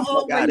up, nigga. How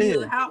old were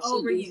you? How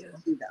old were you?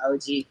 The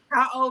OG.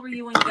 How old were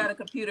you when you got a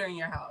computer in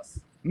your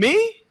house?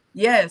 Me?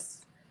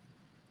 Yes.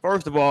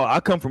 First of all, I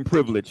come from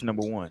privilege,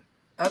 number one.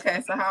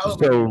 Okay, so how old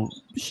were you?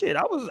 Shit,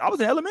 I was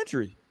in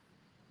elementary.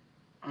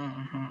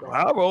 Mm-hmm.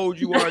 However old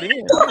you are then.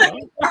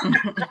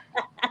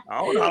 I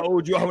don't know how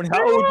old you are.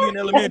 How old you in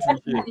elementary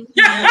shit?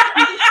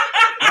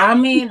 I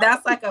mean,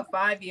 that's like a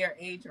 5-year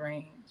age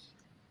range.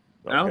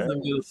 Okay. I was in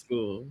middle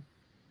school.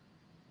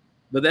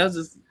 But that was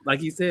just,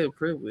 like you said,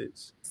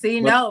 privilege.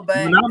 See, but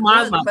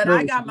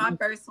I got my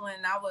first one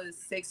when I was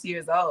 6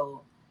 years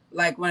old.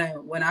 Like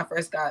when I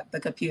first got the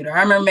computer.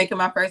 I remember making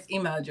my first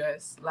email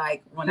address.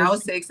 Like when I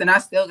was 6, and I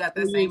still got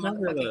the same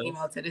motherfucking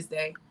email to this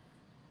day.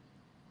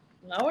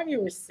 Not when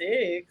you were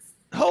 6.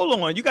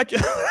 Hold on, you got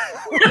your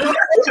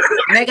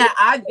Nigga,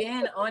 I've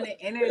been on the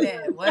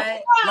internet. What?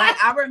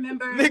 Like I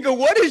remember. nigga.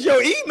 What is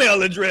your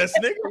email address,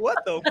 nigga?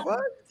 What the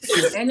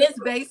fuck? And it's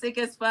basic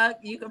as fuck.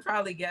 You could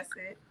probably guess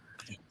it.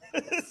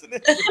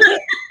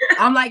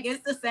 I'm like,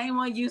 it's the same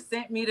one you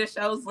sent me the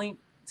show's link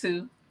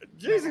to.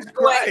 Jesus Wait,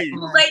 Christ!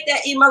 you made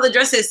that email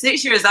address at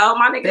 6 years old,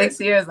 my nigga. 6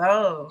 years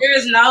old. There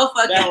is no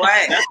fucking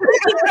way.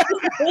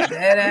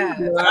 Dead ass.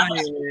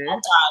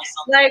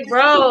 Like,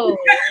 bro.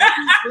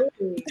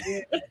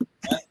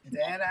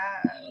 Dead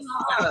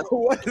ass.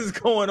 What is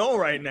going on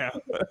right now?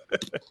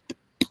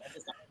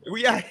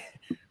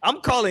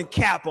 I'm calling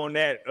cap on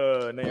that,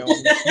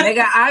 Naomi.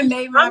 Nigga, I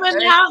made my. I'm in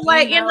the house,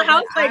 like in the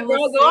house, like, bro,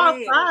 go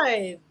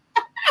outside.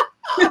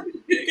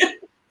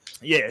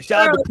 Yeah,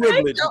 shout out to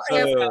privilege,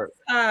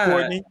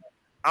 Courtney.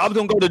 I was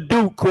gonna go to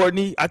Duke,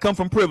 Courtney. I come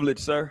from privilege,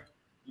 sir.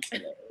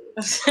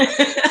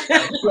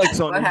 Flex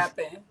on What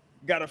happened?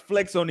 Gotta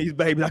flex on these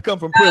babies. I come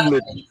from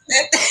privilege.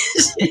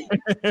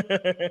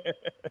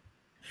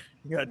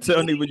 You gotta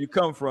tell me where you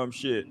come from,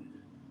 shit.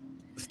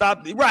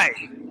 Stop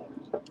right.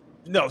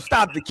 No,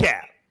 stop the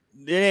cap.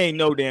 There ain't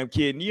no damn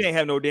kid. You ain't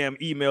have no damn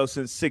email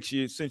since 6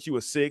 years, since you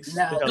were 6.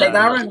 No, like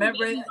I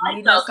remember I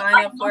need to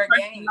sign up for a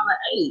game.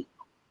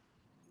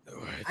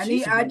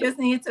 I just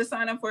need to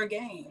sign up for a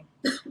game.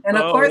 And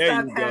of course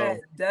I've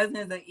had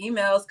dozens of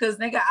emails because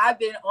nigga, I've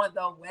been on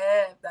the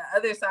web, the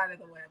other side of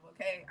the web,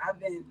 okay? I've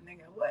been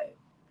nigga what?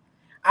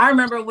 I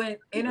remember when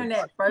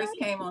internet first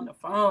came on the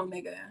phone,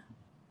 nigga.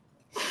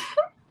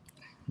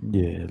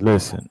 Yeah,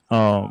 listen.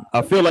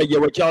 I feel like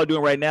what y'all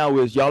doing right now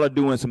is y'all are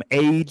doing some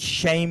age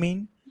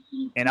shaming,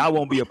 and I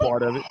won't be a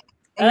part of it.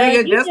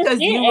 Nigga, just because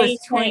you was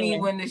 20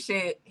 when the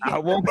shit I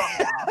won't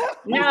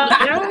No,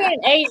 I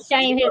don't age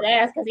shame his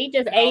ass because he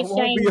just age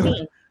shamed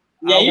me.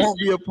 I won't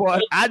be a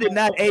part. I did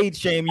not age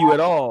shame you at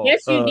all.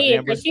 Yes, you did,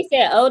 Amber. because she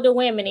said older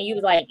women, and you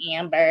was like,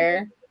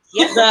 Amber.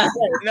 Yes, No,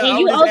 and I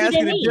you was older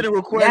asking than a me.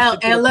 general question. Now,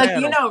 to and the look,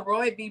 panel. you know,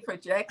 Roy be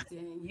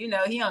projecting. You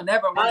know, he don't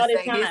never All want the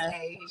to say his time.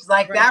 age.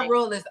 Like Right. that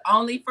rule is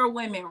only for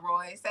women,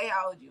 Roy. Say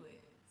how old you is.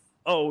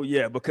 Oh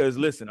yeah, because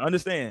listen,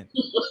 understand.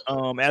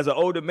 As an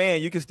older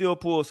man, you can still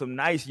pull some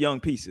nice young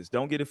pieces.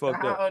 Don't get it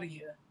fucked How up. old are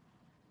you?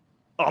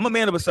 Oh, I'm a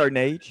man of a certain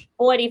age.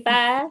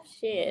 45.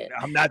 Shit.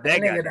 I'm not that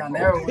Nigga guy. don't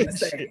never want to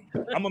say.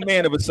 I'm a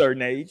man of a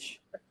certain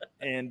age,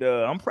 and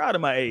I'm proud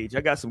of my age.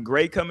 I got some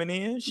gray coming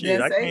in. Shit,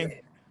 Then I say can't.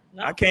 it.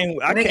 I can't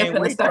Nigga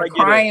finna wait till I start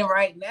crying get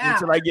right now.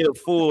 until I get a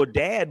full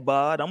dad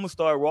bod. I'm gonna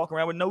start walking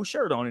around with no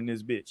shirt on in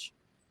this bitch.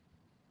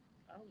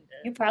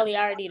 You probably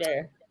already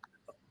there.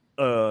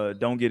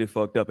 Don't get it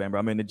fucked up, Amber.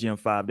 I'm in the gym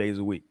 5 days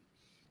a week.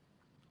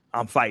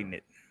 I'm fighting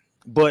it,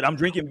 but I'm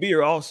drinking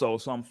beer also,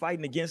 so I'm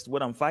fighting against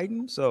what I'm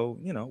fighting. So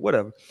you know,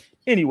 whatever.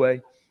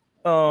 Anyway,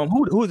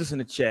 who is this in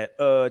the chat?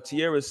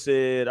 Tierra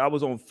said I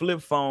was on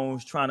flip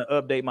phones trying to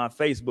update my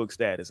Facebook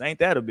status. Ain't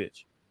that a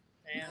bitch?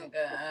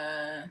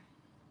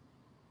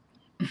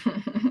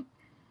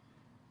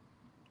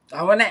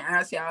 I want to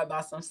ask y'all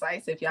about some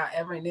sites if y'all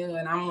ever knew,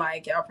 and I'm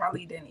like, y'all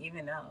probably didn't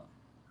even know.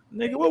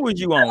 Nigga, what was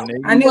you on,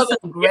 nigga? I knew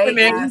some great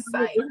ass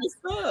sites.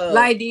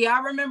 Like, do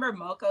y'all remember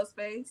Moco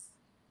Space?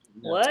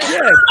 What?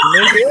 Yes,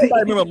 nigga.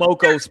 Everybody remember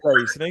Moco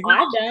Space, nigga.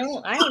 I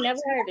don't. I ain't never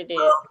heard of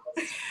it.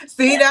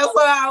 See, that's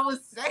what I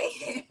was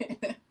saying.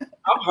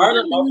 I've heard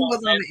of I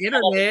was on the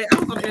internet. I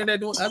was on the internet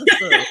doing other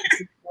stuff.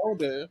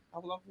 Older. I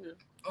was up here.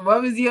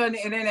 What was you on the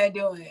internet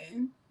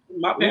doing?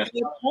 My parents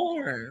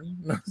porn.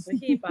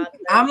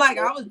 I'm like,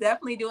 I was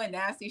definitely doing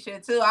nasty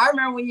shit too. I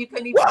remember when you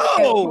couldn't even look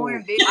at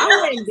porn videos.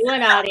 I wasn't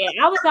doing all that.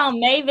 I was on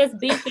Mavis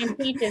Beef and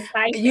Peaches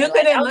site. You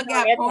couldn't look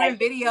at porn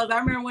videos. I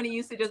remember when it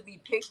used to just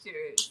be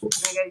pictures.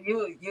 Nigga,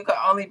 you could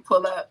only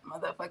pull up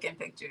motherfucking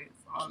pictures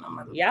on the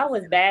motherfucking. Y'all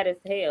was bad as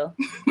hell.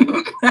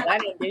 I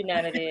didn't do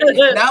none of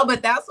that. No,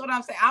 but that's what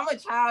I'm saying. I'm a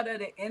child of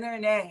the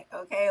internet.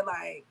 Okay,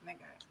 like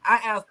nigga. I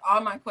asked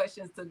all my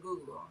questions to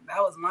Google. That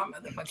was my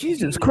motherfucking.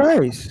 Jesus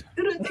Christ.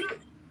 I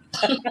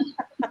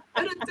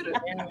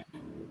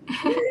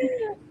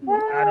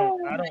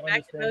don't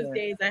back in those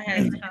days I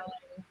had time,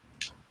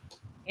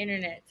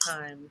 internet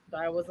time, so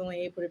I was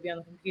only able to be on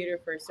the computer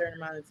for a certain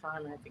amount of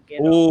time. I had to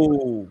get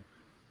Ooh.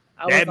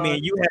 I That was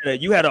mean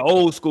you had an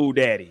old school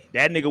daddy.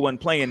 That nigga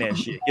wasn't playing that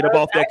shit. Get up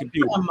off that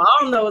computer. My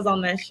mom that was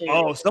on that shit.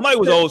 Oh, somebody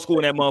was old school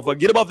in that motherfucker.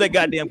 Get up off that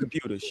goddamn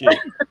computer. Shit.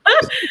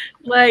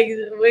 Like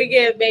we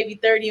get maybe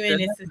 30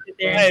 minutes to sit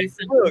there and do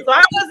something. So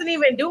I wasn't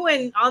even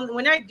doing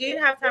when I did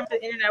have time for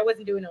the internet, I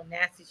wasn't doing no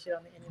nasty shit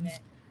on the internet.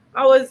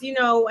 I was,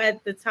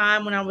 at the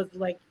time when I was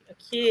like a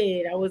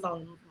kid, I was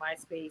on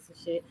MySpace and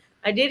shit.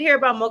 I did hear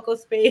about Moco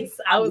Space.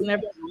 I was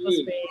never on Moco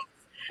Space.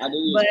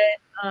 But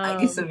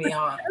I used to be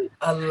on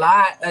a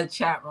lot of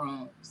chat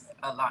rooms.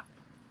 A lot.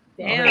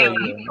 Damn,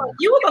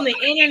 you was on the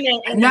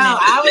internet. No,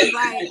 I was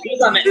like,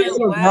 it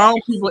was wrong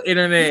people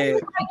internet.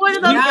 Like one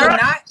of those no, girls,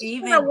 not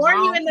even. I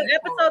warn you in the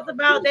episodes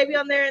about they be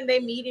on there and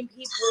they meeting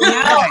people. No,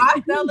 I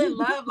fell in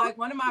love. Like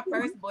one of my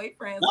first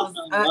boyfriends was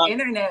an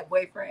internet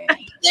boyfriend.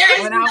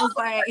 When I was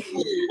like,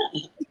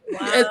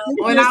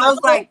 when I was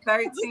like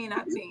 13,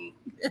 I think.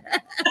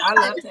 I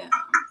loved him.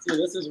 See,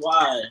 this is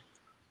why.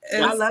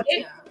 I loved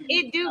him.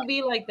 It do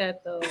be like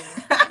that though.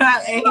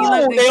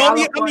 No, they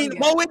only, I mean,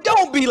 Mo, it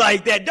don't be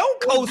like that.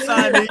 Don't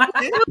co-sign it.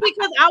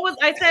 Because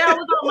I said I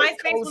was on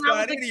MySpace when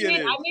I was a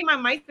kid. I made my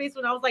MySpace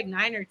when I was like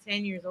 9 or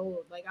 10 years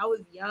old. Like I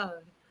was young.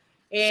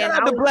 And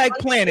shout out to Black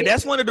Planet.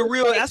 That's one of the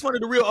real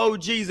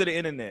OGs of the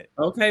internet.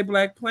 Okay,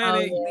 Black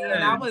Planet.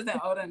 And I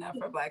wasn't old enough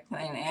for Black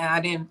Planet, and I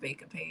didn't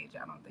fake a page.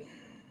 I don't think.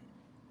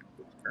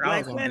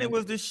 Black Planet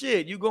was the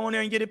shit. You go in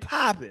there and get it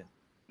popping.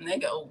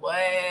 Nigga,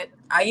 what?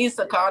 I used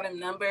to call them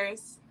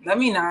numbers. Let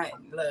me not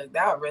look.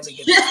 That would really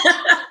get me.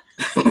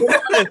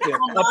 Listen,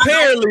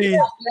 apparently,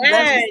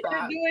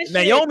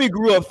 Naomi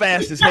grew up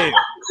fast as hell.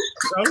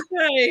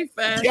 Okay,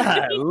 fast.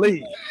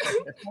 Golly.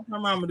 My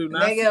mama do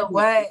not. Nigga,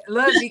 what?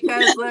 Look,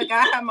 because look,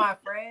 I have my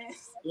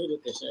friends.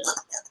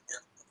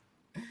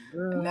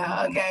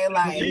 No, okay,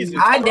 like Jesus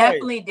I Christ.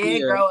 definitely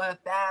did grow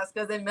up fast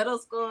because in middle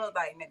school,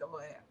 like nigga,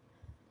 what?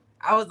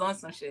 I was on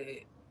some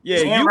shit.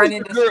 Yeah, and you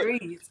running was the the girl.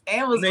 streets.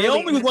 And was Naomi really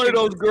in was the one of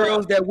those streets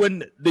girls stuff. that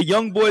when the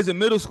young boys in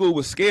middle school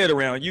was scared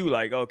around you,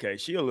 like, okay,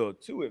 she a little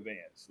too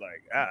advanced.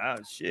 Like,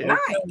 shit. Not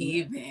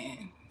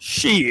even.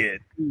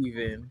 Shit.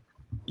 Even.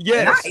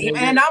 Yes. Not even.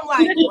 And I'm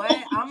like,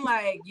 what? I'm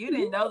like, you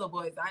didn't know the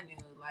boys I knew.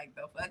 Like,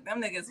 the fuck,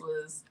 them niggas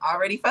was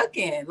already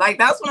fucking. Like,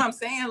 that's what I'm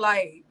saying.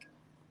 Like,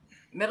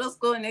 middle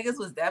school niggas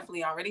was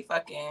definitely already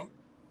fucking.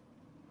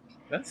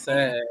 That's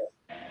sad.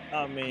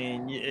 I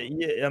mean,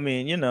 yeah. I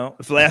mean, you know,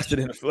 flashed it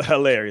and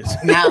hilarious.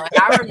 No,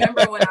 and I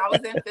remember when I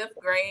was in 5th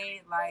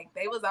grade, like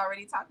they was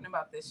already talking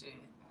about this shit.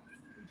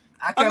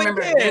 I can't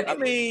remember. Yeah, I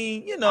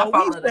mean, you know, I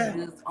follow the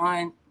dudes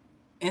on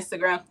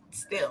Instagram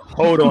still.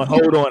 Hold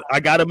on. I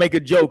gotta make a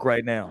joke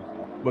right now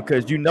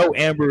because you know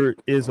Amber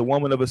is a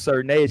woman of a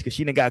certain age because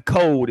she done got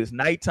cold. It's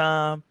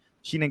nighttime.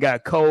 She done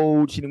got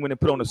cold. She done went and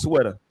put on a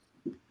sweater.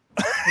 No,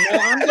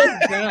 I'm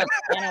just drunk.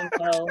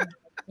 So.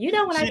 You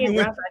know when I get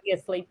drunk, I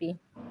get sleepy.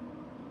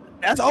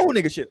 That's old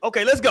nigga shit.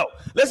 Okay, let's go.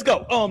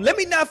 Let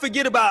me not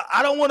forget about.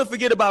 I don't want to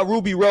forget about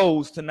Ruby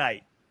Rose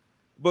tonight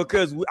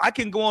because I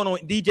can go on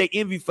DJ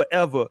Envy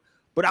forever,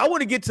 but I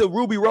want to get to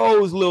Ruby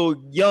Rose, little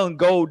young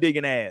gold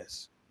digging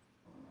ass.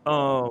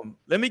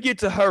 Let me get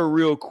to her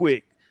real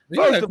quick.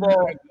 First of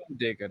all,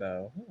 digger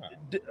though.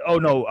 Oh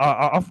no,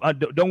 I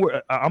don't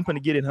worry. I'm gonna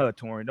get in her,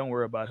 Torian. Don't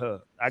worry about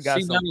her. I got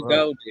She's not something a for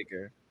her. gold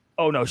digger.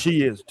 Oh no,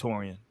 she is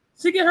Torian.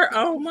 She get her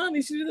own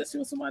money. She was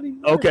somebody.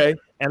 Okay,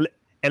 and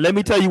let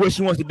me tell you what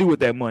she wants to do with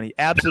that money.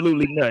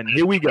 Absolutely nothing.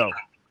 Here we go.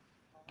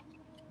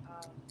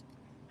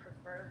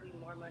 Preferably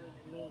more money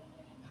than me.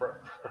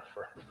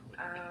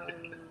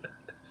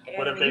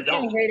 What if they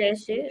don't? Hear that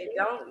shit. If they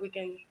don't, we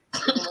can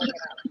work it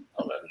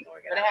out.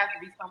 But it has to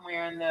be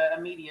somewhere in the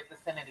immediate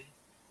vicinity.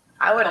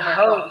 I would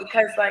hope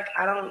because, like,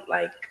 I don't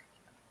like.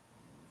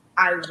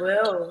 I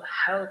will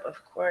help, of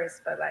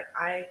course, but like,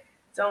 I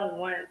don't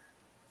want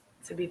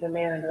to be the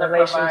man in the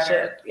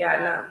relationship. Yeah,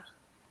 no.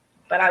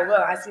 But I will.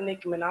 I see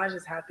Nicki Minaj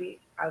is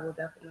happy. I will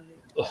definitely.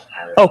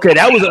 Okay,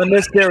 that was an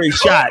unnecessary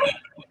shot.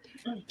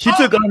 She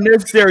took an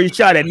unnecessary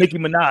shot at Nicki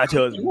Minaj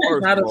husband.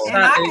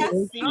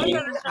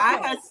 I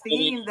had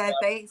seen that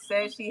they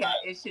said she had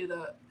issued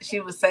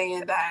she was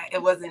saying that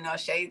it wasn't no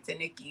shade to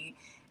Nicki.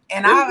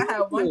 And I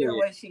had wondered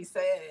what she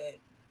said.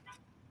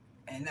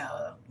 And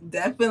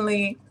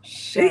definitely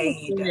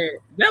shade.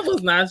 That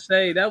was not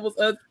shade. That was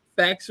a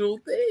factual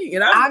thing.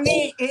 And I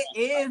mean, it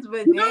is,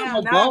 but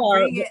damn,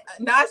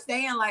 not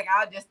saying like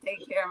I'll just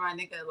take care of my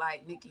nigga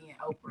like Nicki and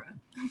Oprah.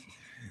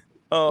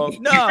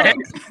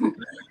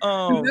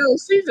 No,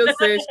 she just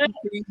said she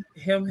see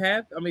him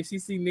happy. I mean, she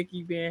see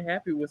Nicki being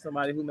happy with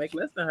somebody who make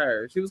less than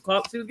her. She was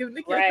giving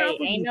Nicki a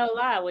compliment. Ain't no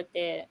lie with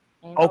that.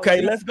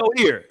 Okay, let's go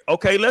here.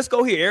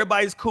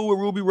 Everybody's cool with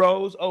Ruby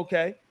Rose.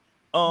 Okay.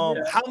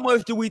 How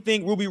much do we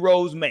think Ruby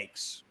Rose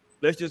makes?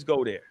 Let's just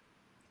go there.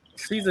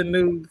 She's a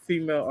new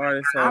female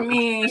artist. So I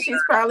mean, she's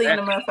probably in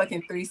the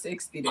motherfucking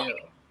 360 deal.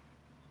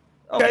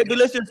 Okay, but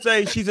let's just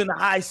say she's in the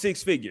high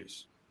 6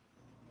 figures.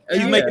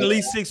 She's making at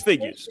least 6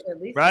 figures,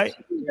 right?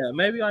 Yeah,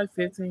 maybe like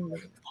 15.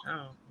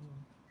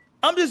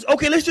 I'm just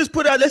okay. Let's just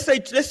put out. Let's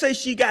say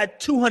she got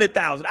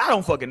 200,000. I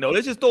don't fucking know.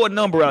 Let's just throw a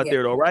number out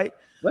there, though, right?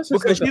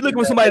 Because she's looking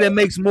for somebody that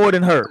makes more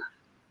than her.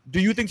 Do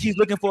you think she's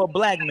looking for a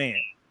black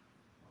man?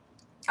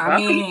 I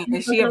mean,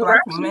 is she a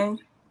black woman?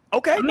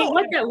 Okay, I mean,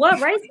 what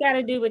race got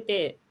to do with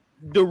it?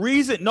 The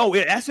reason,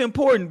 that's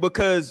important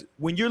because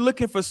when you're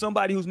looking for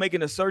somebody who's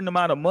making a certain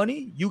amount of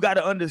money, you got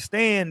to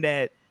understand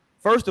that.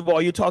 First of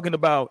all, you're talking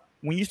about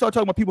when you start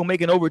talking about people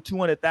making over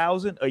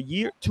 200,000 a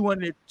year,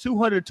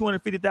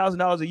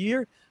 $250,000 a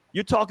year,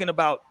 you're talking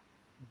about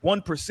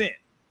 1%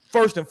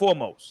 first and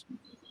foremost.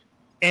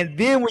 And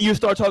then when you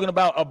start talking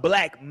about a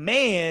black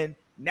man,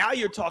 now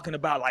you're talking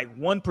about like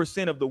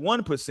 1% of the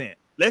 1%.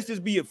 Let's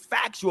just be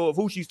factual of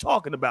who she's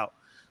talking about.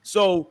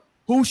 So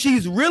who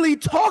she's really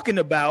talking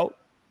about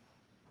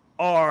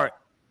are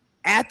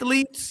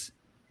athletes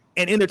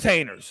and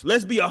entertainers.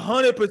 Let's be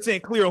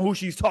 100% clear on who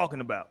she's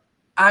talking about.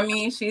 I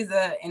mean, she's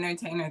an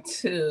entertainer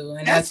too,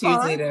 and that's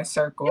usually their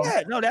circle.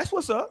 Yeah, no, that's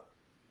what's up.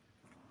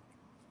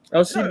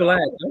 Oh, she black.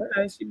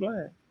 Okay, she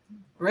black.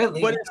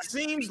 Really? But it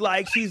seems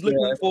like she's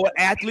looking for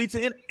athletes,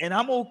 and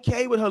I'm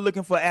okay with her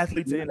looking for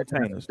athletes and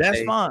entertainers.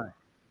 That's fine.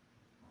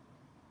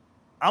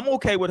 I'm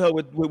okay with her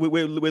with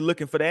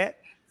looking for that.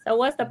 So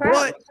what's the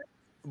problem?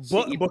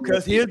 But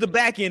because here's the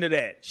back end of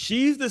that.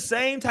 She's the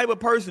same type of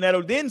person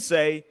that'll then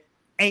say,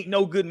 ain't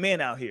no good men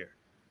out here.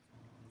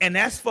 And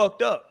that's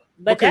fucked up.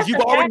 But because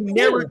you've already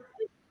never.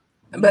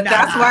 But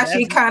that's why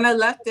she kind of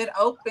left it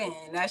open.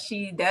 That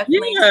she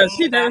definitely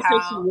seen that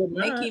how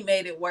Nikki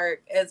made it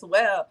work as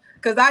well.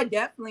 Because I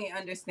definitely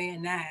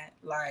understand that.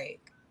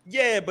 Like,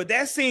 yeah, but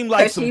that seemed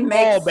like some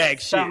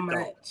fallback shit.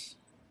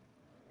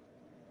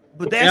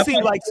 But that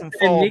seemed like some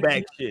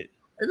fallback shit.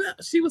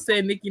 She was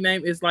saying Nikki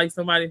name is like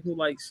somebody who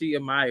like she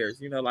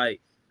admires. You know,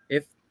 like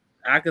if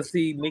I could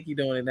see Nikki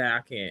doing it now,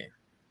 I can.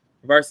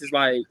 Versus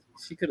like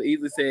she could have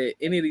easily said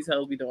any of these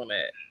hoes be doing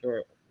that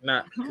or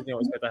not because you don't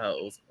respect the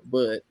hoes,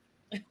 but.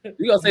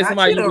 You gonna say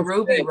somebody the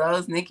Ruby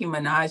Rose Nicki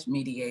Minaj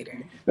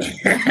mediator.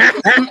 He's like,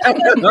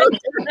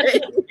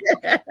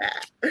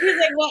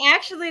 well,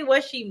 actually,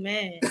 what she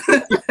meant.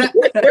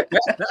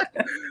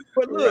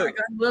 But look,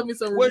 love me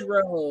some Ruby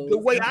Rose. The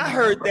way I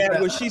heard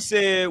that was she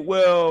said,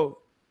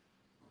 "Well,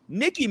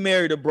 Nikki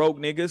married a broke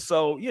nigga,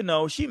 so you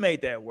know she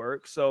made that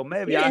work. So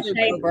maybe I should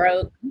be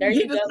broke." There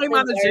you go. No,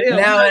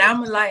 and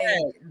I'm like,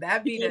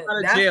 that's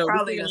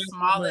probably the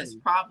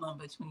smallest problem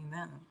between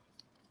them.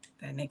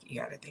 That Nikki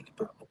got to think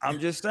about. I'm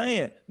just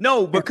saying.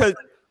 No, because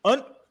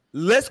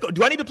let's go.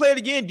 Do I need to play it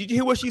again? Did you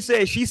hear what she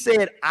said? She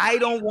said, I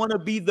don't want to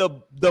be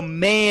the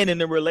man in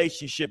the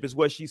relationship, is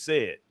what she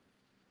said.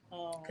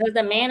 Because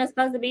the man is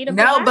supposed to be the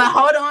No, provider. but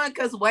hold on,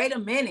 because wait a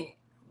minute.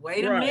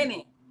 Wait a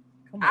minute.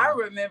 I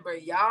remember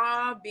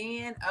y'all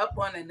being up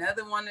on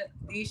another one of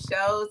these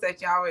shows that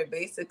y'all were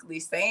basically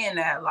saying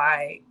that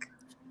like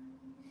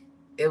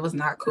it was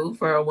not cool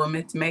for a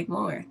woman to make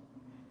more.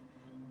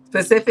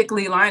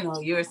 Specifically,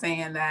 Lionel, you were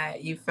saying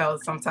that you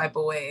felt some type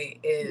of way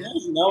if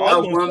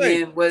a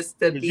woman was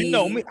to be, you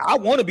know me, I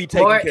want to be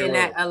taken more care in of.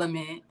 that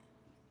element.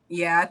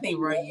 Yeah, I think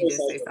Roy, you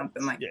just say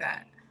something like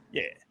that.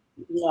 Yeah.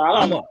 No,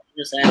 I don't know.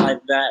 You're saying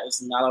like that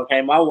is not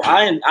okay.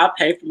 I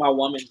pay for my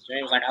woman's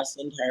dreams. Like I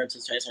send her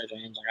to chase her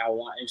dreams. Like I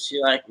want if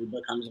she like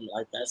becomes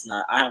like that's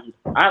not. I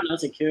have no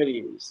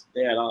securities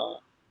there at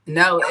all.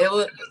 No, it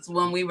was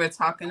when we were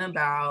talking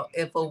about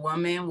if a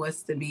woman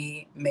was to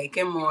be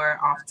making more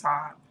off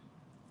top.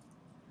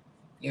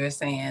 You were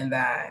saying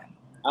that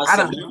I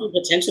don't know.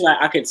 Potentially,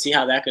 I could see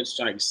how that could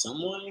strike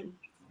someone,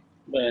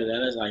 but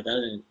that is like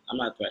that. I'm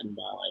not threatened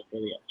by like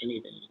really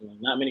anything.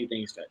 Not many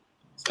things threaten,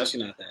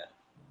 especially not that.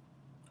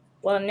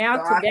 Well,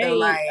 now So today,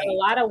 like, a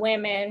lot of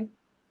women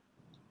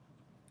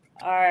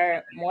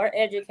are more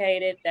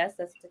educated. That's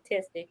a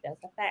statistic.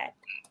 That's a fact.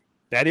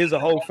 That is a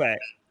whole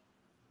fact.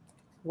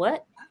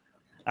 What?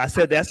 I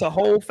said that's a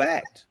whole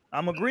fact.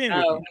 I'm agreeing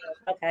with you.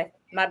 Okay.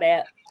 My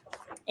bad.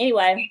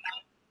 Anyway.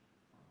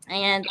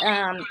 And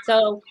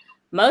so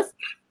most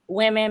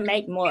women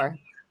make more.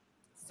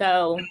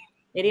 So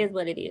it is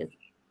what it is.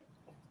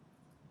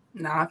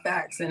 Nah,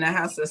 facts. And that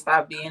has to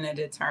stop being a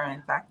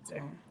deterrent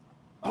factor.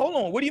 Hold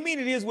on. What do you mean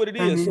it is what it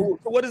is? So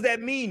what does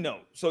that mean though?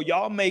 So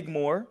y'all make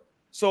more.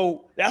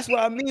 So that's what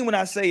I mean when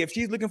I say if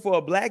she's looking for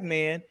a black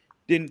man,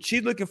 then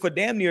she's looking for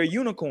damn near a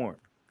unicorn.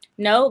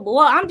 No,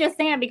 well, I'm just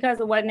saying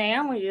because of what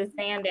Naomi was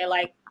saying that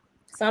like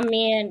some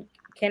men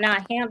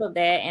cannot handle that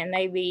and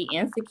they be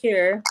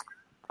insecure.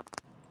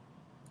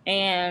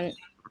 And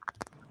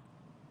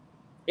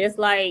it's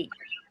like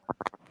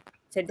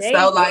today.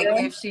 So like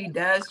if she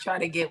does try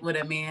to get with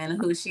a man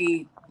who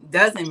she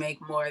doesn't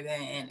make more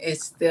than,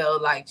 it's still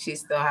like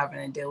she's still having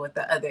to deal with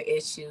the other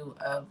issue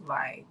of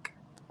like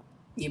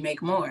you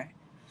make more.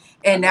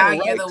 And now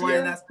you're the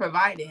one that's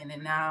providing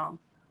and now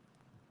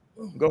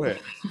go ahead.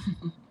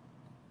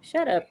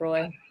 Shut up,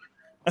 Roy.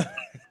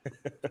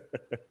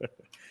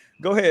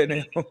 Go ahead,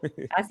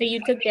 Naomi. I see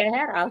you took that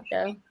hat off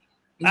though.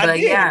 I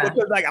did,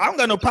 because like I don't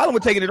got no problem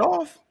with taking it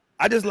off.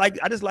 I just like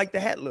the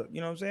hat look.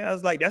 You know what I'm saying? I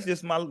was like, that's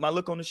just my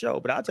look on the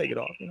show, but I'll take it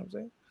off. You know what I'm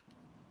saying?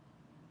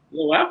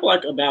 Yeah, what I feel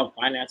like about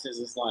finances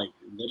is like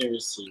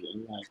literacy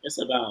and like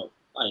it's about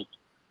like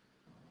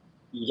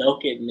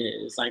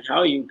yokedness. Like how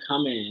are you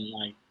coming,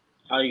 like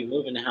how are you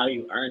moving and how are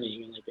you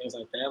earning and like things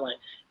like that. Like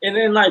and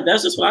then like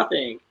that's just what I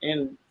think.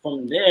 And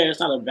from there it's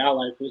not about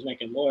like who's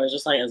making more. It's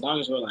just like as long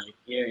as we're like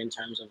here in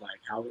terms of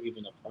like how we're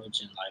even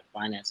approaching like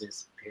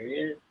finances,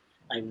 period.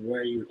 Like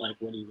where you like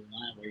what do you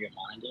want, where your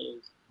mind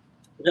is.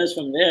 Because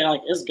from there,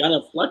 like it's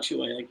gonna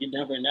fluctuate. Like you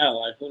never know.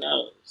 Like who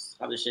knows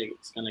how the shit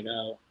is gonna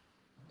go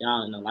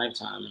down in a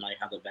lifetime and like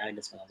how the bag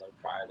is gonna look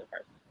prior to the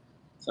person.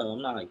 So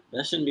I'm not like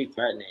that shouldn't be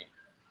threatening.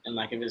 And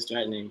like if it's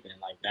threatening, then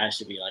like that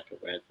should be like a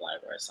red flag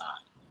or a sign.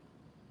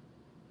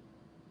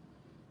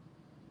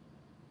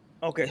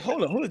 Okay,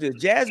 hold on. Who is this?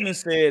 Jasmine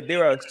said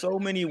there are so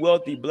many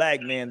wealthy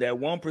black men that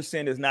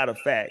 1% is not a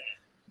fact.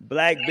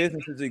 Black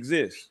businesses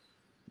exist.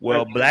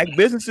 Well, black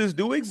businesses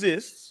do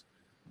exist,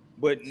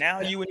 but now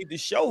you would need to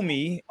show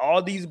me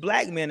all these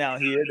black men out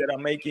here that are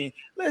making.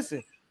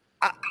 Listen,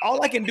 all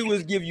I can do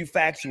is give you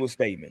factual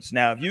statements.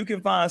 Now, if you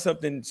can find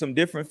some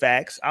different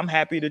facts, I'm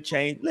happy to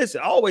change. Listen,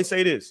 I always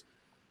say this: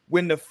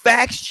 when the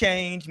facts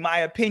change, my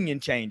opinion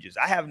changes.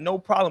 I have no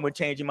problem with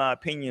changing my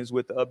opinions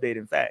with the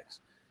updated facts.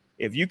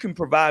 If you can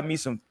provide me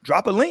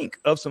drop a link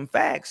of some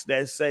facts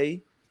that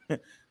say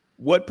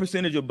what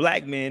percentage of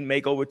black men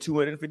make over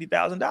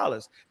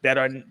 $250,000 that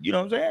are, you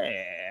know what I'm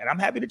saying? And I'm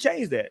happy to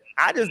change that.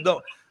 I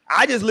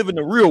just live in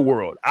the real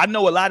world. I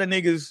know a lot of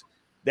niggas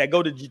that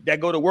go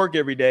to work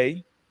every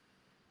day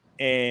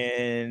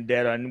and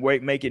that are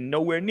making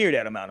nowhere near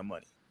that amount of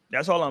money.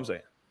 That's all I'm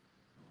saying.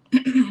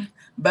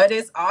 But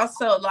it's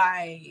also like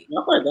I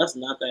feel like that's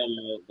not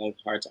that like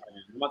hard to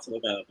earn. I'm about to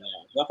look that up now.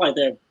 I feel like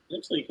there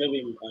actually could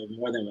be like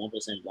more than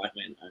 1% black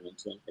men earning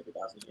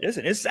 $250,000.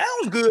 Listen, it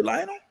sounds good,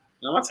 Lionel.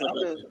 No, I'm about to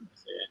look that up.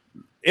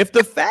 If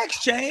the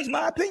facts change,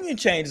 my opinion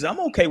changes. I'm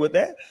okay with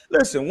that.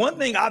 Listen, one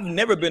thing I've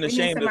never been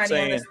ashamed of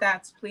saying. On the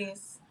stats,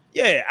 please.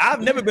 Yeah,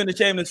 I've never been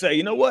ashamed to say,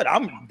 you know what?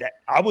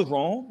 I was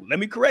wrong. Let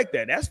me correct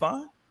that. That's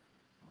fine.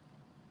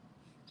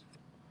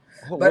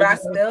 But I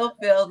still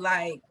feel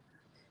like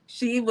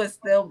she would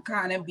still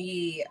kind of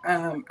be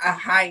a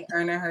high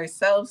earner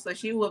herself, so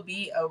she would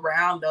be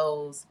around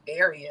those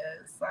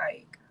areas.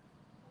 Like,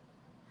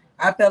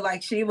 I feel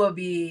like she would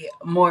be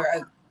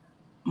more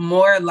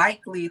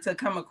likely to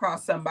come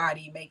across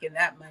somebody making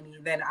that money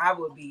than I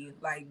would be,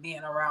 like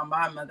being around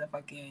my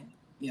motherfucking,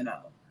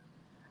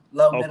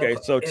 low. Okay,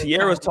 so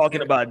Tierra's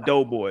talking about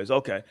Doughboys.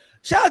 Okay,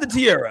 shout out to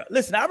Tierra.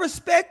 Listen, I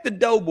respect the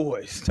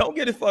Doughboys. Don't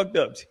get it fucked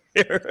up,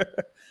 Tierra.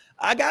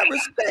 I got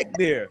respect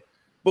there.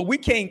 But we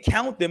can't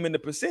count them in the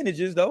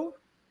percentages, though.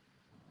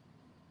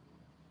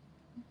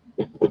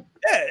 Yeah,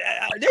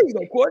 there you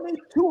go, Courtney.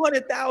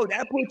 200,000.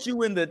 That puts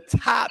you in the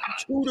top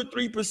 2 to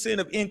 3%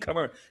 of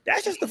income.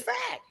 That's just a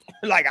fact.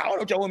 Like, I don't know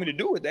what y'all want me to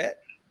do with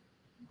that.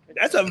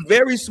 That's a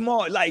very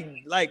small, like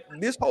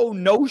this whole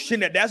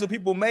notion that that's what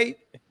people make.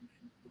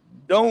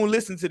 Don't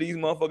listen to these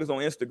motherfuckers on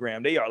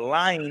Instagram. They are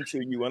lying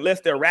to you unless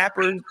they're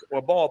rappers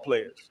or ball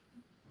players.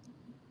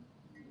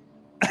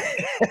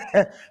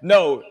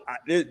 No,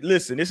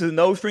 listen, this is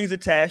no strings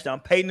attached. I'm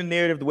painting the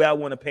narrative the way I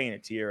want to paint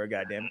it, Tierra.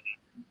 Goddamn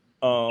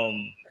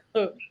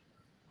it.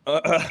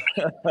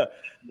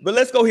 But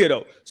let's go here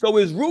though. So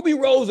is Ruby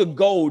Rose a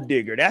gold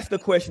digger? That's the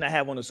question I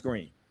have on the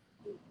screen.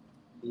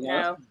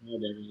 No.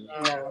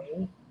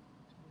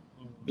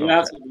 You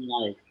have to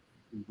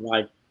be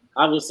like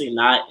obviously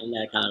not in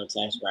that kind of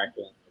tax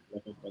bracket.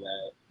 Looking for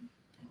that.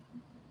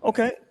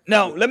 Okay.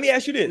 Now let me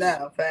ask you this.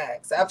 No,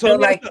 facts. I feel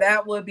like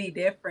that would be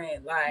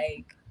different.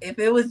 Like if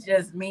it was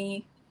just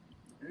me,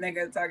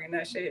 nigga talking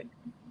that shit.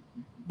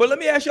 But let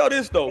me ask y'all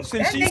this though.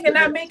 Since that nigga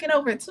not making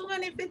over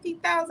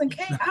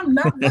 250,000K, I'm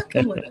not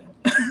fucking with him.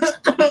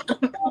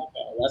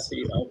 Let's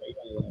see.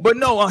 But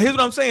no, here's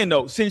what I'm saying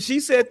though. Since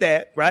she said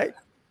that, right?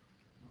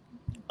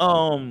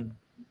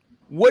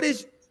 What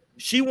is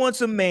she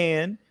wants a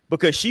man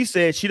because she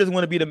said she doesn't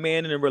want to be the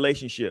man in a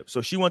relationship.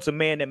 So she wants a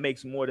man that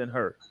makes more than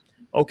her.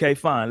 Okay,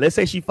 fine. Let's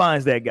say she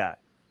finds that guy.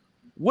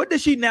 What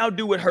does she now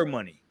do with her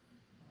money?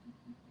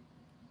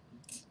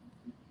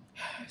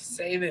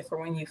 Save it for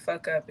when you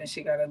fuck up and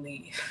she gotta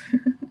leave.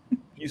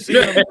 You see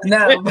what I'm saying?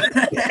 No.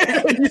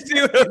 You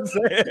see what I'm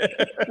saying?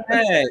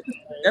 Hey,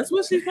 that's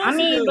what she's I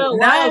mean,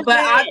 but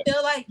I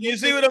feel like you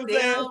see what I'm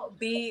saying?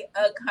 Be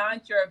a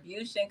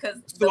contribution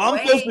because so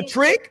I'm supposed to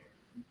trick?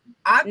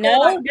 No,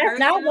 like that's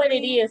not what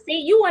it is.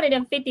 See, you one of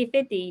them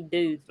 50-50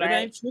 dudes, right? It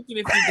ain't tricking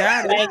if you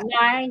got it. Like, no,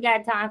 I ain't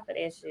got time for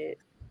that shit.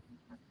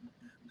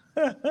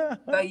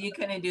 So you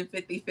couldn't do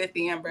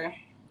 50-50, Amber?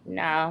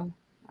 No,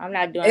 I'm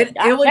not doing it.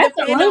 It would That's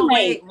depend a on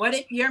roommate. what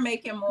if you're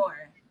making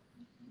more?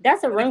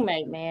 That's a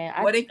roommate, man.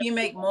 What if you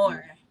make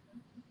more?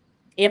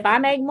 If I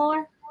make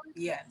more?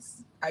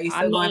 Yes. Are you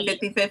still going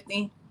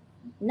 50-50?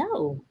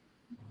 No.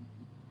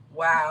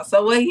 Wow.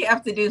 So what do you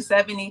have to do?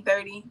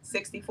 70-30,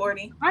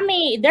 60-40? I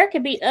mean, there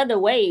could be other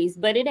ways,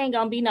 but it ain't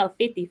gonna be no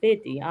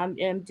 50-50.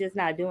 I'm just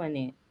not doing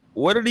it.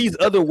 What are these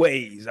other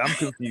ways? I'm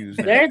confused.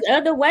 There's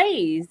other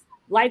ways.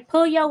 Like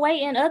pull your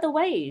weight in other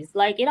ways.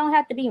 Like it don't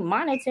have to be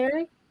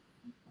monetary.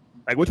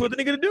 Like what you want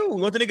the nigga to do? You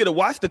want the nigga to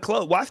wash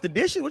the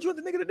dishes? What you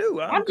want the nigga to do?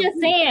 I'm just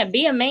saying,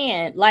 be a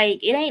man.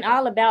 Like it ain't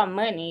all about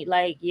money.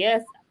 Like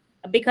yes,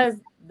 because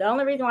the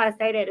only reason why I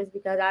say that is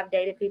because I've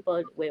dated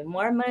people with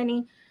more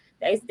money.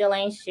 They still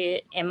ain't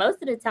shit. And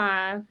most of the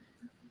time,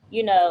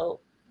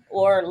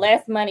 or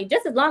less money,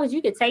 just as long as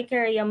you can take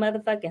care of your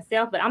motherfucking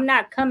self. But I'm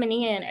not coming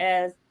in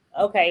as,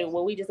 okay,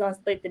 well, we just gonna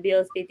split the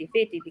bills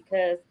 50-50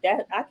 because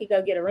that I could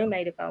go get a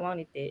roommate if I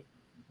wanted that.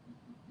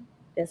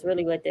 That's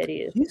really what that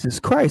is. Jesus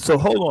Christ. So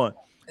hold on.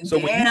 So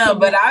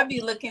but I'd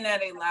be looking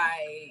at it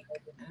like,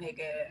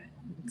 nigga,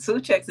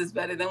 2 checks is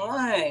better than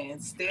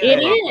 1. Still, it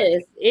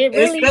is. It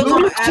really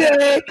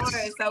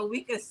is. So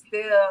we could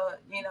still,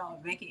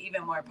 make it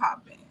even more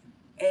popping.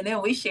 And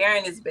then we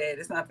sharing this bed.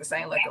 It's not the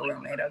same like a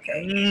roommate,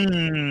 okay?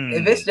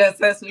 If it's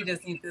just us, we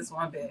just need this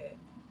one bed.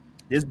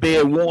 This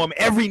bed warm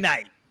every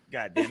night.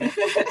 God damn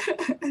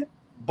it.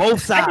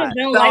 Both sides. I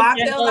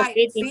feel like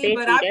 50-50.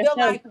 But I feel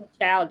like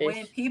childish.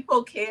 When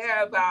people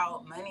care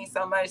about money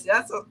so much,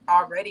 that's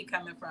already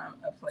coming from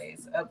a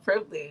place of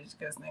privilege.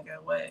 Because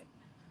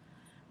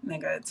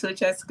nigga, 2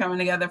 checks coming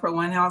together for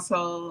one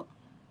household.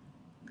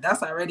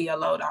 that's already a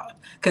load off.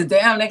 Cause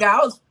damn nigga, I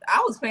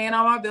was paying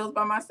all my bills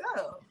by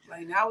myself.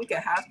 Like now we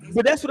can have these.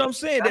 But that's what I'm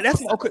saying.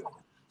 That's okay.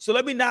 So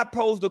let me not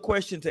pose the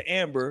question to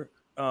Amber.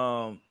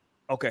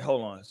 Okay,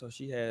 hold on. So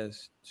she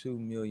has 2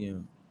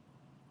 million.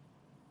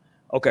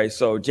 Okay,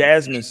 so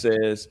Jasmine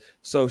says,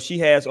 so she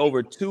has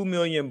over 2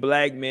 million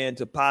black men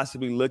to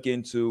possibly look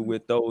into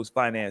with those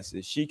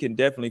finances. She can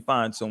definitely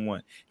find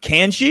someone.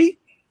 Can she?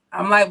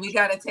 I'm like, we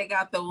got to take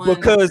out the one.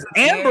 Because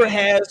Amber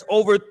has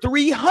over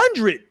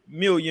 300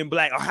 million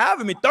black, or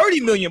however many,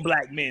 30 million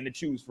black men to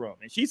choose from.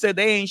 And she said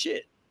they ain't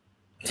shit.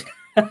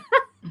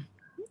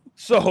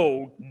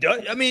 So,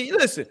 I mean,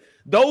 listen,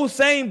 those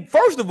same,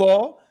 first of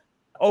all,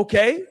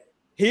 okay,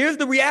 here's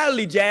the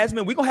reality,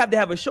 Jasmine. We're going to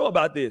have a show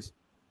about this.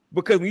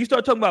 Because when you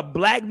start talking about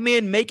black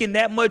men making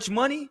that much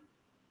money,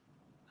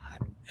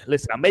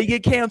 listen, I may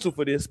get canceled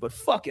for this, but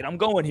fuck it, I'm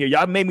going here.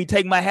 Y'all made me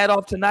take my hat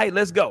off tonight.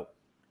 Let's go.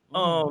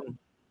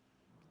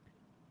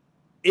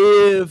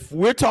 If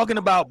we're talking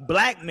about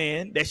black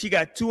men, that she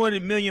got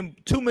 2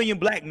 million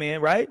black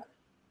men, right?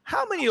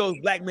 How many of those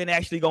black men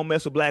actually gonna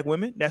mess with black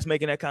women that's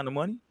making that kind of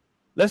money?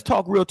 Let's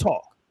talk real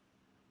talk.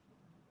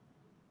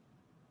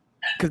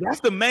 Because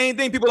that's the main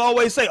thing people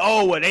always say.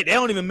 Oh, well, they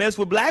don't even mess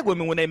with black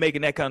women when they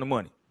making that kind of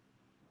money.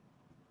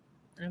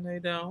 And they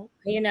don't.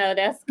 You know,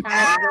 that's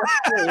kind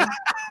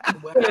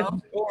of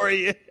well,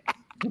 Torian.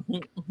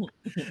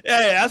 Yeah,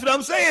 that's what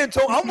I'm saying,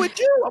 Torian. I'm with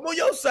you. I'm on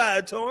your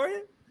side,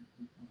 Torian.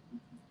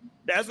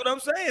 That's what I'm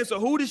saying. So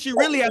who does she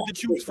really have to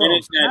choose from?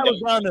 Now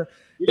it's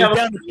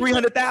down to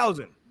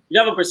 300,000. You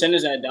have a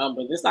percentage that dumb,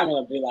 but it's not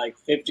gonna be like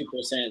 50%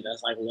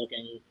 that's like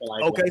looking for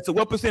like. Okay, so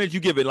what percentage you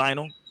give it,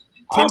 Lionel?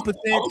 10%,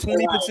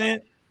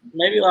 20%?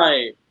 Maybe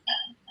like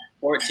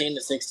 14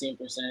 to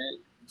 16%.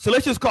 So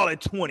let's just call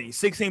it 20,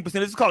 16%. Let's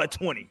just call it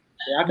 20.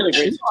 Yeah, I could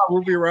agree.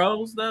 Ruby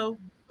Rose, though.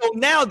 So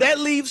now that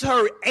leaves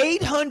her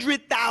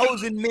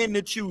 800,000 men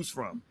to choose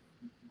from.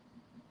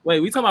 Wait,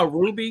 we talking about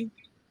Ruby?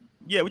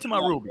 Yeah, we talking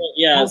about Ruby.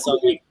 Yeah, so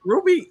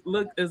Ruby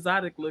look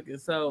exotic looking.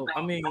 So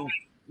I mean,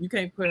 you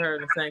can't put her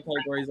in the same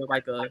categories of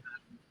like a.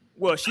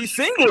 Well, she's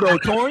single though,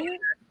 Torian.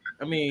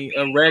 I mean,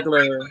 a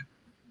regular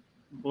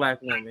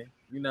black woman.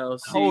 You know,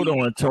 hold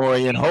on,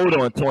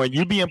 Torian.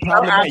 You being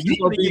problematic. You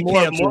going to get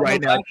canceled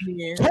right now.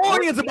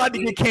 Torian's about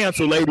to get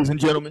canceled, ladies and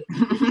gentlemen.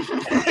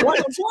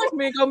 Black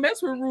men go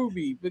mess with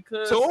Ruby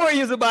because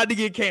Torian's about to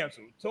get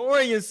canceled.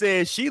 Torian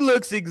says she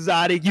looks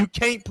exotic. You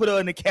can't put her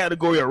in the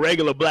category of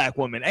regular black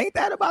woman. Ain't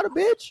that about a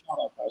bitch?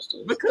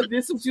 Because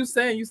this is what you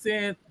saying. You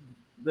saying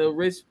the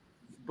rich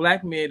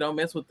black men don't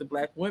mess with the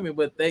black women,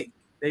 but they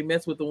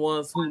mess with the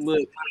ones who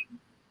look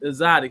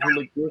exotic, who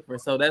look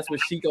different. So that's what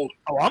she go.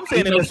 Oh, I'm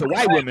saying it was a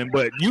white women,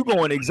 but you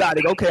going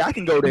exotic. Okay, I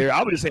can go there.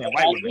 I was just saying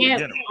white women in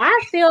general.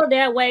 I feel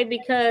that way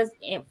because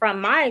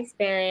from my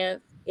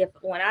experience,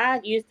 when I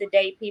used to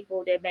date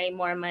people that made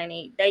more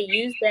money, they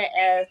use that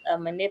as a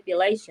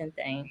manipulation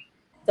thing.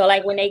 So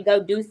like when they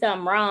go do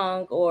something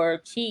wrong or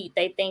cheat,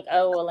 they think,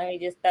 oh, well, let me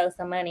just throw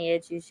some money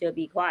at you. She'll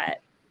be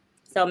quiet.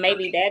 So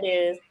maybe that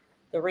is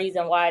the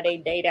reason why they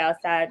date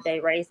outside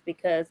their race,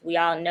 because we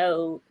all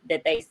know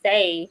that they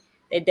say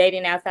that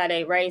dating outside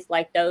their race,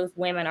 like those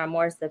women are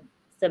more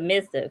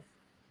submissive.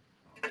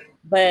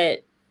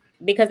 But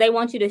because they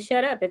want you to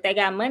shut up. If they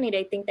got money,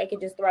 they think they can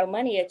just throw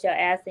money at your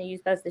ass and you're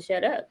supposed to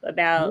shut up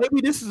about.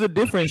 Maybe this is a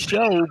different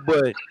show,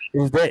 but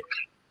is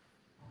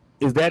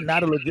that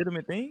not a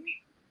legitimate thing?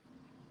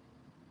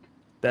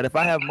 That if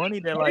I have money,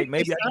 then like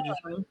maybe I can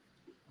just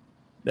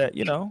that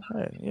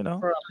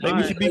maybe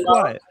you should be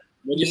quiet.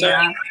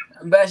 Yeah,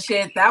 but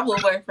shit, that will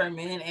work for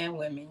men and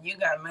women. You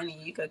got money,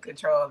 you could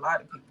control a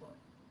lot of people.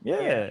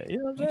 Yeah, you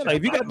know what I'm saying? Like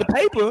if you got the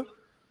paper,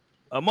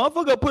 a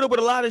motherfucker put up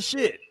with a lot of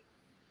shit.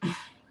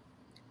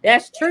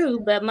 That's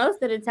true, but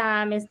most of the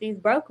time it's these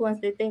broke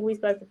ones that think we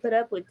supposed to put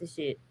up with the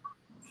shit.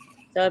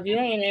 So if you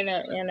ain't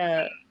in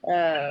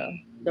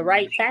the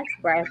right tax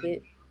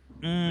bracket,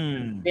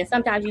 then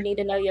sometimes you need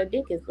to know your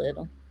dick is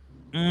little.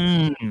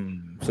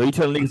 So you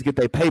tell niggas to get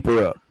their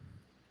paper up.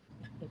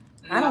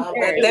 I don't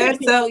care.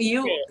 So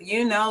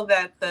you know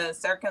that the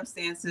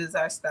circumstances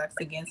are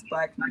stacked against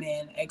black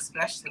men,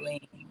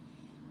 especially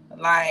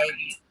like.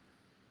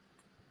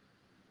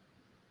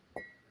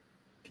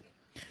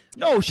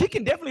 No, she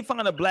can definitely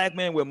find a black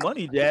man with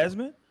money,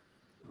 Jasmine.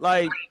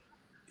 Like,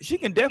 she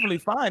can definitely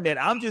find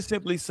that. I'm just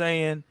simply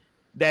saying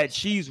that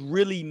she's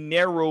really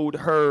narrowed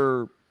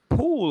her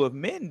pool of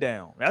men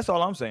down. That's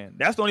all I'm saying.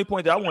 That's the only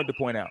point that I wanted to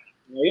point out.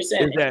 Well, you're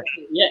saying,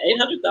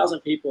 800,000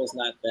 people is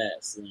not that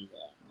slim,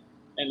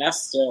 and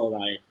that's still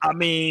like. I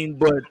mean,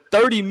 but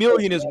 30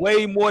 million is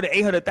way more than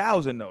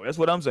 800,000, though. That's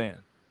what I'm saying.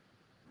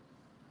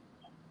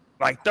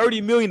 Like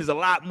 30 million is a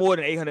lot more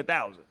than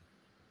 800,000.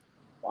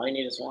 All you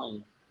need is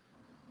one.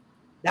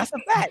 That's a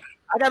fact.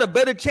 I got a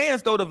better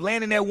chance though of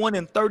landing that one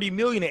in 30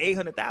 million and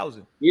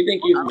 800,000. You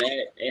think you've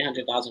met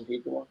 800,000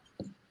 people?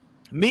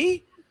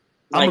 Me?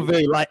 I'm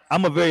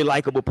a very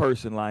likable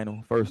person,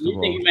 Lionel. First of all, you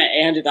think you met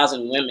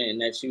 800,000 women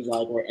that you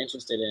like were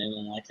interested in,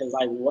 and like, cause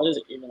like, what is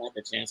even like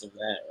the chance of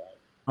that?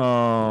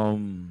 Right?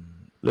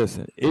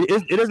 Listen,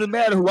 it doesn't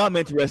matter who I'm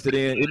interested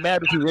in. It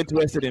matters who's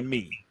interested in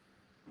me.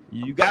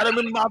 You got to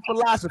remember my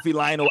philosophy,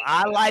 Lionel.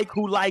 I like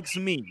who likes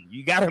me.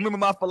 You got to remember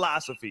my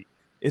philosophy.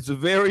 It's a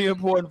very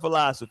important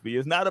philosophy.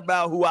 It's not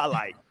about who I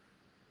like.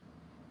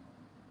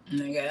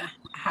 Nigga,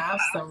 have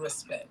some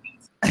respect.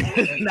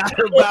 It's not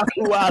about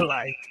who I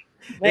like.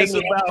 It's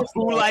about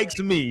who likes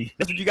me.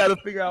 That's what you got to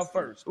figure out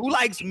first. Who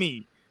likes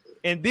me?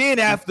 And then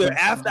after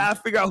I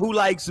figure out who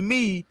likes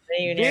me,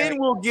 then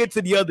we'll get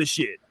to the other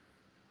shit.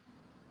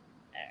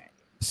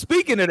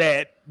 Speaking of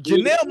that,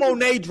 Janelle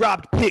Monáe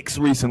dropped pics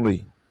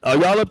recently. Are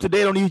y'all up to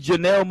date on these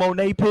Janelle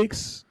Monáe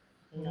pics?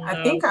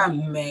 I think I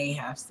may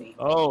have seen.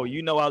 Oh,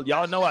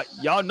 y'all know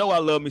I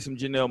love me some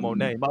Janelle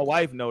Monáe. My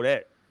wife know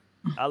that.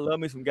 I love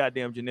me some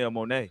goddamn Janelle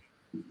Monáe.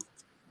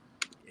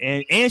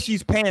 And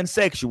she's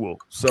pansexual.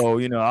 So,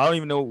 I don't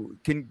even know.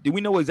 Do we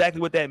know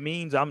exactly what that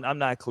means? I'm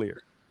not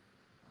clear.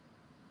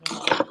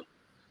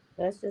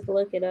 Let's just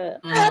look it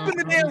up. What happened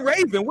to damn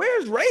Raven?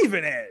 Where's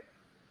Raven at?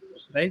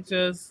 They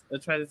just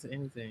attracted to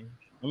anything.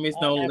 I mean, it's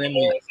no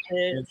limit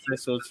in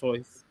sexual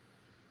choice.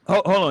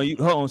 Hold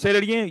on. Say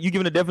that again. You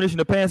giving a definition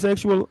of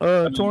pansexual,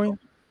 Torian?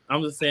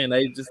 I'm just saying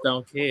they just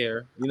don't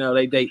care.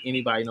 They date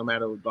anybody, no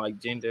matter like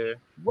gender.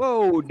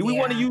 Whoa. Do we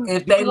want to use?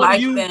 If they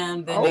like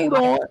them,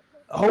 then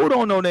Hold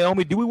on,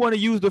 Naomi. Do we want to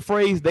use the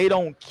phrase "they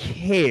don't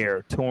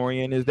care"?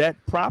 Torian, is that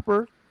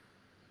proper?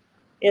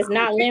 It's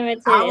not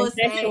limited in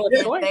sexual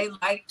choice. They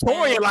like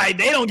Torian, like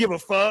they don't give a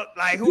fuck.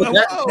 Like who?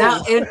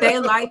 Now, if they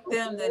like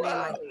them, then they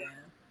like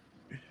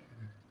them.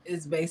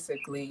 It's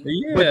basically,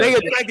 but they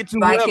attracted to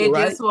like whoever, it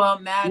right? just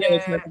won't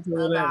matter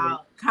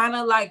about kind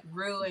of like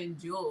Rue and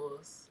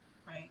Jules,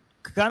 right?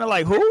 Kind of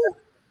like who?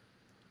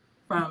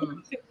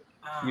 From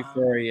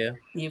Euphoria.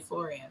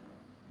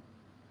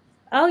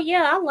 Oh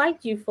yeah, I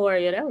liked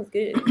Euphoria. That was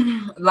good.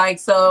 Like,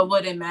 so it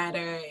wouldn't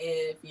matter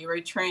if you were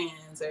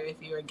trans or if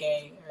you were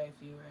gay or if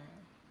you were,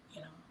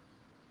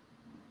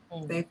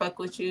 they fuck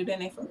with you, then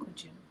they fuck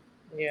with you.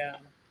 Yeah.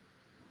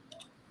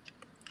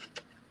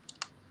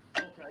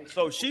 Okay,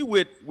 so she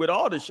with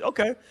all the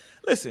okay.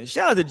 Listen,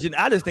 shout out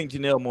to I just think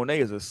Janelle Monáe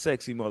is a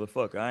sexy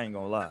motherfucker. I ain't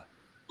gonna lie.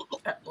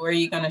 Were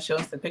you gonna show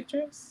us the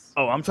pictures?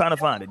 Oh, I'm trying to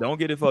find it. Don't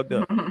get it fucked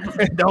up.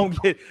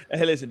 Don't get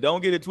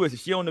it twisted.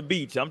 She on the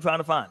beach. I'm trying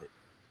to find it.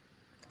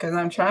 Because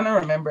I'm trying to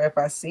remember if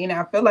I've seen it.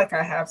 I feel like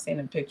I have seen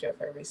a picture of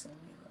her recently.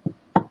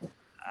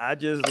 I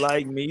just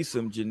like me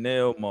some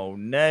Janelle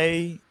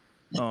Monáe.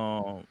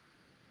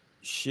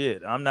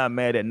 Shit, I'm not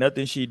mad at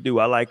nothing she do.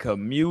 I like her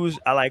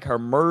music. I like her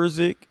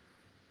music.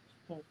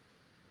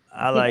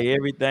 I like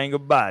everything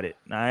about it.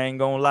 I ain't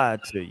gonna lie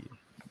to you.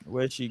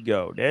 Where'd she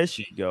go? There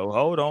she go.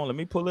 Hold on, let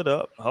me pull it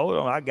up. Hold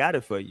on, I got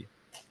it for you.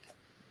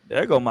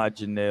 There go my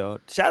Janelle.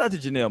 Shout out to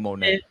Janelle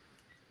Monáe.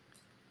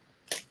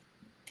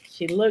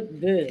 She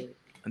looked good.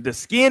 The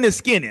skin is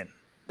skinning.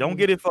 Don't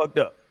get it fucked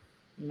up.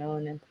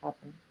 Melanin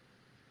popping.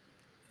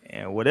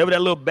 And whatever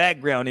that little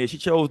background is, she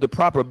chose the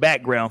proper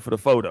background for the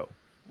photo.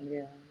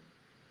 Yeah.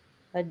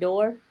 A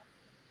door.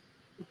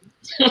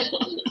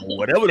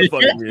 Whatever the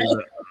fuck it is.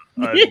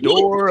 A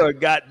door, a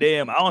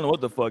goddamn, I don't know what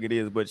the fuck it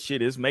is, but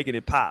shit, it's making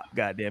it pop.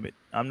 Goddamn it.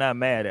 I'm not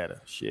mad at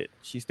her. Shit.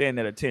 She's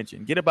standing at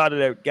attention. Get up out of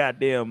that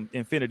goddamn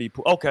infinity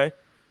pool. Okay.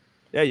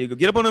 There you go.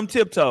 Get up on them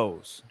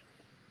tiptoes.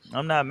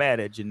 I'm not mad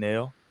at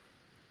Janelle.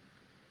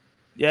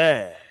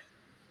 Yeah.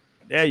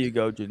 There you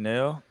go,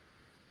 Janelle.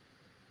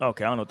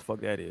 Okay, I don't know what the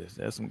fuck that is.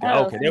 That's some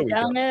okay, there we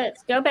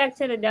donuts. Go back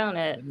to the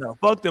donuts. No,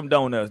 fuck them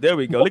donuts. There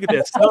we go. Look at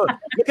that sun.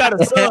 Look how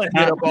the sun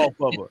hit up off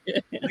of her.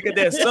 Look at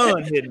that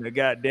sun hitting her,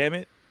 goddamn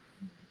it.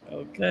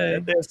 Okay.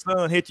 Let that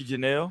sun hit you,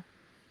 Janelle.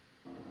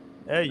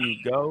 There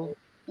you go.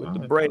 With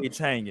the braids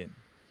hanging.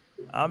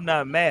 I'm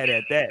not mad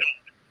at that.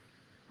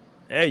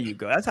 There you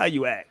go. That's how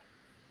you act.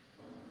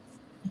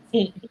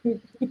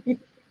 Googly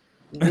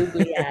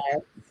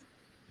eyes.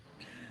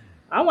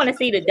 I want to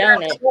see the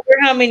donut. I wonder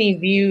how many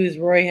views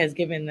Roy has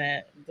given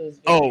that.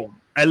 Oh,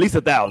 at least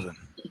 1,000.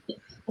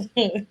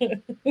 I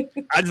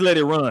just let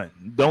it run.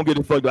 Don't get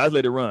it fucked up. I just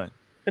let it run.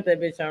 Put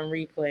that bitch on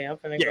replay. I'm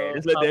finna go.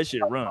 Just let that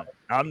shit run.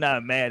 I'm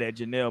not mad at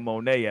Janelle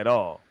Monáe at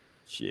all.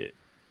 Shit.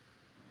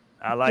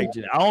 I like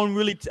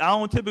Janelle. I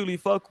don't typically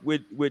fuck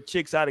with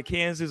chicks out of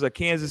Kansas or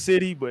Kansas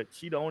City, but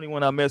she the only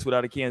one I mess with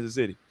out of Kansas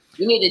City.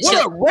 You need to what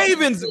chill. Up,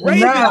 Ravens.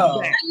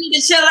 No. You need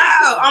to chill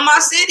out on my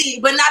city,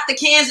 but not the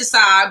Kansas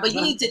side. But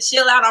you need to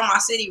chill out on my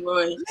city,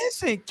 Roy.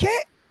 Listen,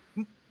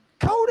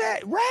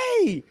 Kodak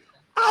Ray.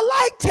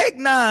 I like Tech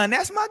Nine.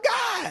 That's my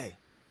guy.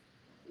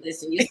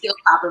 Listen, you still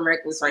popping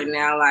reckless right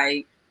now.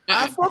 Like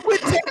I fuck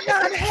with Tech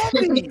Nine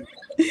heavy.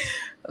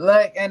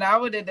 Look, and I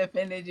would have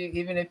defended you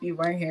even if you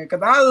weren't here,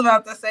 because I was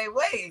about to say,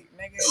 wait,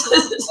 nigga.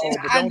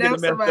 I know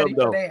somebody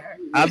there.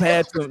 I've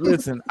had some,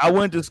 listen, I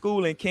went to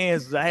school in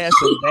Kansas. I had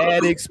some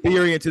bad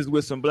experiences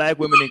with some black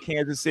women in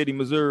Kansas City,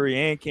 Missouri,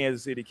 and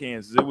Kansas City,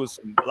 Kansas. It was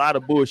a lot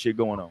of bullshit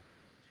going on.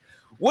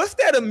 What's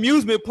that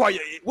amusement park?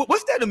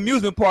 What's that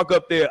amusement park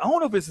up there? I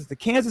don't know if it's the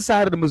Kansas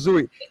side or the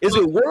Missouri. Is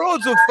it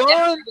Worlds of Fun?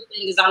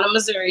 Everything is on the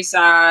Missouri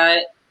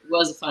side.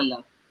 Worlds of Fun,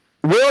 though.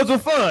 Worlds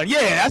of Fun.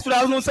 Yeah, that's what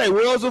I was going to say.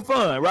 Worlds of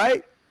Fun,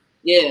 right?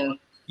 Yeah.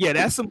 Yeah,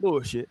 that's some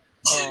bullshit.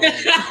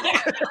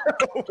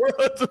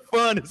 Worlds of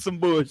Fun is some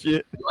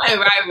bullshit.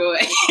 Right, boy.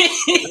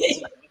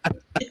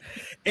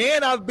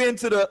 And I've been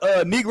to the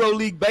Negro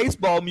League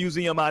Baseball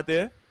Museum out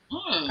there.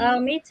 Oh,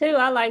 me too.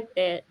 I like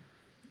that.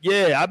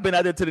 Yeah, I've been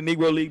out there to the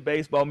Negro League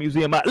Baseball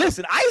Museum.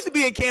 Listen, I used to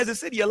be in Kansas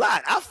City a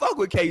lot. I fuck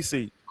with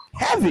KC.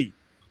 Heavy.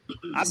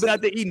 I've been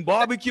out there eating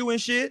barbecue and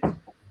shit.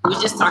 We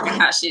just talking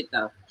hot shit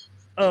though.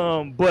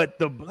 But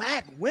the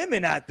black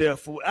women out there,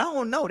 I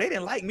don't know, they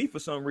didn't like me for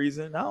some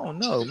reason. I don't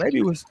know. Maybe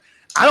it was.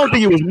 I don't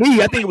think it was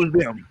me. I think it was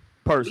them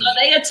personally. No,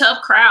 they a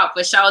tough crowd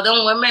for sure.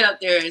 Them women up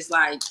there is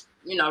like,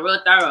 real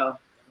thorough.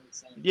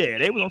 Yeah,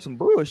 they was on some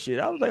bullshit.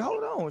 I was like,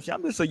 hold on,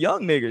 I'm just a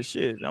young nigga.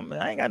 Shit,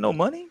 I ain't got no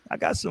money. I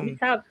got some. You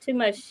talk too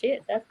much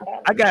shit. That's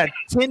bad. I got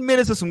 10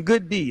 minutes of some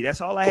good D.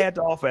 That's all I had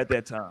to offer at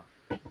that time.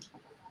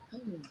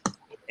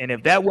 And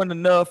if that wasn't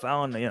enough, I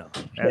don't know.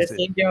 That's Just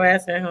keep your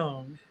ass at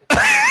home. I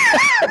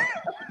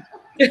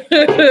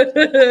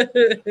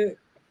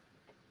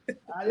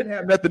didn't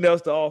have nothing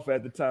else to offer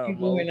at the time.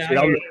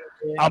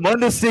 I'm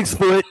under 6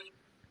 foot,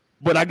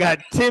 but I got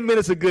 10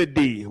 minutes of good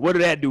D. What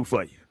did that do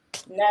for you?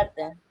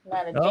 Nothing.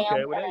 Not a damn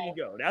Okay, well, there you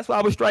go. That's why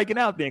I was striking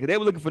out then, because they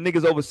were looking for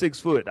niggas over 6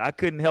 foot. I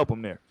couldn't help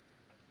them there.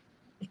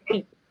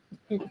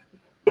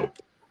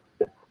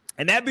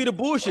 And that be the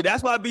bullshit.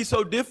 That's why it be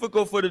so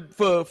difficult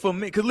for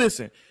me. Because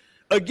listen,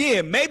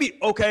 again, maybe,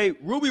 okay,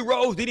 Ruby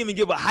Rose didn't even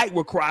give a height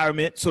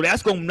requirement, so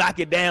that's going to knock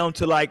it down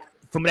to like,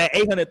 from that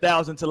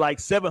 800,000 to like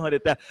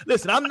 700,000.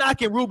 Listen, I'm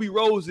knocking Ruby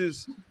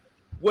Rose's,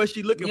 what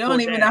she looking for. You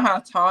don't even know how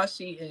tall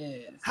she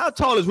is. How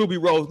tall is Ruby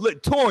Rose?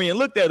 Look, Torian,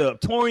 look that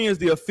up. Torian is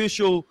the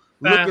official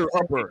looker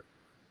upper.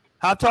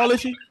 How tall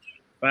is she?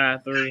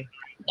 5'3".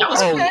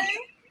 Okay.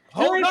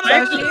 Hold on,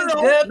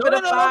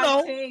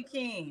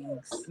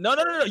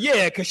 no.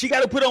 Yeah, because she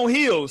got to put on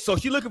heels. So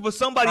she looking for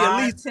somebody at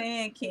least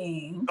 10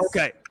 kings.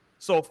 Okay,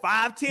 so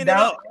 5'10" and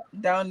up.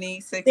 Don't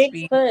need 6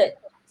 feet.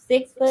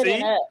 6 foot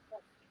and up.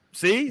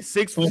 See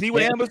 6 foot. See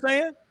what Amber's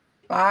saying?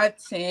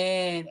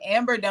 5'10".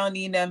 Amber don't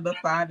need nothing but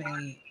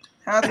 5'8".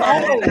 How tall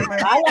No, is Amber?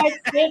 I like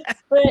 6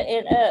 foot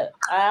and up.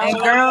 And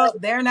girl,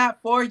 they're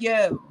not for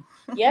you.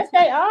 Yes,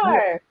 they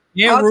are.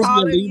 Yeah, How Ruby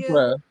tall are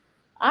Libra.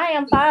 I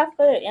am 5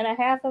 foot and a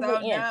half of So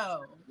an inch.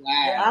 no.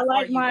 I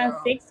like mine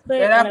 6 foot.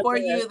 They're and not a for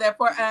foot. you. They're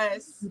for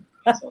us.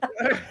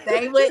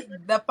 They would.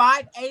 The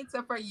 5'8"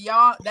 are for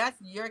y'all. That's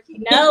your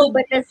king. No,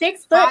 but the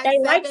 6 foot, they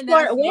 5'7", like that's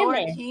short your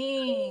women.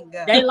 king.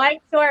 They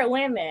like short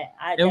women.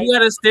 And we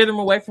gotta steer them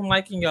away from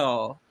liking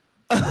y'all.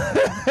 I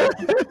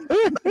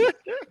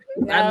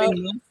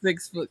mean, I'm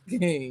 6 foot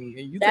king.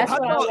 And you That's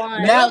what I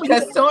want. No,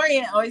 because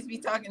Torian always be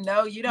talking.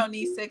 No, you don't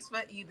need 6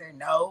 foot either.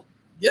 No.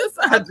 Yes,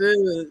 I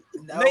do.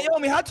 No.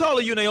 Naomi, how tall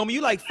are you, Naomi?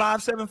 You like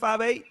 5'7",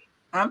 5'8"?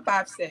 I'm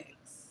 5'6".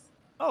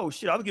 Oh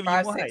shit, I was giving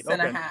you more height. 5'6"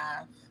 and a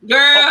half.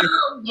 Girl,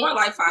 more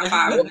like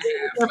 5'5" and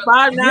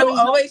a half. You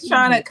always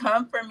trying to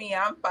come for me.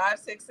 I'm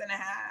 5'6" and a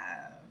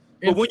half.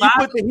 But when you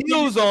put the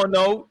heels on,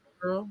 though,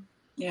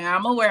 yeah,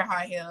 I'm gonna wear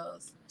high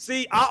heels.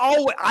 See,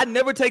 I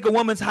never take a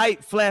woman's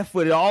height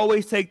flat-footed. I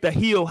always take the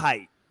heel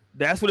height.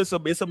 That's what it's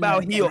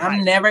about. Heel height.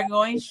 I'm never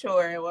going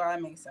short. Well, I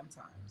mean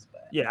sometimes,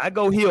 but yeah, I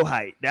go heel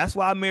height. That's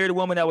why I married a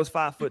woman that was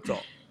 5 foot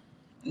tall.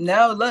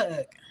 no,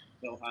 look.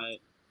 Heel height.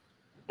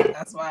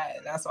 That's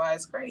why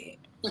it's great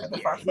for the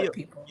 5 foot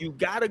people. You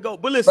gotta go,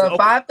 but listen.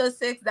 But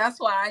 5'6", that's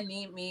why I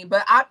need me.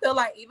 But I feel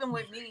like even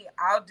with me,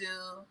 I'll do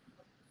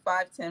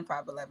 5'10",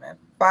 5'11",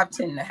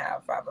 5'10" and a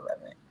half,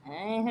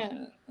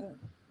 5'11".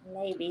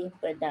 Maybe,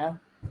 but no.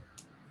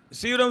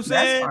 See what I'm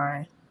saying? That's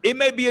fine. It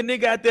may be a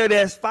nigga out there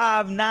that's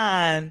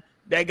 5'9"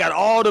 that got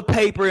all the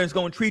paper and is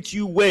gonna treat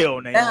you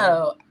well. Now,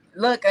 no,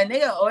 look, a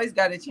nigga always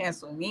got a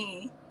chance with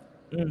me.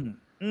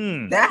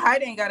 That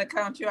height ain't got to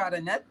count you out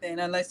of nothing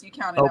unless you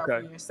count it out for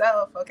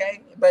yourself,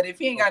 okay? But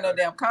if you ain't got no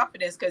damn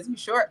confidence because you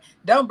short,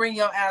 don't bring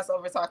your ass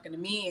over talking to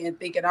me and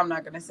thinking I'm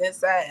not gonna sense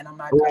that and I'm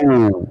not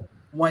gonna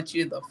want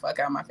you the fuck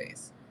out of my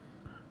face.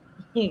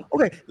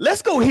 Okay,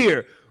 let's go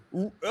here.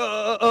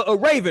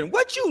 Raven,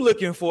 what you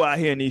looking for out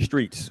here in these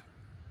streets?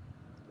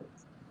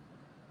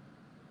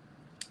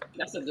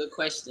 That's a good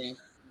question.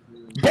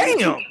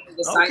 Damn.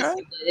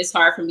 It's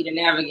hard for me to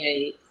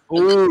navigate.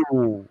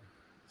 Ooh.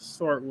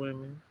 Short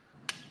women.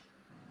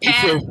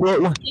 Industry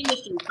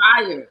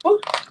fire.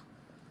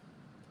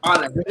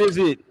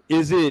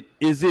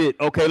 Is it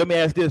okay? Let me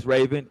ask this,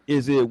 Raven.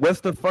 What's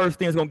the first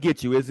thing that's gonna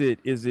get you? Is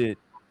it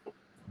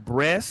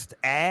breast,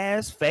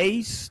 ass,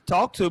 face?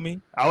 Talk to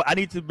me. I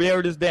need to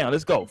narrow this down.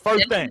 Let's go.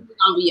 First thing.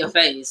 It's gonna be your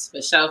face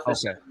for sure.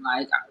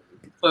 Like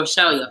for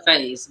sure your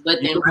face. But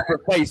then her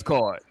face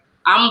card.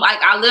 I'm like,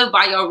 I live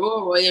by your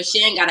rule. If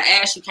she ain't got an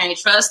ass, you can't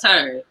trust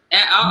her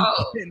at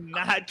all. You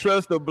cannot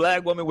trust a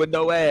black woman with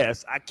no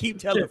ass. I keep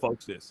telling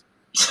folks this.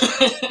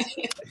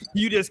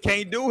 You just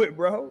can't do it,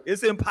 bro.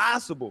 It's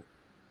impossible.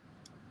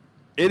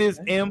 It is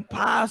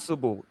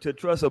impossible to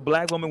trust a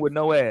black woman with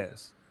no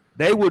ass.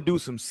 They will do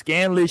some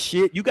scandalous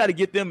shit. You got to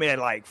get them at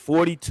like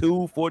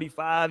 42,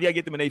 45. You got to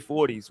get them in their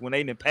 40s when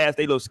they in past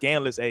their little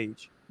scandalous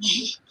age.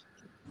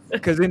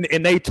 Because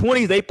in their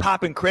 20s, they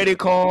popping credit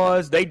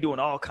cards. They doing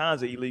all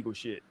kinds of illegal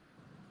shit.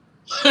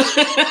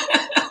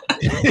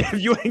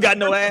 if you ain't got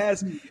no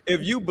ass,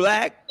 if you're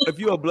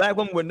a black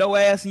woman with no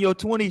ass in your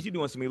 20s, you're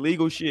doing some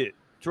illegal shit.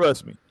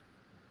 Trust me.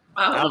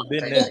 I've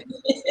been there.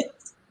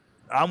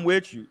 I'm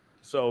with you.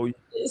 So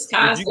it's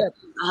kind of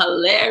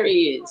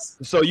hilarious.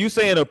 So you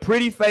saying a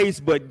pretty face,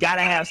 but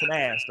gotta have some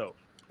ass though?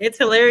 It's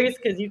hilarious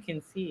because you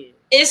can see it.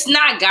 It's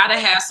not gotta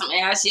have some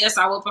ass. Yes,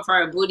 I would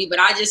prefer a booty, but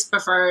I just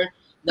prefer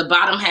the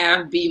bottom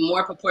half be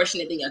more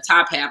proportionate than your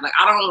top half. Like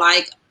I don't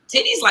like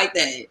titties like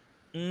that.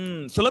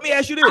 So let me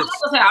ask you this.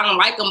 I don't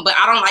like them, but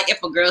I don't like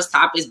if a girl's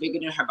top is bigger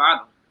than her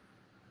bottom.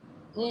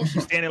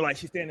 She's standing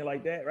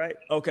like that, right?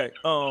 Okay.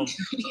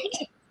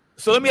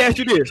 So let me ask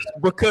you this,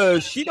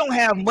 because she don't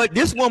have much.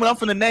 This woman I'm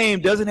finna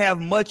name doesn't have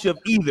much of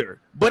either,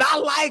 but I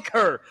like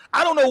her.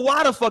 I don't know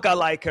why the fuck I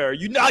like her.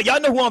 You know, y'all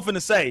know who I'm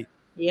finna say.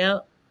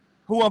 Yep.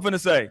 Who I'm finna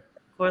say?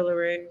 Coi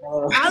Leray.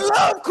 I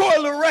love Coi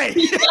Leray.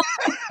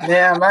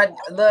 Yeah,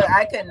 look,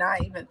 I could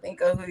not even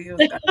think of who you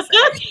was gonna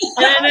say.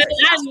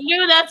 I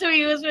knew that's who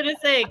he was gonna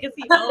say because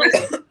he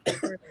always.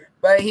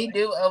 But he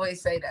do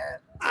always say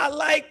that. I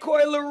like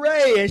Coi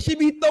Leray, and she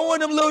be throwing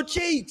them little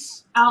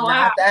cheeks. Oh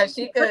wow, that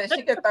she could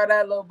throw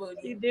that little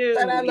booty. You do.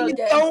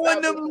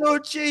 Throwing them little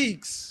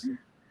cheeks.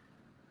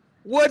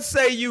 What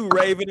say you,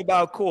 Raven,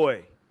 about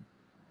Coi?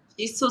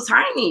 She's too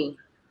tiny.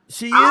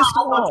 She is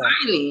small.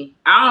 Tiny.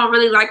 I don't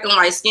really like them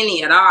like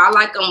skinny at all. I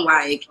like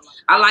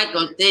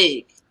them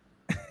thick.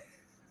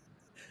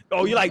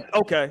 Oh, you like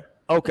okay.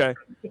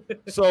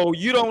 So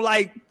you don't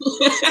like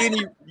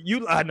skinny.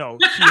 I know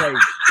she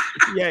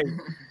hates.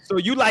 So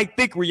you like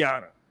thick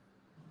Rihanna.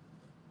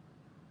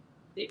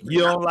 You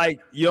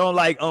don't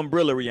like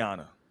Umbrella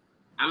Rihanna.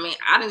 I mean,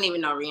 I didn't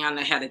even know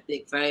Rihanna had a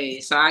thick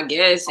face, so I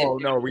guess. Oh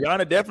no,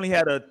 Rihanna definitely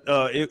had a.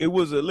 It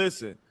was a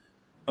listen.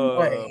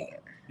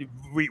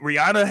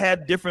 Rihanna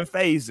had different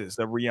phases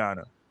of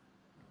Rihanna.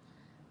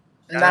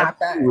 Not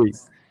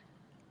facts.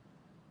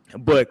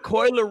 But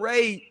Coi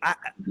Leray,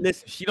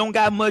 listen, she don't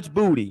got much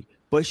booty,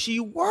 but she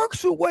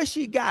works with what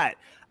she got.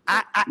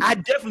 I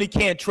definitely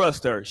can't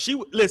trust her.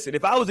 Listen,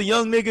 if I was a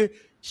young nigga,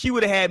 she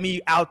would have had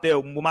me out there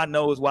with my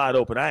nose wide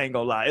open. I ain't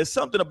gonna lie. It's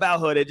something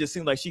about her that just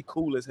seems like she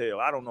cool as hell.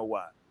 I don't know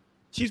why.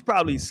 She's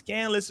probably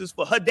scandalous as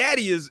fuck. Her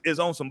daddy is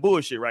on some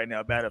bullshit right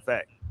now, matter of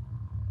fact.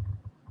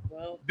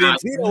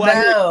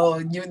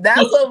 Benzino,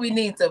 that's what we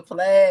need to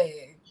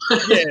play.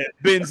 Yeah,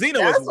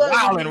 Benzino is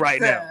wilding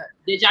right now.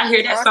 Did y'all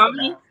hear that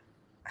song?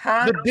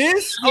 Huh?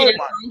 This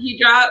he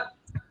dropped.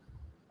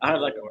 I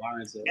heard like a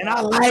line. And I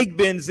like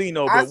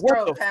Benzino, but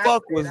what the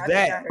fuck was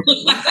that?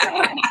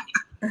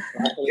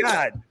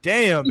 God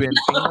damn,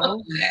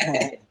 Benzino.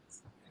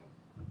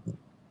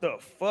 The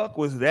fuck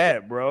was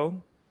that,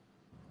 bro?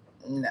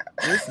 No.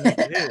 Listen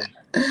to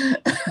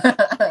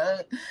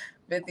this.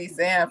 50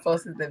 Cent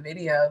posted the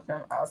video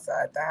from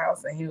outside the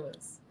house, and he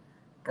was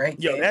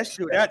breaking. Yo, that's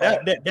true.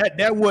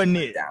 That wasn't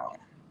it.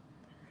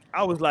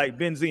 I was like,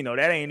 Benzino,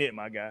 that ain't it,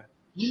 my guy.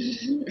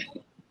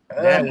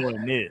 That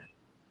wasn't it.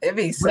 It'd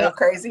be so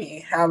crazy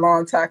how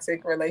long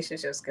toxic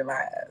relationships can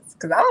last.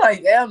 Cause I'm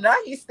like, damn, now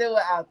he's still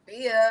with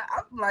Althea.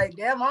 I'm like,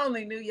 damn, I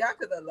only knew y'all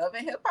because of Love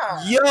and Hip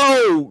Hop.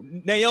 Yo,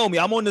 Naomi,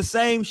 I'm on the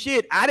same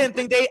shit. I didn't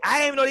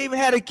know they even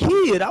had a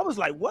kid. I was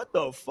like, what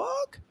the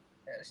fuck?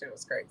 That shit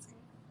was crazy.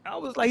 I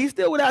was like, he's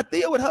still with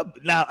Althea with her.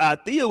 Now,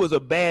 Althea was a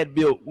bad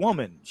built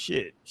woman.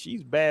 Shit,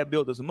 she's bad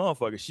built as a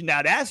motherfucker.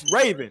 Now that's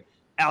Raven.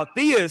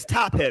 Althea is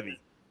top heavy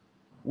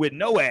with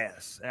no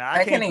ass.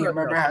 I can't even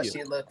remember how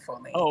she looked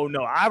fully. Oh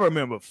no, I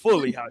remember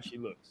fully how she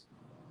looks.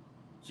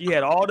 She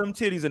had all them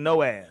titties and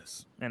no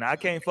ass, and I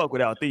can't fuck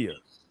with Althea.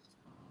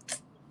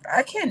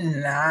 I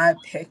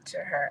cannot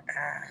picture her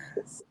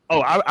ass. Oh,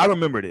 I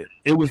remembered it.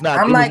 It was not.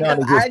 I'm like,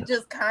 I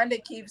just kind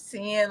of keep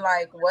seeing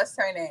like, what's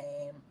her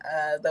name?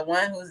 The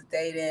one who's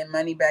dating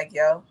Moneybagg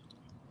Yo.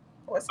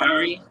 What's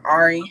her name?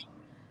 Ari.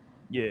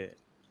 Yeah.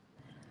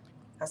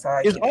 That's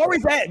all. Is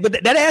Ari's ass?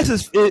 But that ass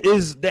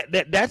is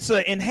that's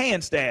an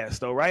enhanced ass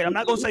though, right? I'm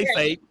not gonna say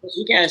fake.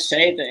 You can't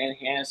shade the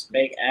enhanced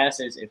fake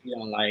asses if you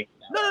don't like.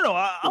 No.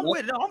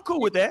 I'm cool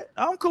with that.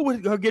 I'm cool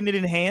with her getting it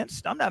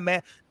enhanced. I'm not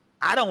mad.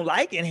 I don't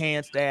like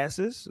enhanced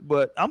asses,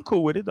 but I'm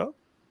cool with it though.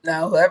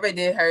 No, whoever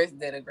did hers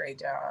did a great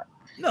job.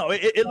 No,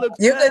 it looks.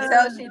 You could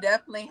tell she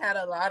definitely had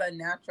a lot of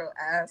natural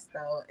ass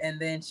though, and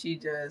then she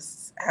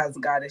just has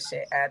got a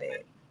shit at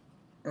it,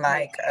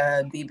 like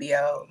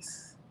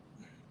BBLs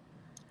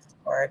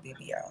or a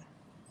BBL.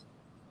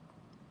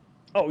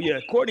 Oh yeah,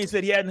 Courtney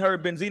said he hadn't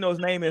heard Benzino's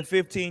name in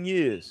 15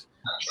 years.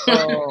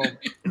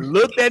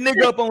 Look that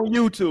nigga up on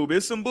YouTube.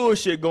 It's some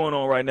bullshit going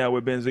on right now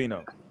with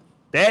Benzino.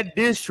 That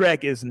diss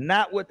track is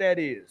not what that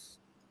is.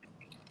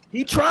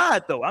 He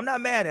tried though. I'm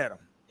not mad at him.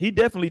 He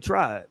definitely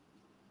tried.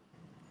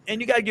 And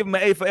you gotta give him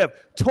an A for F.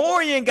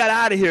 Torian got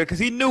out of here because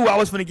he knew I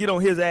was gonna get on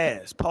his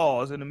ass.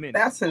 Pause in a minute.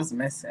 That's who's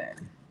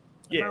missing.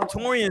 Yeah,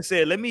 Torian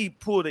said, "Let me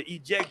pull the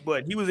eject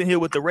button." He was in here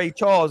with the Ray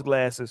Charles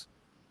glasses.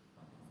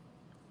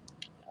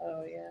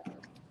 Oh yeah.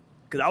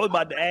 Because I was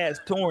about to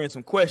ask Torian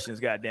some questions.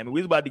 Goddamn it,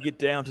 we was about to get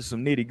down to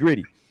some nitty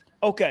gritty.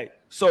 Okay,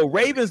 so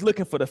Raven's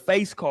looking for the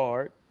face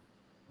card.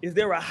 Is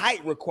there a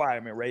height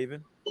requirement,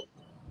 Raven?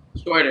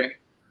 Shorter.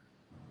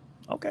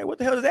 Okay, what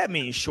the hell does that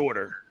mean,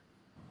 shorter?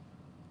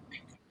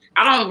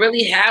 I don't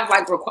really have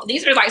like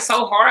these are like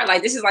so hard.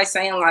 Like this is like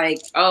saying like,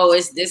 oh,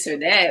 it's this or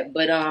that.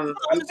 But I'm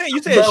saying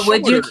you said. But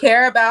would you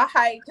care about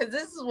height? Because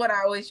this is what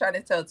I always try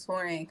to tell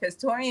Torian. Because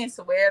Torian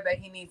swear that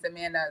he needs a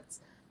man that's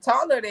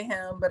taller than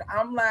him, but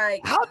I'm like,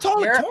 how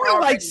tall is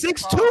Torian? Like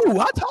 6'2".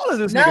 How tall is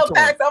this? No,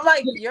 facts. I'm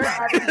like, you're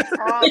already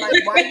tall.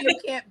 Like, why you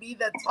can't be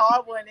the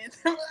tall one in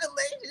the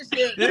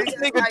relationship? This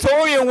nigga like,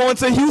 Torian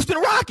wants a Houston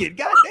Rocket.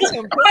 God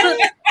damn.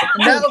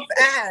 No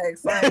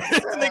facts. Like,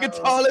 this nigga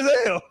tall as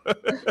hell.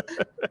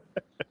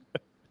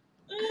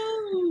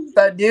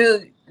 So,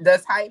 dude,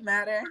 does height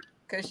matter?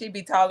 Could she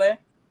be taller?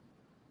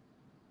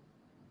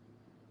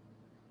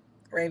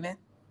 Raven?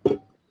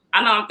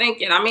 I know I'm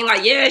thinking. I mean,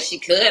 like, yeah, she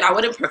could. I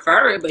wouldn't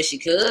prefer it, but she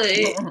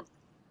could.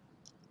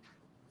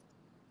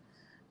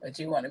 But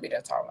you want to be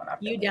the tall one.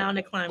 You down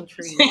to climb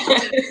trees.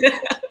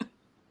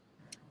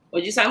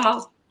 What'd you say,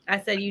 Mo? I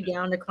said you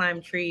down to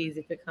climb trees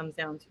if it comes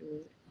down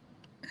to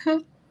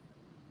it.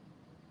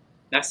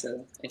 That's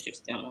an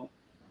interesting one.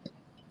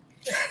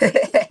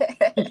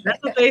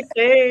 That's what they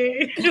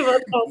say. Yeah,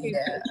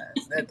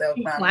 that they'll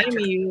climb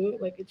you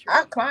like a tree.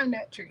 I'll climb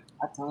that tree.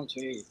 I climb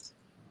trees.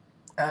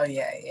 Oh,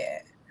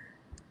 yeah.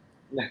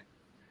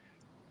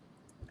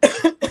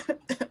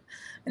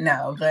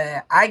 No,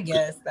 but I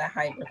guess the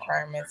height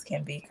requirements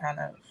can be kind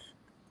of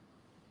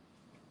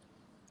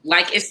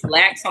like it's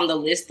lacks on the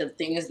list of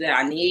things that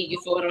I need. You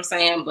feel what I'm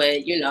saying?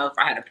 But you know, if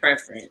I had a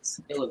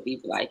preference, it would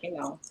be like, you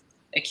know,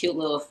 a cute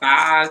little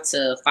 5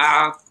 to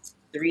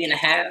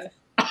 5'3.5".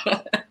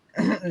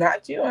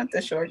 Not you want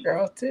the short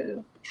girl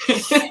too.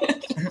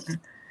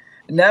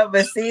 No,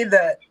 but see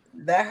that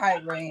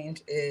height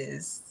range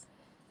is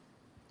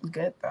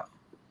good though.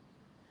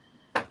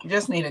 You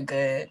just need a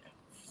good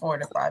 4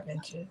 to 5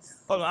 inches.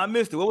 Hold on, I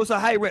missed it. What was the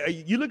height range? Are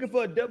you looking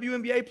for a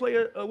WNBA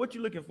player? What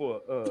you looking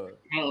for?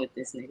 Hang with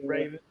this nigga,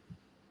 Raven.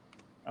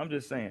 I'm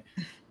just saying.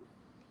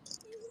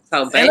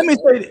 So let me.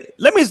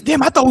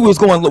 Damn, I thought we was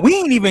going. We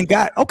ain't even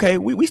got. Okay,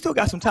 we still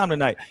got some time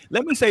tonight.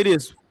 Let me say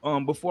this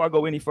before I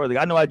go any further.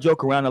 I know I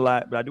joke around a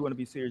lot, but I do want to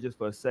be serious just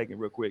for a second,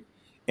 real quick.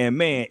 And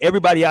man,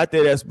 everybody out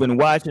there that's been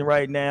watching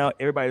right now,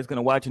 everybody that's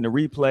gonna watch in the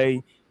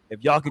replay,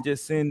 if y'all can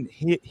just send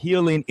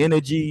healing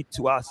energy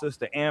to our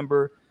sister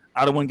Amber.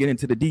 I don't want to get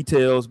into the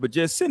details, but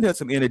just send her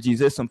some energies.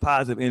 There's some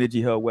positive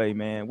energy her way,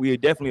 man. We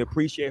definitely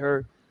appreciate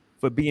her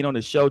for being on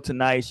the show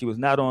tonight. She was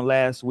not on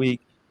last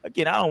week.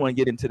 Again, I don't want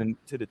to get into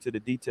the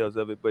details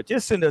of it, but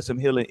just send her some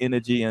healing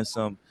energy and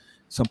some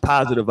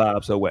positive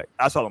vibes her way.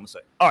 That's all I'm gonna say.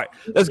 All right,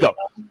 let's go.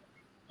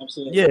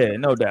 Absolutely. Yeah,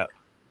 no doubt.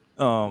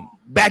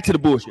 Back to the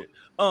bullshit.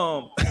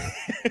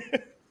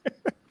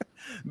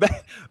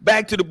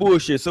 Back to the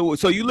bullshit.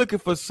 So you're looking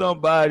for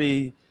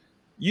somebody.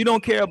 You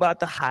don't care about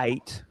the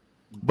height.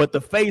 But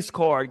the face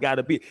card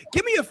gotta be.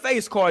 Give me a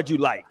face card you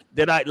like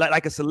that I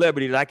like a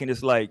celebrity that I can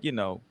just like, you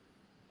know.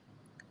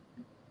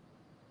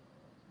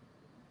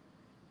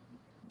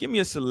 Give me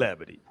a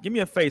celebrity. Give me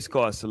a face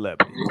card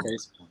celebrity.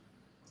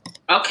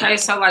 Okay,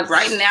 so like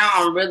right now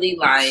I'm really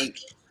like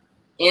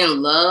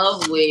in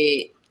love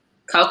with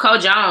Coco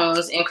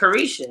Jones and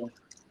Carisha.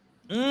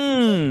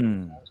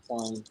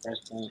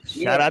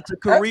 Shout out to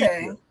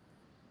Carisha.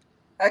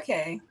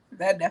 Okay.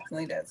 That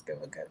definitely does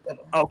give a good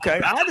little. Okay,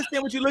 I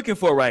understand what you're looking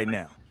for right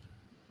now.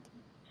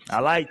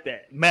 I like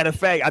that. Matter of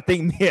fact, I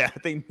think.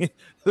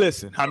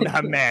 Listen, I'm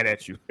not mad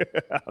at you.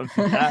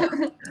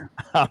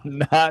 I'm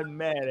not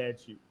mad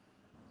at you.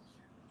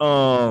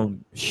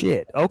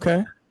 Shit.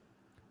 Okay,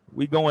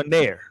 we going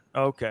there.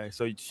 Okay,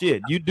 so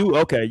shit, you do.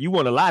 Okay, you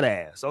want a lot of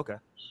ass. Okay,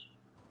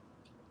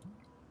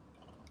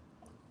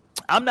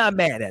 I'm not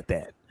mad at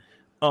that.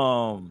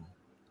 And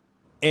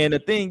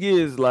the thing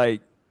is, like.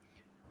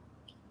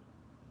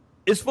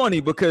 It's funny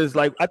because,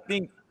 like, I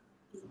think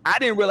I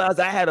didn't realize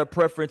I had a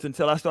preference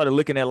until I started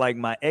looking at, like,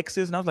 my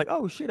exes. And I was like,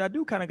 oh, shit, I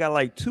do kind of got,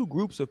 like, 2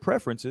 groups of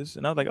preferences.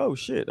 And I was like, oh,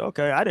 shit,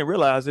 okay. I didn't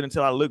realize it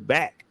until I looked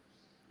back.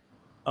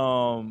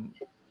 I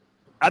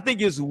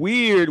think it's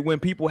weird when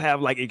people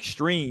have, like,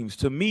 extremes.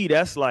 To me,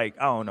 that's, like,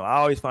 I don't know. I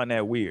always find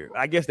that weird.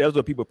 I guess those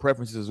are people's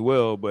preferences as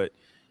well. But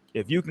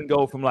if you can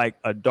go from, like,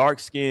 a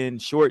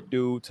dark-skinned short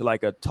dude to,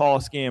 like, a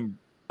tall-skinned,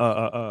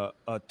 a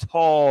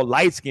tall,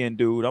 light-skinned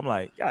dude, I'm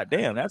like, God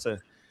damn,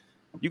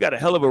 you got a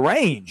hell of a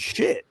range.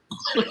 Shit.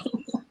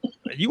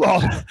 you all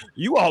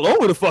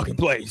over the fucking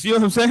place. You know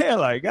what I'm saying?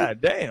 Like,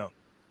 God damn.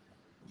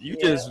 You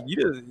just So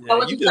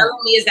what you're telling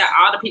me is that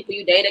all the people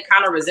you dated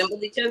kind of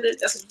resemble each other?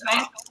 That's what you're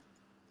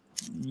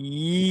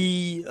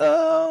saying?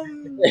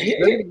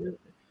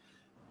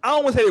 I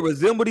don't want to say they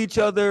resembled each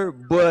other,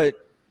 but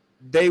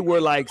they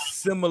were like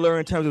similar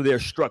in terms of their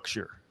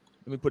structure.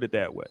 Let me put it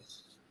that way.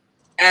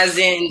 As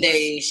in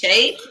they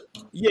shape?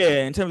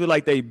 Yeah, in terms of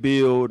like they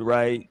build,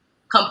 right?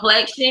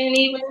 Complexion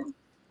even?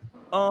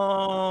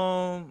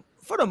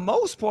 For the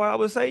most part, I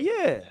would say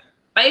yeah.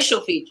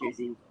 Facial features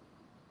even.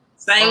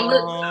 Same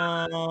lips.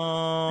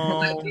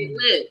 Like big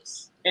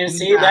lips. And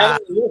see I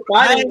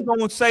ain't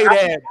gonna say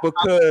that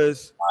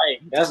because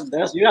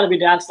that's you gotta be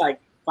down to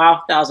like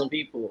 5,000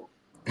 people.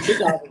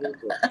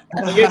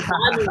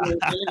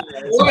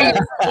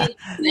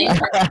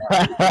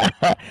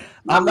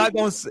 I'm not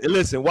gonna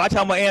listen. Watch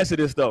how I'm gonna answer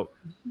this though.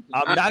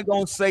 I'm not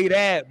gonna say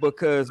that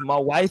because my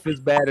wife is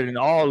better than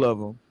all of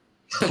them.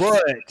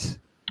 But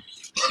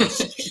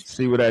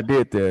see what I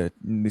did there.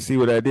 You see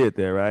what I did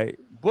there, right?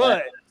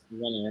 But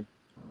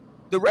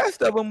the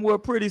rest of them were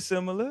pretty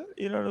similar.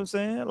 You know what I'm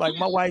saying? Like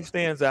my wife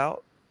stands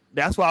out.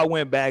 That's why I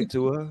went back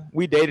to her.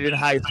 We dated in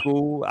high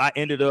school. I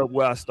ended up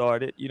where I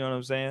started. You know what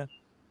I'm saying?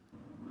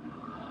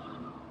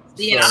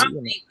 See, and I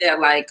don't think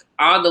that like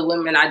all the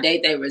women I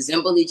date, they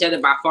resemble each other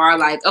by far.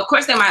 Like, of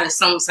course, they might have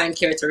some same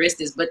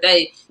characteristics, but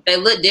they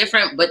look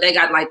different. But they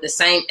got like the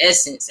same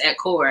essence at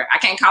core. I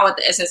can't call it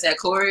the essence at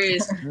core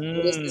is, but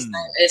it's the same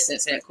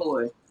essence at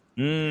core.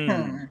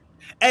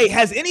 Hey,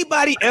 has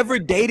anybody ever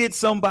dated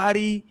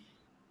somebody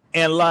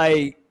and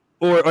like,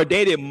 or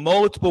dated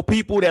multiple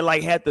people that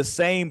like had the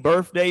same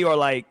birthday or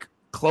like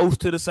close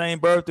to the same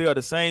birthday or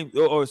the same,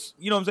 or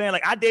you know what I'm saying?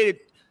 Like I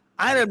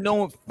ended up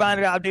knowing,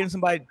 finding out dating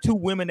somebody, 2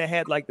 women that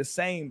had like the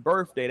same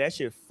birthday. That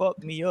shit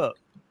fucked me up.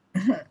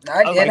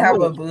 I did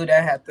have a boo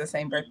that had the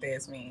same birthday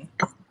as me.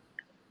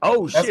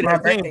 Oh shit! My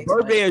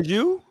birthday as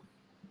you?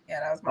 Yeah,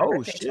 that was my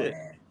birthday shit.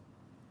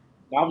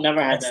 twin. I've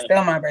never had that.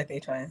 Still my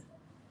birthday twin.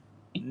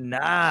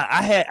 Nah,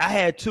 I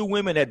had 2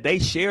 women that they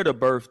shared a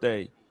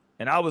birthday,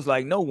 and I was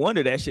like, no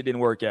wonder that shit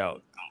didn't work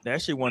out.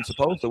 That shit wasn't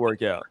supposed to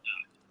work out.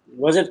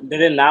 Did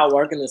it not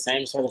work in the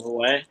same sort of a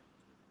way?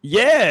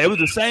 Yeah, it was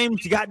the same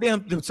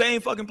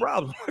fucking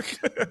problem.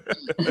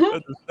 It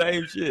was the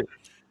same shit.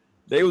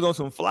 They was on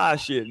some fly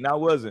shit, and I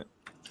wasn't.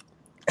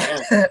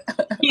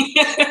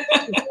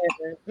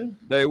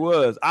 They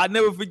was. I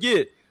never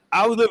forget.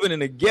 I was living in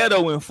the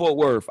ghetto in Fort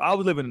Worth. I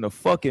was living in the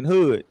fucking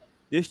hood.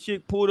 This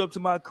chick pulled up to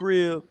my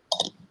crib,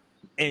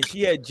 and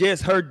she had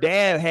her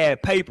dad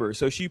had paper,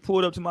 so she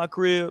pulled up to my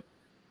crib,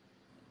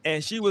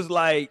 and she was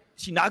like,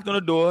 she knocked on the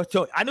door.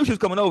 So I knew she was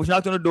coming over. She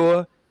knocked on the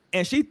door.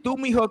 And she threw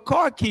me her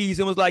car keys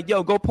and was like,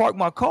 yo, go park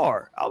my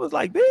car. I was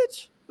like,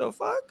 bitch, the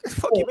fuck? The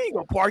fuck you mean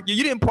go park you?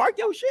 You didn't park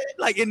your shit?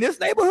 Like in this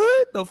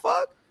neighborhood? The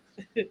fuck?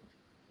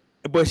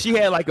 But she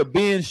had like a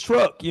Benz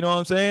truck, you know what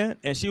I'm saying?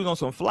 And she was on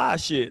some fly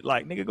shit.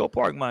 Like, nigga, go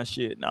park my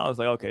shit. And I was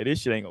like, okay, this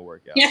shit ain't gonna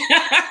work out.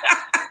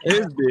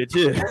 This bitch,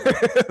 yeah. You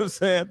know I'm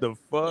saying? The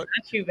fuck?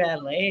 Not you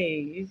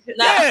valet.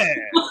 Yeah.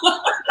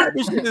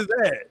 What shit is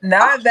that?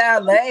 Not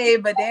valet,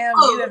 but damn,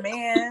 you the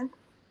man.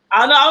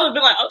 I know. I would have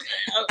been like,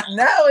 okay.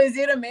 No, is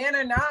it a man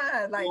or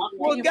not? Like,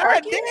 well,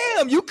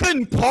 goddamn, you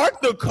couldn't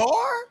park the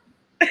car.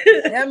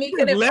 Yeah, me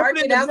couldn't left park it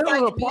it. in the That's middle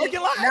like of the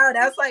parking lot? No,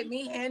 that's like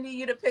me handing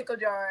you the pickle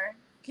jar.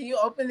 Can you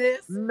open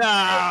this?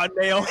 Nah,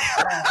 Naomi.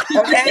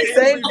 Okay,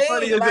 same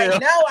Funny thing. as Like, hell.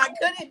 no, I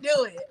couldn't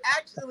do it.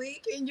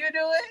 Actually, can you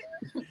do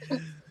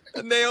it?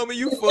 Naomi,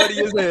 you funny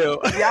as hell.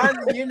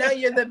 Y'all, you know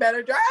you're the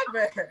better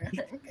driver.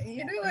 Can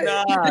you do it?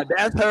 Nah,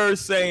 that's her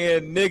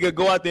saying, nigga,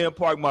 go out there and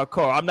park my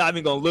car. I'm not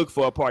even gonna look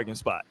for a parking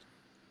spot.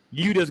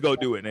 You just go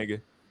do it,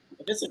 nigga.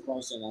 If it's a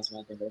question, that's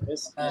one thing. But if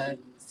it's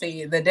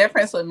See, the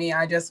difference with me,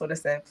 I just would have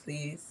said,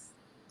 please.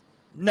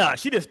 Nah,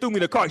 she just threw me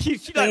the car. She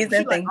Please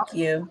and thank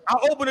you. I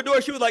opened the door.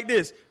 She was like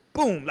this,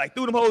 boom, like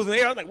threw them holes in the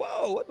air. I was like,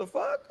 whoa, what the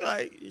fuck?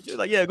 Like she was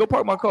like, yeah, go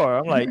park my car.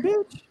 I'm like,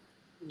 bitch.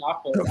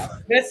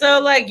 But so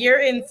like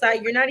you're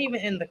inside, you're not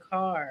even in the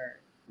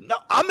car. No,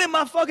 I'm in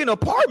my fucking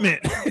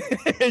apartment.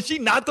 And she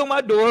knocked on my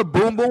door,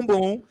 boom, boom,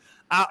 boom.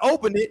 I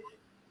opened it.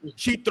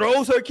 She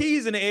throws her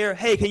keys in the air.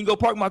 Hey, can you go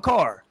park my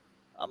car?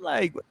 I'm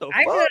like, what the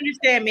I fuck? can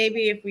understand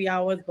maybe if we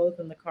all was both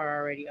in the car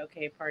already.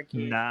 Okay, park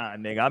it. Nah,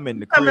 nigga, I'm in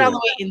the Coming all crib. the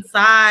way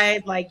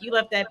inside, like you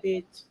left that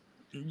bitch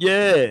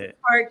Yeah.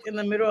 parked in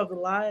the middle of the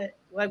lot.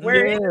 Like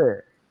where?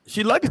 Yeah.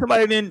 She lucky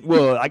somebody didn't.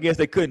 Well, I guess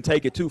they couldn't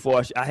take it too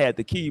far. I had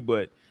the key,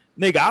 but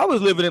nigga, I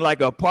was living in like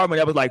an apartment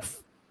that was like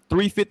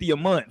 $350 a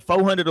month,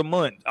 $400 a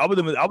month. I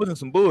was in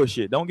some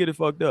bullshit. Don't get it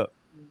fucked up.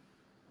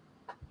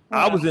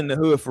 I was in the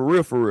hood for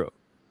real, for real.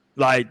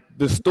 Like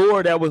the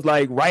store that was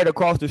like right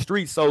across the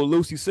street sold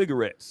Lucy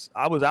cigarettes.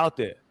 I was out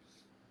there.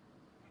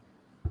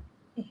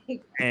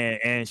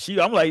 And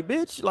I'm like,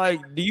 bitch,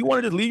 like, do you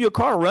want to just leave your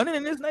car running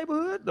in this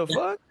neighborhood? The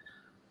fuck?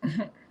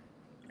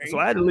 So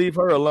I had to leave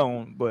her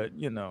alone, but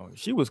you know,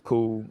 she was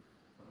cool.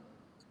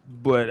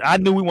 But I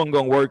knew we wasn't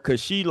gonna work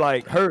because she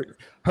like her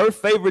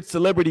favorite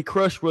celebrity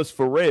crush was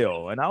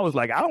Pharrell, and I was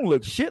like, I don't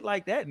look shit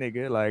like that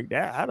nigga. Like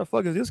that, how the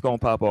fuck is this gonna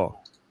pop off?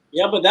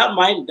 Yeah, but that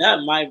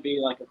might be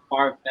like a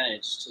far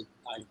fetched to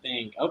like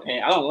think. Okay,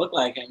 I don't look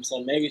like him,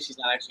 so maybe she's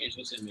not actually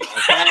interested in me.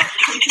 Like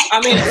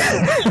I mean,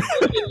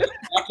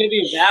 that could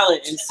be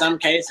valid in some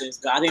cases,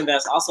 but I think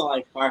that's also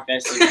like far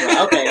fetched to be like,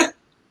 okay,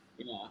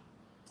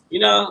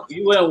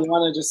 you wouldn't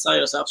want to just sell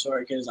yourself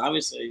short because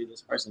obviously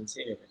this person's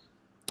here.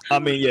 I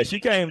mean, yeah, she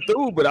came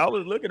through, but I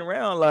was looking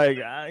around like,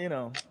 I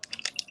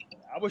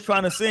was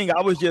trying to sing.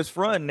 I was just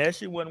fronting. That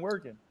shit wasn't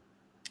working.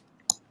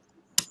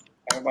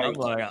 I'm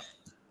like,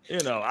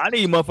 I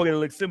need motherfucker to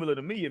look similar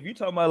to me. If you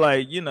talking about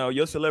like,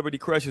 your celebrity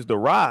crush is The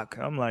Rock,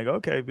 I'm like,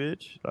 okay,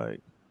 bitch. Like,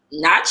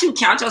 Not you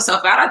count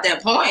yourself out at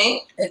that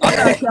point. I'm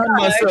not counting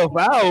myself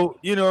out.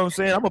 You know what I'm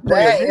saying? I'm a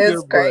player. That nigga,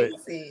 is but-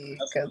 crazy.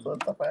 Because what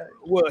the fuck?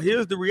 Well,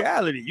 here's the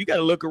reality. You got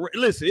to look around.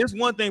 Listen, it's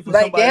one thing for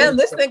Like, somebody. damn,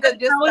 this nigga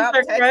just was stopped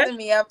her crush? texting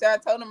me after I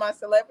told him my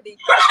celebrity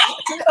crush.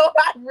 You know,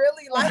 I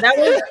really like That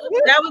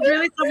was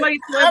really somebody's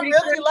I celebrity.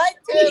 really liked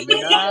him. But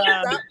he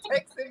Nah. stopped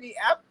texting me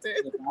after.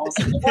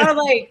 I was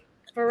like,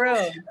 for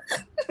real.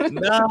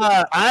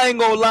 Nah, I ain't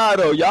gonna lie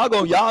though.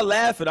 Y'all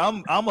laughing.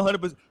 I'm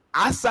 100%.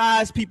 I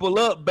size people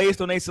up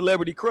based on a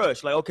celebrity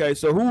crush. Like, okay,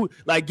 so who?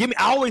 Like, give me.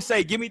 I always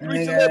say, give me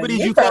 3 celebrities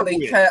you fuck probably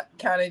with.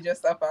 counted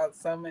yourself out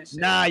so much.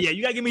 Nah, yeah,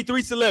 you gotta give me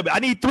 3 celebrities. I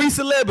need 3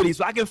 celebrities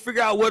so I can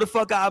figure out where the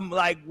fuck I'm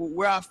like,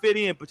 where I fit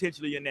in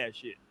potentially in that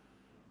shit.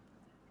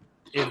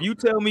 If you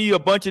tell me a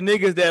bunch of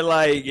niggas that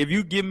like, if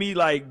you give me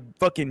like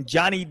fucking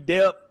Johnny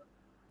Depp,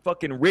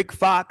 fucking Rick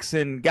Fox,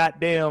 and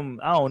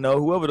goddamn, I don't know,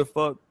 whoever the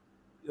fuck,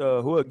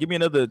 whoever, give me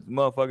another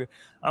motherfucker.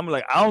 I'm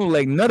like, I don't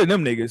like none of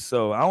them niggas,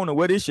 so I don't know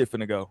where this shit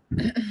finna go.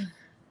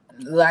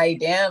 Like,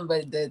 damn,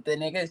 but the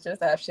niggas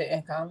just have shit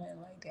in common.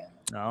 Like,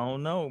 damn. I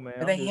don't know, man.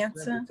 Are they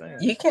handsome?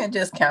 You can't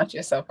just count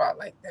yourself out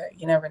like that.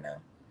 You never know.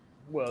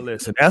 Well,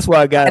 listen, that's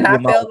why I got. And I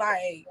feel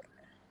like,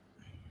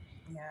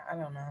 yeah, I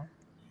don't know.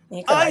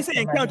 You can I like ain't saying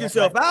somebody count that's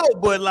yourself like-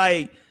 out, but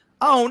like,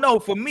 I don't know.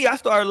 For me, I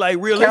started like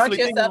Count realistically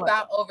thinking yourself like,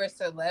 out over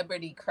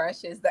celebrity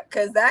crushes,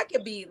 because that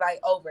could be like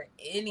over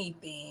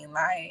anything.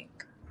 Like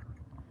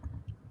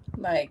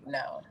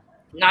no.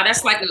 No,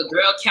 that's like a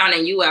girl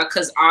counting you out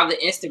because all the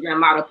Instagram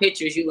model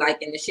pictures you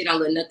like and the shit don't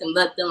look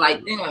nothing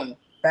like them.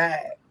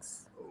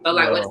 Facts. So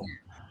like, what's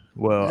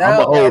well, I'm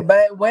No, a old,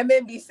 but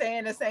women be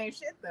saying the same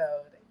shit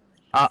though.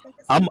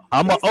 I'm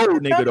an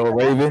old nigga though,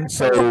 Raven.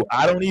 So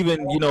I don't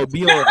even, be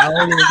on. I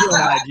don't even get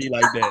on IG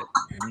like that.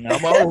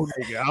 I'm an old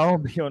nigga. I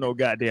don't be on no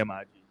goddamn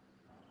IG.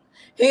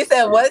 He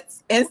said,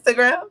 "What's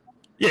Instagram?"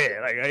 Yeah,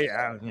 like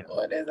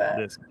What is that?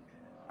 Listen,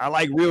 I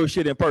like real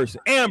shit in person.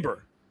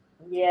 Amber,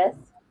 Yes.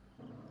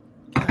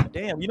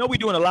 damn, we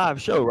doing a live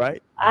show,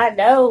 right? I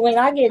know. When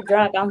I get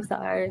drunk, I'm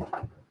sorry.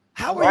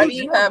 How Why are do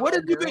you? you drunk? have What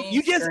a did you do? green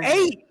You just screen?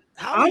 ate.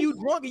 How are you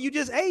drunk and you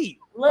just ate?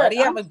 Look, do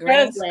you have I'm a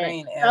green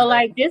struggling. screen, So Amber?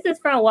 like this is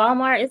from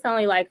Walmart. It's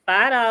only like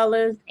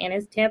 $5 and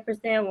it's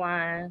 10%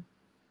 wine.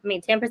 I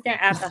mean 10%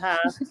 alcohol.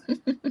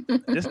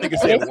 This nigga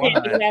This said shit wine.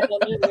 be making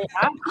me-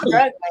 I'm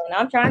struggling.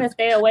 I'm trying to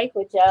stay awake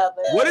with y'all,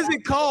 but What is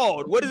it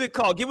called? What is it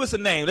called? Give us a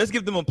name. Let's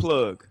give them a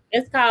plug.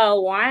 it's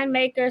called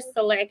Winemaker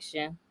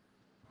Selection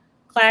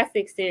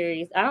Classic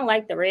Series. I don't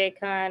like the red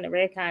kind. The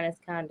red kind is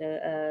kind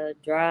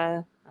of dry.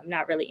 I'm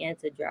not really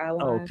into dry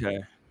wine. Okay.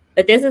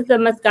 But this is the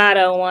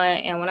Moscato one,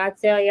 and when I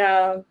tell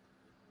y'all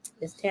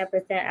it's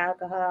 10%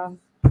 alcohol.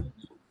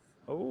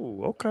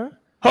 Oh, okay.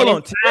 Hold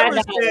on.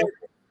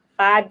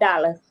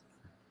 $5.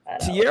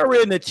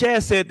 Tierra in the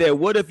chat said that.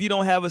 What if you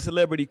don't have a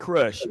celebrity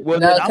crush? Well,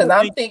 No, then because would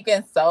I'm think-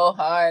 thinking so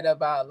hard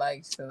about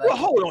like. Well,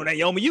 hold on,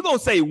 Naomi. You gonna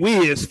say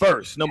Wiz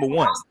first, number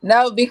one?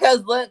 No,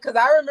 because look, because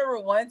I remember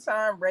one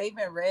time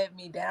Raven read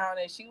me down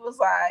and she was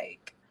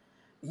like,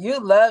 "You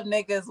love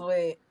niggas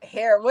with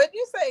hair." What'd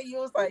you say? You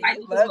was like,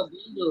 "You love."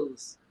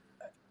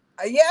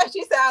 Yeah,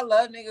 she said, "I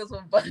love niggas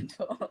with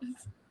bundles."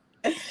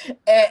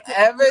 And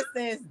ever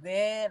since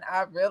then,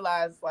 I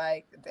realized,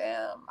 like,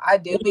 damn, I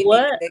do be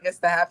What? needing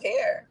niggas to have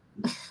hair.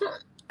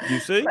 You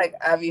see? Like,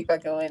 I be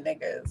fucking with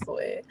niggas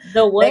with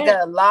The what?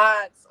 nigga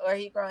locks, or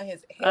he growing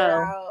his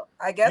hair out.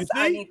 I guess You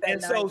I see? need that.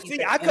 And so, 90%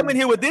 see, I come in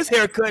here with this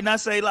haircut and I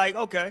say, like,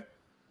 okay.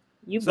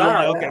 You So I'm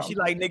bald. like, okay, she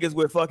like niggas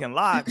with fucking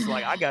locks.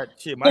 Like, I got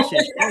shit. My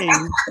shit changed.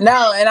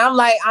 No, and I'm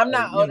like, I'm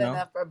not You old know.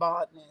 enough for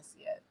baldness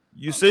yet.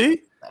 You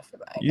see?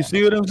 You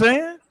see what I'm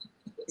saying?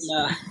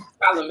 Nah,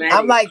 problematic.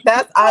 I'm like,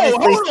 that's honestly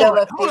hold still on,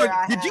 a hold fear on.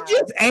 I Did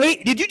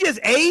have. you just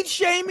age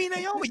shame me,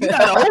 Naomi? You're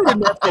not old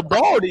enough for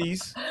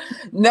baldies.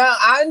 No,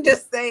 I'm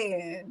just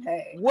saying,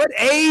 hey. What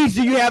age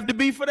do you have to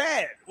be for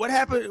that? What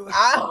happened?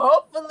 I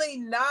hopefully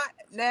not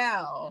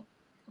now.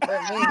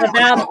 But me.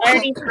 About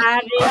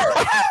 35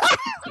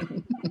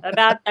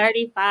 about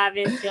 35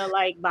 is still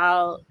like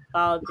bald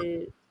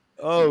dude.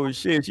 Oh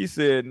shit! She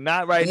said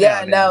not right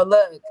Yeah, now. no,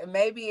 look,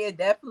 maybe it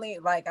definitely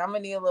like I'm gonna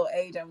need a little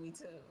age on me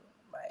too.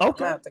 Like I'm Okay.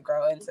 gonna have to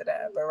grow into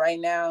that. But right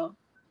now,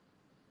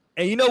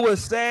 And you know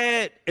what's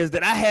sad is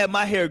that I had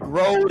my hair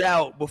growed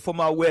out before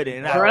my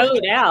wedding. And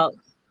Growed out.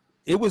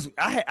 It was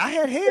I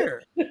had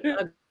hair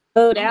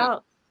Growed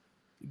out.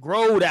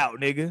 growed out,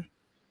 nigga.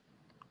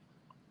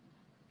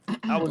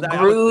 I was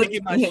Growed,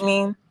 thinking my you shit.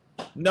 mean?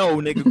 No,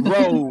 nigga,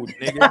 growed,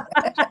 nigga.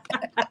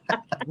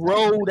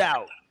 Growed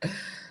out.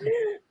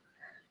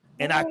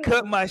 And I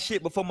cut my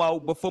shit before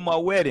my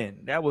wedding.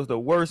 That was the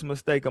worst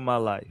mistake of my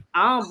life.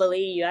 I don't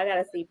believe you. I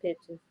gotta see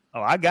pictures.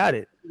 Oh, I got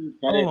it.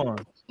 Hold on.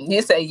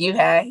 You said you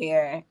had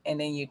hair and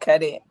then you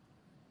cut it.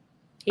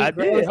 He I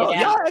growed did. it Oh,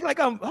 y'all out. act like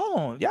I'm hold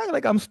on. Y'all act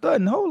like I'm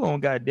studying. Hold on,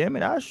 goddamn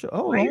it.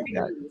 Hold on.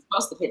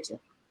 Post the picture.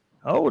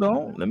 Hold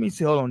on. Let me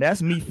see. Hold on.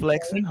 That's me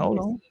flexing. Hold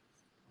on.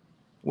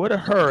 Where the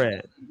her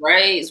at?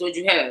 Braids, what'd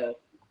you have?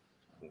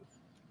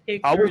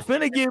 I was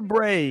finna get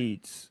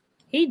braids.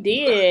 He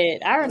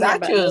did. I I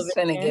remember. thought you was over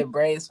finna there. get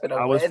braids for the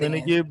I was wedding.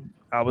 finna get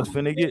I was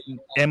finna get,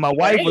 and my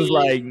wife was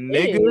like,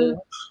 "Nigga."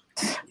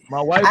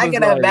 My wife I was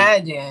can like,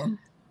 imagine.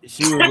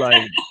 She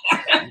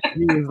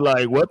was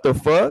like, "What the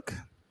fuck?"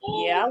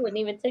 Yeah, I wouldn't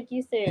even take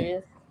you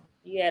serious.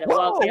 You had to Whoa,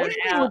 walk what down do you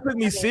the mean aisle. took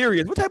me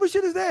serious? What type of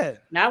shit is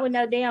that? Not with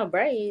no damn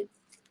braids.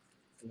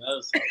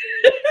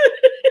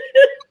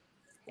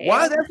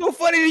 Why is that so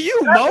funny to you,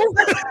 Mo?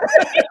 What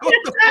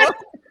the fuck?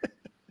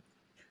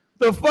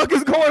 The fuck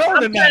is going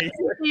on tonight? I'm trying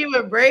to see you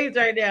with braids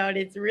right now, and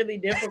it's really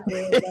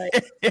difficult.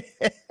 Like,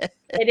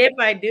 and if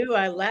I do,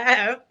 I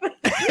laugh.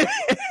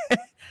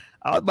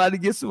 I was about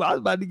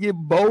to get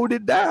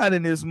bolted down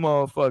in this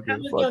motherfucker. How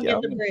was Fuck gonna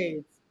y'all. get the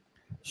braids?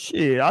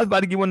 Shit, I was about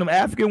to get one of them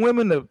African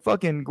women to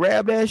fucking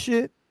grab that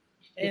shit.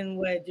 And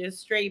what? Just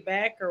straight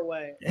back or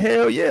what?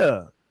 Hell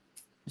yeah.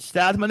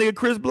 Shout out to my nigga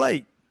Chris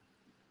Blake.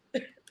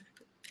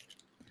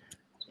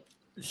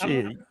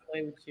 Shit. I'm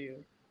play with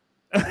you.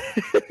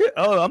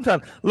 Oh, I'm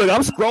trying. Look,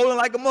 I'm scrolling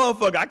like a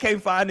motherfucker. I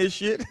can't find this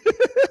shit.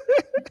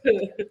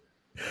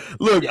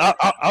 Look,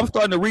 I'm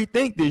starting to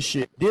rethink this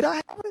shit. Did I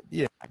have it?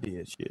 Yeah, I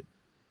did. Shit.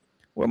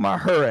 Where my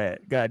her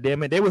at? God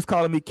damn it. They was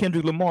calling me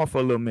Kendrick Lamar for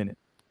a little minute.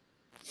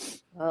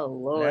 Oh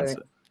Lord.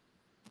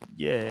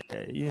 Yeah,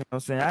 you know what I'm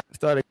saying? I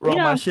started We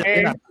growing my don't shit.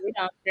 care. We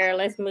don't care.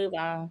 Let's move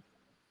on.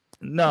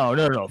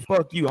 No.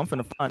 Fuck you. I'm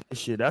finna find this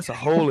shit. That's a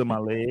hole in my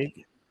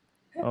leg.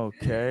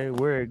 Okay,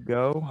 where it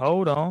go?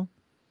 Hold on.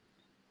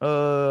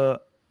 Hold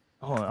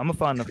on. I'm gonna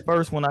find the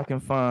first one I can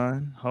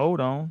find.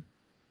 Hold on.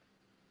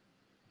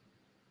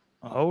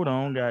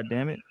 God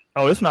damn it.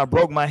 Oh, this one I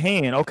broke my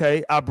hand.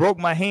 Okay, I broke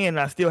my hand and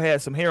I still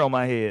had some hair on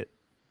my head.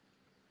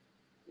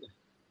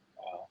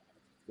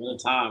 What a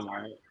time,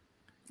 right?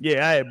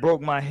 Yeah, I had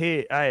broke my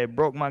head. I had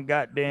broke my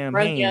goddamn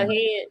Broke hand. your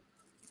head.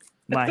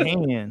 My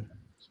hand.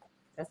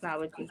 That's not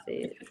what you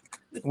said.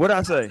 What'd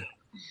I say?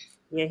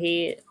 Your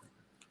head.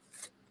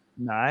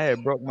 Nah, I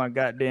had broke my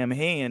goddamn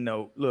hand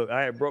though. Look,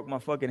 I had broke my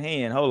fucking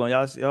hand. Hold on,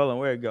 y'all see. Hold on,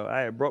 where it go? I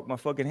had broke my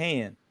fucking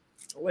hand.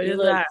 What You is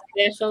look that?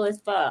 special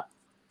as fuck.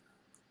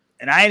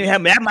 And I ain't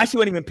have my shit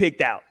wasn't even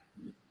picked out.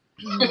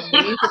 You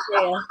can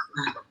tell.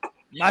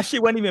 My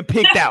shit wasn't even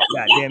picked out.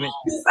 God damn it.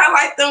 You sound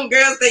like them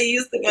girls that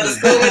used to go to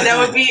school and they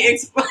would be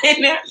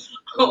explaining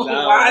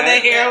why their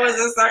hair was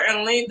a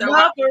certain length. Or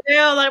No, for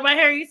real. Like my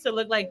hair used to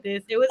look like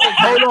this. It was.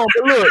 Hold on,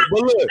 but look.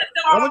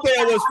 I'm gonna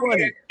tell you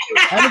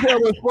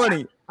what's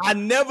funny. I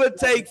never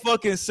take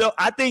fucking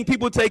I think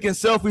people taking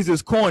selfies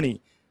is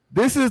corny.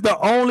 This is the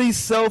only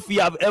selfie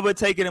I've ever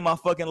taken in my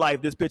fucking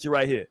life. This picture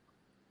right here.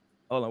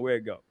 Hold on, where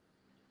it go?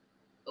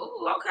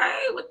 Oh,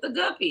 okay, with the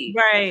guppy.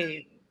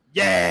 Right.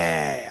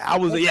 Yeah, I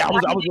was with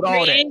all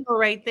that. Angle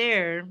right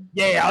there.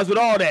 Yeah, I was with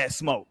all that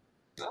smoke.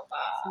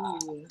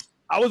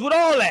 I was with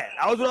all that.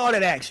 I was with all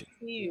that action.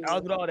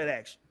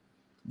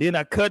 Then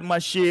I cut my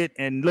shit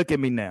and look at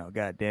me now.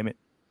 God damn it.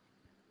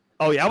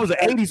 Oh yeah, I was an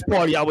 80s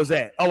party I was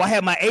at. Oh, I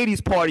had my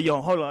 80s party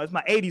on. Hold on, it's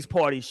my 80s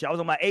party shit. I was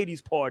on my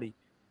 80s party.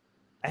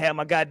 I had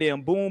my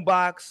goddamn boom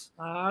box.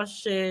 Oh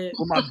shit.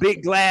 With my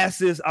big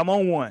glasses. I'm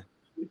on one.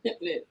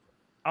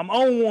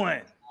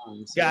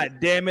 God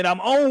damn it,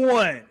 I'm on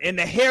one. And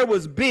the hair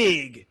was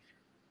big.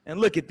 And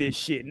look at this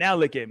shit. Now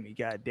look at me.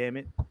 God damn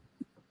it.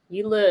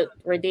 You look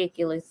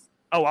ridiculous.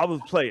 Oh, I was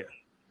a player.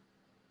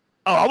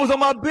 Oh, I was on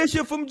my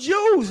Bishop from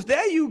Juice.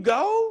 There you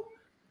go.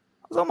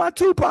 I was on my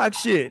Tupac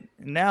shit.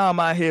 And now I'm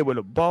out here with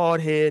a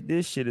bald head.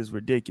 This shit is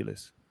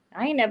ridiculous.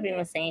 I ain't never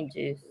even seen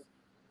Juice.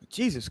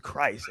 Jesus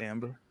Christ,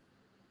 Amber.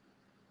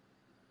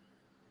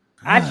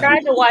 I tried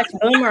to watch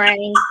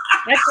Boomerang.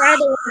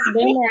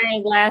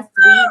 Last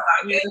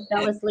week and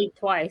fell asleep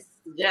twice.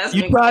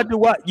 You tried to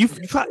watch? You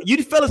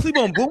fell asleep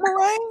on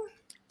Boomerang?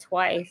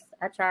 Twice.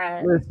 I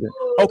tried. Listen.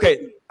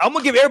 Okay, I'm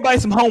gonna give everybody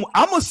some home.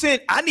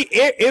 I need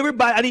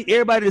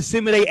everybody to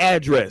send me their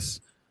address.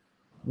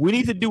 We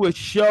need to do a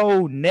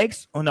show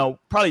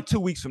probably 2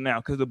 weeks from now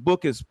because the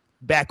book is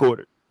back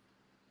ordered.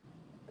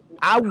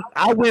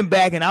 I went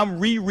back and I'm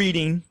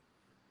rereading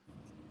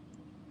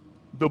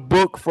the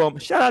book from,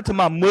 shout out to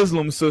my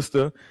Muslim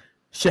sister,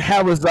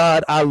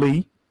 Shahrazad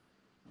Ali.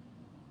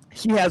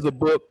 She has a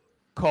book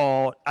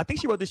called, I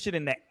think she wrote this shit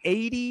in the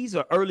 80s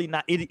or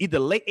either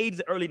late 80s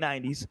or early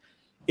 90s.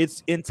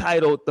 It's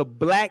entitled The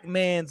Black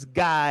Man's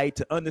Guide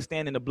to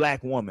Understanding the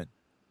Black Woman.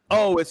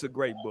 Oh, it's a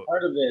great book. I've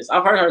heard of this.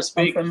 I've heard her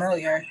speak. I'm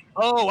familiar.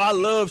 Oh, I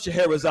love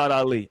Shahrazad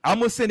Ali. I'm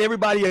going to send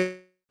everybody a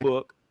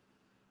book.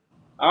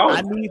 Oh,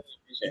 I need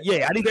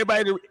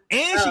everybody to,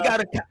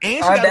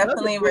 I'll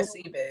definitely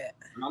receive it.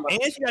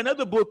 And she got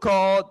another book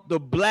called The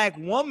Black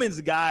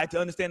Woman's Guide to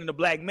Understanding the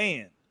Black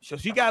Man. So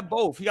she got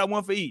both. She got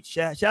one for each.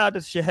 Shout out to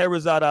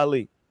Shahrazad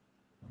Ali.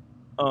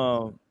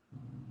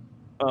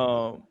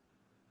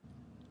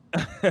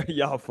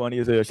 Y'all funny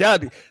as hell.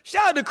 Shout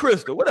out to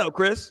Crystal. What up,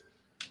 Chris?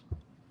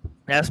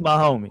 That's my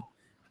homie.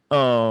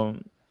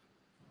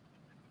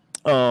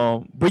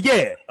 But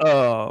yeah,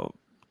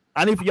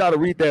 I need for y'all to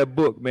read that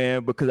book,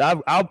 man, because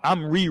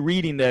I'm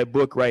rereading that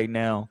book right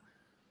now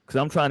because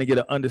I'm trying to get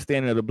an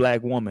understanding of the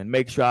black woman.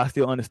 Make sure I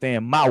still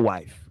understand my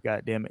wife.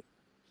 God damn it.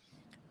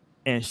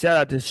 And shout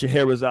out to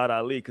Shahrazad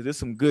Ali because there's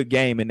some good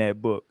game in that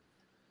book.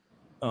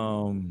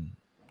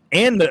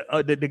 and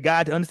the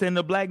guide to understanding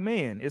the black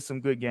man. It's some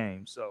good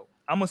games. So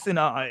I'm gonna send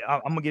out.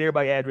 I'm gonna get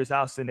everybody address.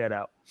 I'll send that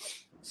out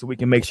so we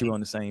can make sure we're on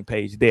the same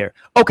page there.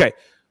 Okay.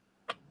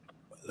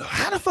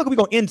 How the fuck are we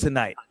gonna end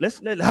tonight?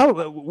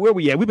 Where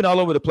we at? We've been all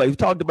over the place. We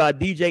talked about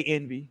DJ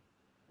Envy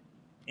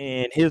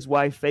and his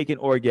wife faking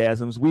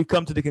orgasms. We've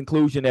come to the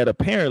conclusion that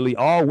apparently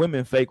all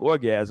women fake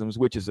orgasms,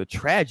 which is a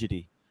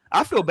tragedy.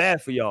 I feel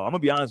bad for y'all. I'm gonna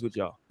be honest with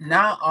y'all.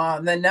 Not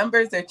all. The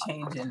numbers are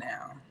changing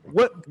now.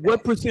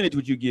 What percentage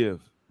would you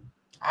give?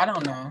 I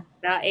don't know.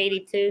 About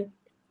 82.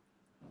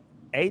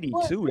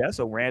 82. That's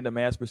a random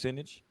ass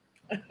percentage.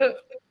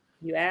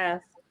 You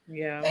asked.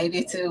 Yeah.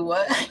 82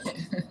 what?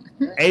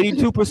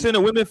 82%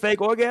 of women fake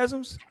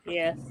orgasms?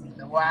 Yes.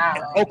 Wow.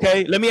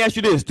 Okay, let me ask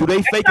you this. Do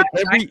they fake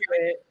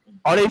it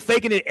are they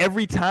faking it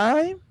every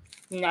time?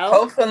 No.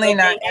 Hopefully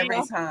not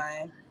every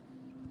time.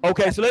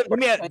 Okay, so let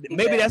me ask,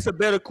 maybe that's a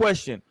better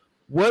question.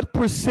 What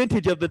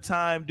percentage of the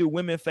time do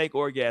women fake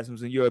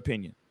orgasms in your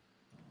opinion?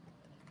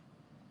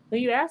 Who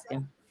you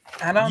asking?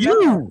 I don't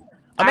know.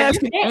 I'm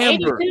asking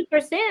Amber.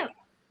 82%.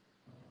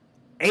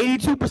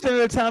 82% of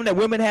the time that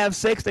women have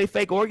sex, they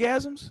fake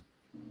orgasms?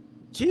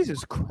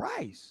 Jesus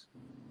Christ.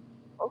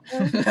 Okay.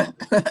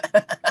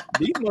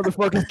 These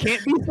motherfuckers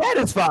can't be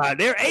satisfied.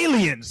 They're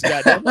aliens.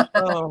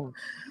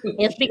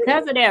 It's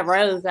because of that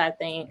rose, I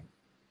think.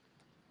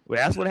 Well,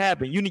 that's what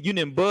happened. You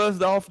done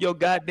buzzed off your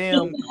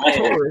goddamn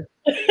clitoris.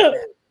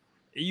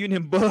 You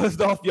done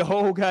buzzed off your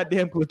whole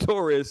goddamn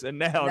clitoris, and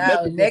now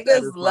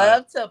niggas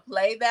love to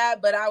play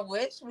that, but I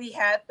wish we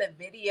had the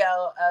video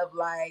of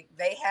like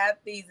they had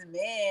these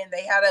men.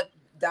 They had a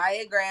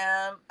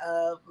diagram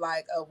of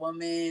like a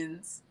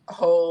woman's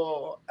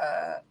whole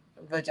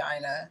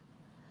vagina,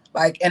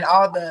 like in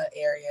all the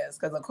areas,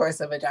 because of course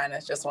the vagina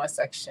is just one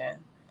section.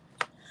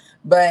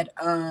 But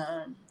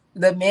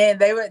the men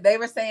they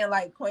were saying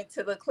like point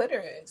to the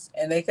clitoris,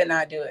 and they could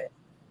not do it.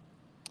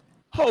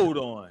 Hold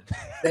on.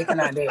 They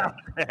cannot do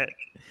it.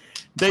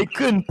 They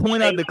couldn't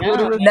point out the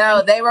clitoris?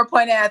 No, they were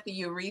pointing at the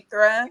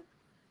urethra.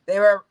 They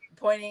were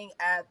pointing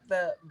at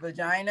the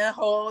vagina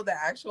hole, the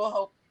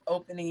actual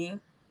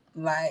opening.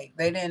 Like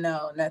they didn't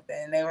know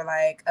nothing. They were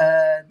like,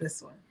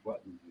 this one.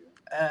 What?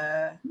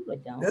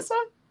 This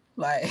one?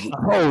 Like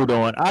hold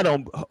on. I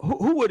don't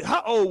who would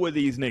how old were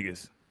these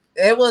niggas?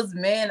 It was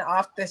men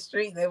off the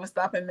street. They were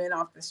stopping men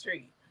off the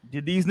street.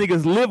 Did these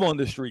niggas live on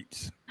the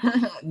streets?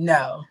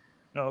 No.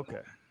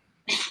 Okay.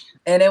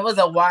 And it was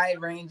a wide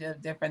range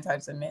of different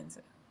types of men.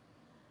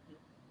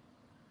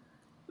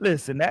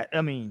 Listen,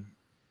 I mean,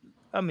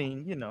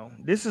 you know,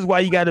 this is why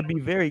you got to be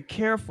very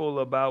careful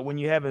about when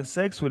you're having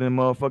sex with a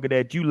motherfucker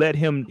that you let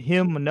him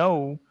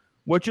know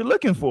what you're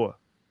looking for.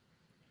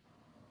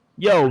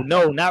 Yo,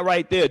 no, not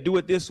right there. Do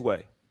it this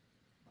way.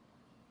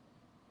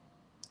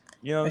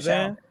 You know what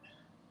I'm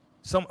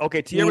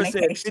saying? Tierra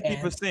said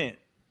 50%.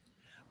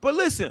 But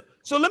listen,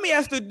 so let me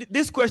ask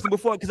this question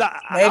before, because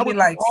I would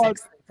like 60%.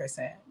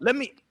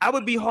 I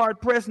would be hard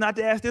pressed not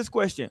to ask this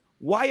question.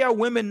 Why are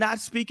women not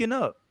speaking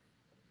up?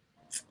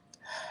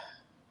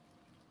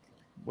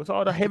 What's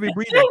all the heavy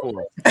breathing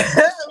for?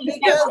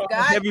 Because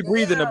heavy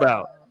breathing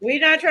about. We're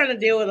not trying to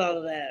deal with all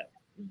of that.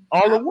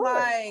 All of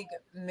what? Like,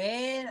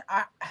 man,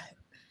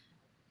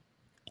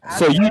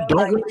 so you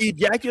don't really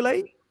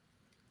ejaculate?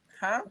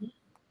 Huh?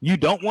 You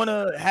don't want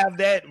to have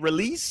that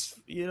release?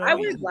 You know, I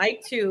would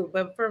like to,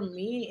 but for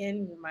me,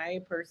 in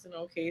my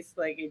personal case,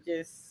 like it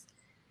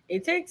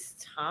takes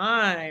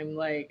time.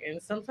 Like,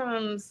 and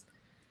sometimes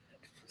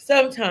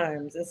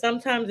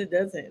it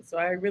doesn't. So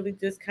I really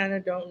just kind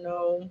of don't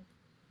know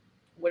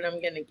what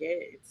I'm gonna get.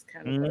 It's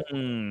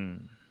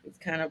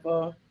kind of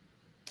a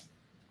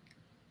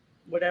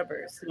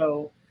whatever.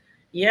 So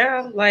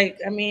yeah, like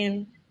I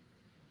mean,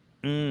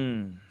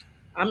 I'm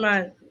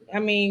not. I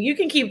mean, you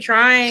can keep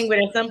trying, but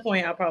at some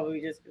point, I'll probably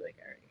just be like,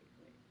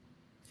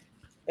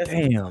 all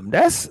right. Damn,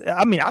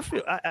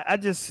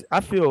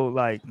 I feel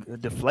like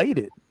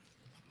deflated.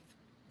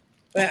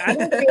 But I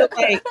don't feel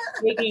like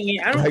taking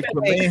it. I don't like feel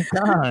for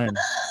mankind.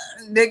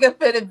 Nigga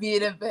finna be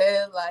in the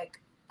bed like,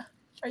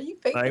 are you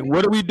faking? Like,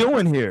 what are we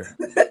doing here?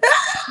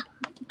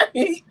 Are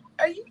you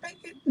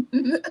faking?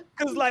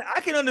 Because like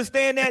I can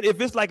understand that if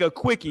it's like a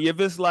quickie,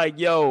 if it's like,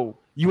 yo,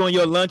 you on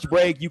your lunch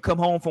break, you come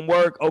home from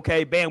work,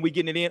 okay, bam, we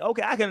getting it in.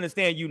 Okay, I can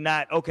understand you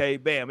not, okay,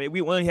 bam,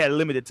 we only had a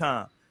limited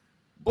time.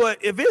 But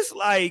if it's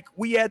like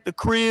we at the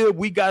crib,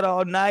 we got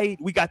all night,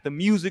 we got the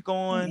music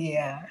on,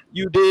 yeah,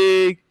 you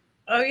dig?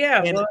 Oh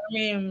yeah, well, I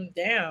mean,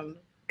 damn.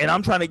 And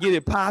I'm trying to get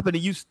it popping,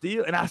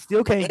 and I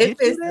still can't if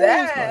get it's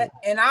that. Like,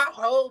 and I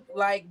hope,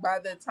 like, by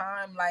the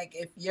time, like,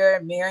 if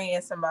you're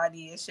marrying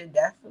somebody,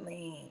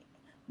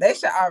 they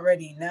should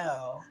already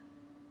know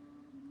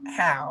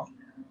how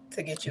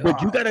to get you. But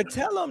off. you gotta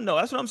tell them, no.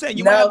 That's what I'm saying.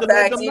 You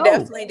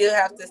definitely do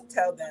have to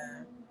tell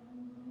them.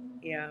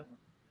 Yeah.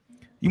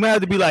 You might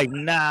have to be like,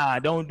 nah,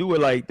 don't do it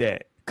like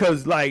that.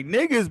 Cause like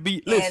niggas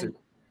listen.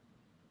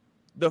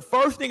 The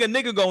first thing a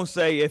nigga gonna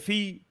say if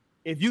you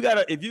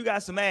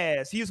got some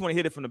ass, he just want to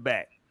hit it from the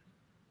back.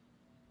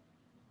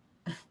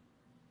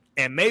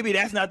 And maybe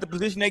that's not the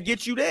position that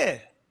gets you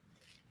there.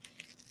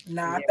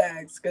 Nah,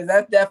 thanks, because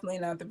that's definitely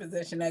not the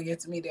position that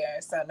gets me there.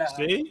 So no.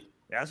 See,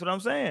 that's what I'm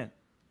saying.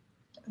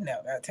 No,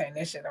 gotta turn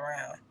this shit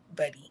around,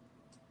 buddy.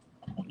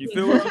 You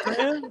feel what I'm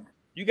saying?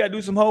 You gotta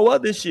do some whole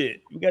other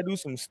shit. You gotta do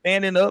some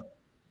standing up,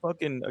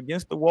 fucking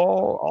against the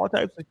wall, all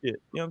types of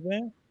shit. You know what I'm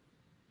saying?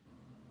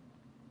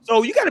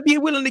 So you gotta be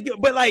willing to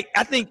get, but like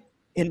I think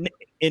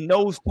in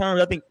those terms,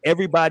 I think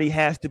everybody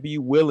has to be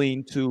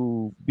willing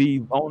to be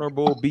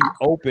vulnerable, be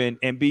open,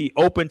 and be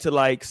open to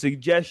like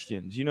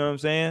suggestions. You know what I'm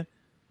saying?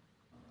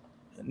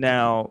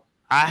 Now,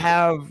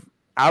 I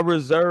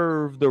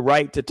reserve the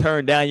right to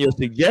turn down your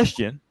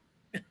suggestion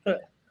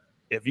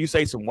if you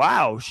say some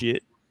wild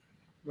shit.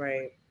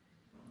 Right.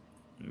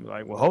 I'm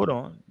like, well, hold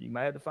on. You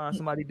might have to find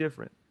somebody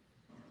different.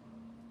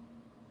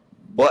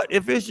 But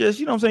if it's just,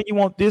 you know what I'm saying, you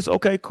want this,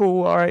 okay,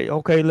 cool, all right,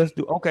 okay, let's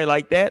do, okay,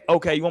 like that,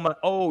 okay, you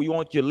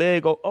want your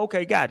leg,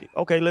 okay, got it,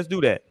 okay, let's do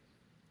that.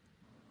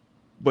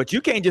 But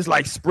you can't just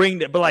like spring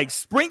that, but like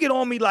spring it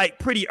on me like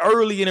pretty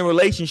early in a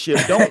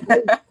relationship. Don't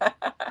wait.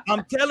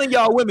 I'm telling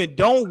y'all women,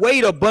 don't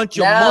wait a bunch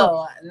of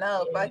months.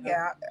 No, fuck it.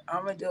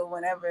 I'm gonna do it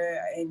whenever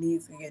it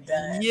needs to get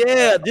done.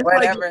 Yeah,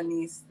 whatever it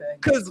needs to.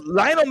 Because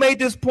Lionel made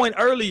this point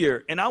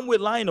earlier, and I'm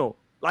with Lionel.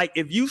 Like,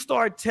 if you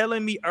start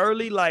telling me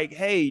early, like,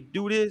 hey,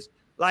 do this,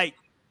 like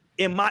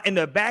in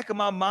the back of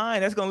my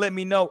mind, that's gonna let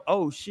me know,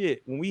 oh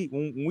shit, when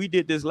we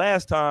did this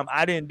last time,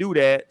 I didn't do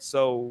that.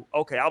 So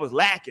okay, I was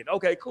lacking.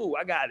 Okay, cool,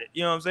 I got it.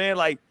 You know what I'm saying?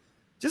 Like,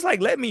 just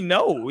like let me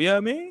know, you know what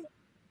I mean?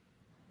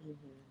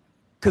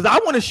 Cause I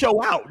want to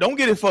show out. Don't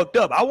get it fucked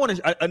up. I want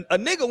to a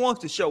nigga wants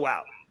to show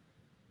out.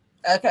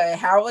 Okay,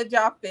 how would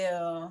y'all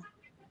feel,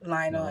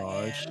 Lionel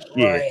and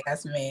Roy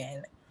as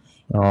men?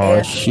 Oh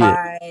if, shit.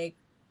 Like,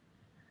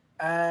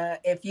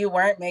 if you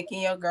weren't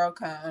making your girl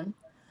come,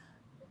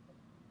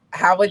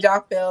 how would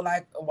y'all feel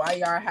like while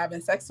y'all are having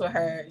sex with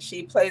her,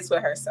 she plays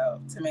with herself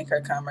to make her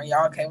come? Are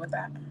y'all okay with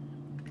that?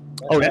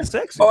 Oh, that's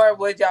sexy. Or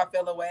would y'all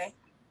feel away?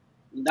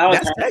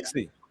 That's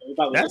sexy.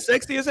 That's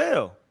sexy as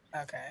hell.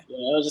 Okay. Yeah,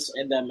 it'll just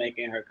end up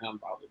making her come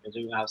probably because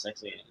you're gonna have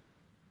sex again.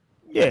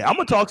 Yeah, I'm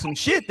gonna talk some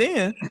shit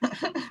then.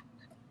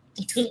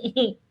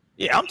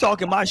 Yeah, I'm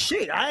talking my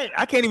shit.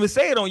 I can't even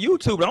say it on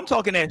YouTube, but I'm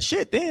talking that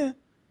shit then.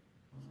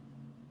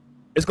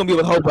 It's gonna be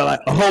a whole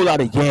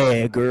lot of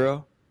yeah,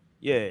 girl.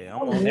 Yeah,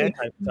 I'm on that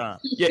type of time.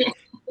 Yeah.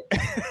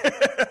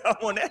 I'm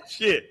on that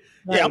shit.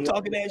 Yeah, I'm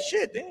talking that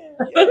shit then.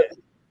 Yeah.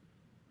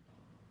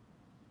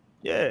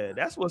 Yeah,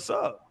 that's what's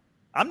up.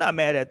 I'm not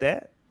mad at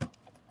that.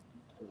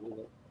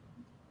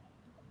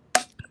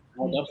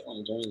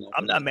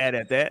 I'm not mad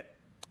at that.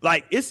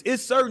 Like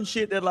it's certain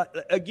shit that like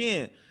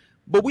again,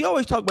 but we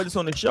always talk about this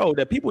on the show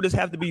that people just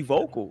have to be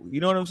vocal. You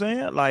know what I'm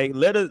saying? Like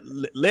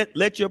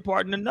let your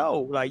partner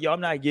know. Like, yo,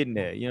 I'm not getting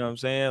that. You know what I'm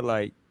saying?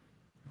 Like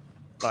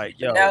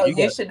yo, no,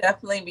 you should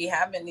definitely be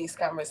having these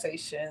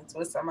conversations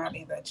with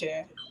somebody that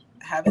you're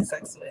having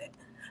sex with.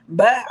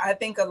 But I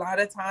think a lot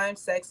of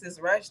times sex is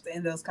rushed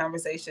and those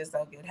conversations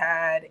don't get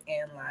had,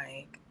 and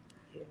like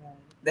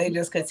they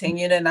just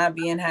continue to not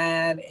being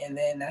had, and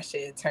then that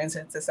shit turns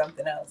into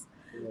something else.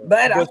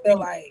 But I feel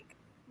like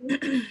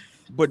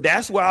but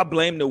that's why I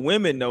blame the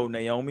women though,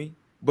 Naomi,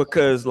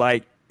 because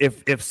like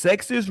if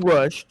sex is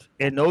rushed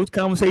and those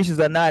conversations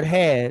are not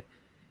had,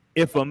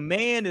 if a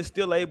man is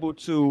still able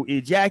to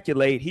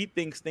ejaculate, he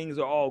thinks things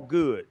are all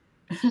good.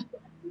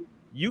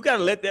 You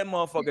gotta let that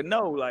motherfucker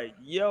know, like,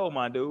 yo,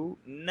 my dude,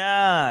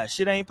 nah,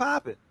 shit ain't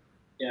popping.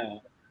 Yeah,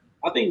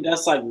 I think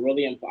that's like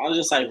really important. I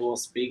just like will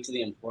speak to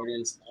the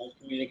importance of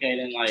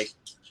communicating, like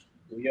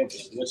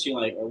what you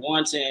like or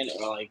wanting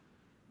or like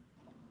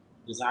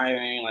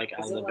desiring, like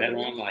out of the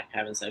bedroom, like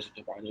having sex with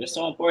your partner. It's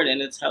so important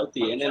and it's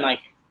healthy. And then like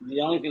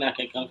the only thing that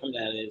can come from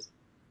that is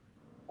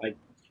like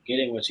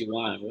getting what you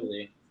want,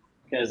 really.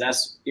 Because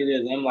that's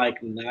either them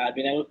like not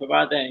being able to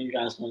provide that and you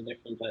guys going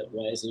different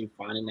ways and you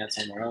finding that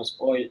somewhere else,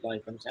 or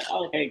like them saying,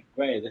 oh, okay,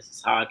 great, this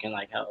is how I can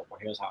like help, or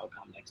here's how I'll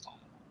come next time.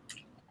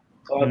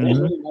 So if there's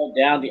really no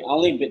down, the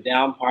only bit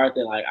down part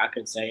that like I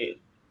could say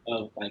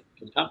of like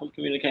can come from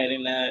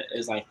communicating that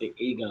is like the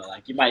ego.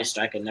 Like you might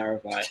strike a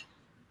nerve like,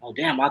 oh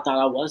damn, I thought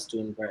I was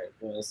doing great.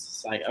 But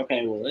it's like,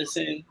 okay, well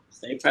listen,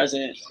 stay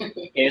present.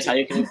 Here's how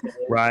you can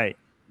right.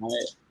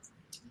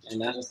 And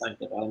that's just like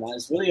the bottom line.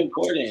 It's really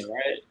important,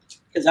 right?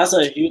 Because that's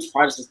a huge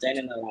part of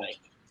sustaining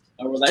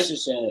a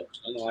relationship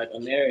and like a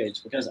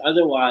marriage. Because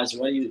otherwise,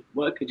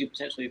 what could you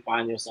potentially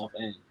find yourself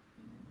in?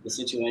 The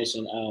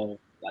situation of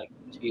like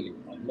cheating.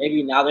 Like,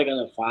 maybe now they're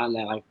gonna find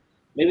that like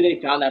maybe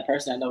they found that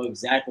person that know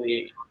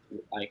exactly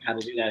like how to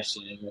do that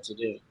shit and what to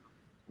do.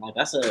 Like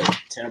that's a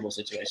terrible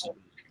situation.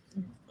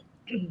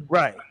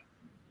 Right.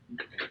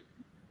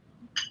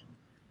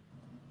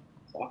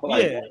 So I feel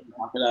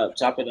like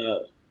chop it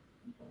up.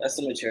 That's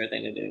the mature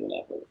thing to do.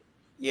 Whatever.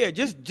 Yeah,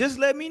 just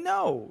let me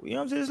know. You know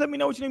what I'm saying? Just let me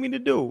know what you need me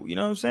to do. You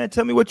know what I'm saying?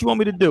 Tell me what you want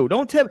me to do.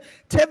 Don't tell.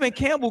 Tevin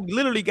Campbell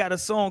literally got a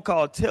song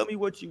called "Tell Me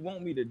What You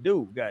Want Me to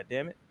Do." God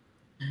damn it!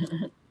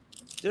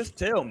 Just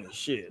tell me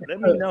shit.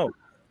 Let me know.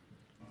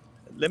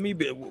 Let me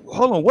be.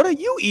 Hold on. What are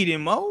you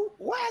eating, Mo?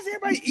 Why is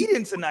everybody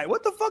eating tonight?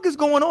 What the fuck is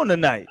going on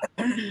tonight?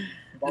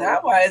 Now,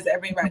 why is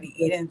everybody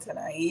eating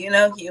tonight? You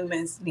know,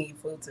 humans need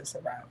food to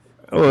survive.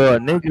 Well,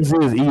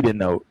 niggas is eating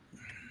though.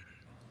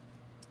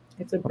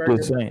 It's a I'm burger.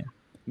 just saying.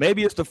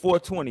 Maybe it's the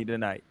 420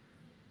 tonight.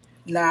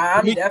 Nah,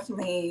 I'm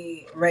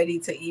definitely ready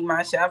to eat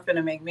my shit. I'm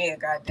finna make me a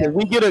goddamn. Can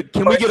we get a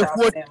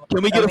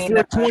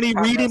 420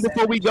 reading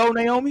before we go,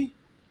 Naomi?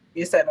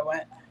 You said a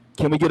what?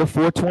 Can we get a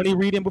 420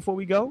 reading before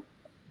we go?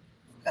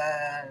 Nah.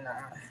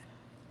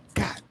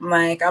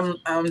 Like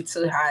I'm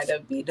too high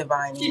to be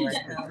divining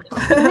right now.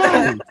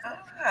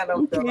 I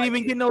don't feel can't like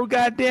even get no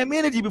goddamn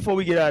energy before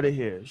we get out of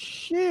here.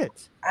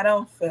 Shit. I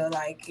don't feel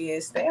like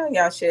it. Stay on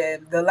y'all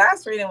shit. The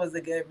last reading was a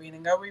good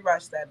reading. Go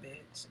rewatch that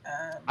bitch.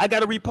 I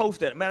gotta repost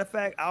that. Matter of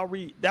fact, I'll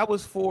read. That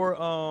was for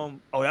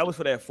that was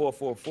for that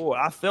 444.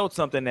 I felt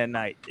something that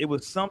night. It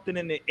was something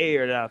in the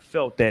air that I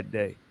felt that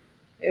day.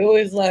 It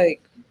was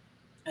like,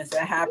 it's a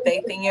have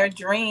faith in your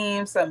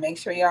dreams. So make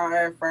sure y'all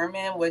are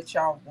affirming what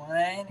y'all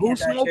want.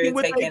 Who's and that smoking you're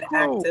with taking their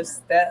crew? active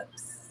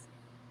steps.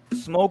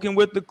 Smoking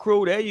with the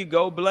crew. There you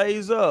go.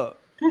 Blaze up.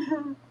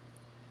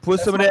 Put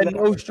some of that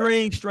no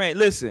string strand.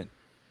 Listen,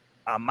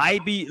 I'm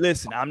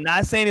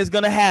not saying it's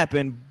gonna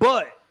happen,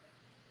 but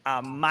I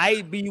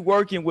might be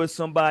working with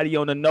somebody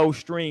on a no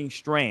string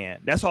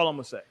strand. That's all I'm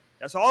gonna say.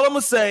 That's all I'm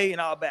gonna say, and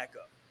I'll back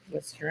up.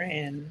 the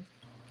strand.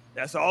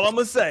 That's all I'm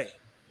gonna say.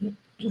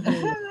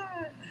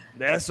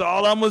 That's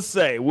all I'm gonna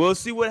say. We'll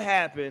see what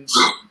happens.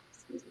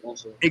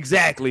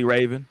 Exactly,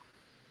 Raven.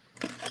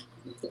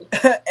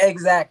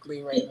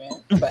 Exactly, Raven.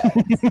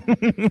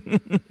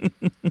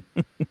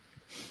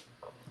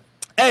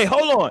 Hey,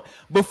 hold on.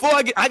 Before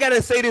I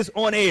gotta say this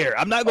on air.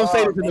 I'm not gonna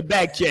say this in the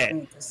back chat.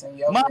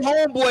 My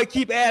homeboy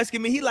keep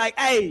asking me. He like,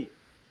 hey,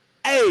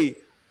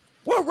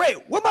 where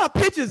my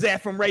pictures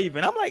at from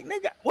Raven? I'm like,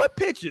 nigga, what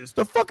pictures?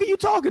 The fuck are you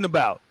talking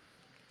about?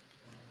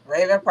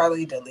 Raven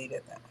probably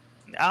deleted them.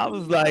 I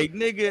was like,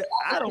 nigga,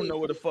 I don't know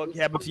what the fuck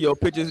happened to your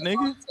pictures,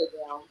 nigga.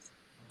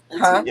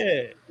 Huh?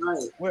 Yeah.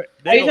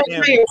 Are you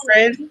talking to your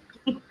friend?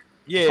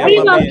 Yeah. Why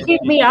you my gonna man.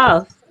 kick me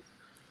off?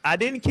 I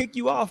didn't kick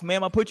you off,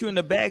 ma'am. I put you in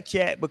the back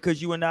chat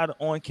because you were not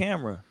on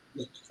camera.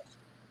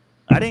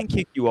 I didn't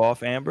kick you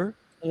off, Amber.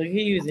 Look,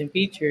 he using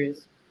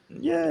features.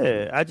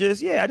 Yeah, I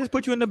just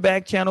put you in the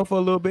back channel for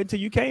a little bit until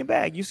you came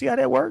back. You see how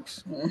that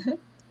works?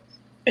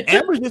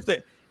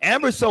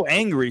 Amber's so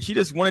angry. She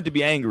just wanted to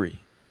be angry.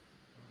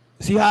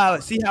 See how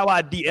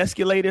I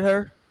de-escalated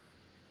her?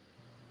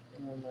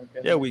 Oh my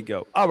God. There we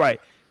go. All right.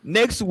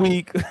 Next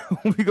week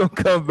we're gonna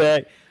come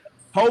back.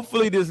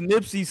 Hopefully this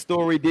Nipsey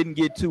story didn't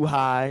get too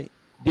high,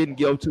 didn't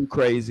go too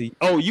crazy.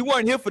 Oh, you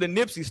weren't here for the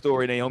Nipsey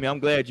story, Naomi. I'm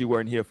glad you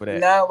weren't here for that.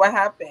 No, what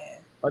happened?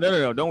 Oh,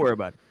 no. Don't worry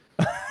about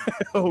it.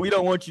 We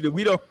don't want you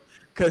to.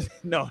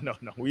 No.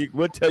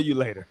 We'll tell you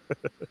later.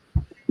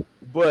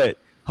 But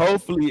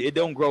hopefully it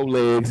don't grow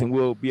legs and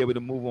we'll be able to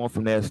move on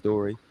from that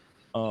story.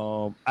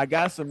 I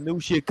got some new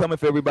shit coming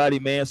for everybody,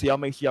 man. So y'all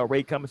make sure y'all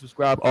rate, comment,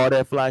 subscribe, all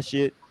that fly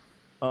shit.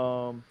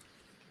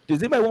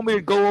 Does anybody want me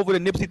to go over the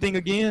Nipsey thing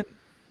again?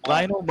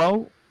 Lionel,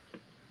 Mo?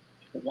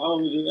 Why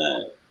would we do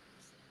that?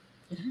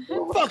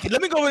 Fuck it.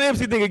 Let me go over the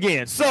Nipsey thing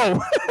again.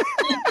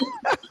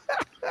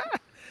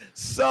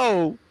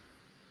 So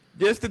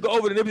just to go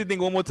over the Nipsey thing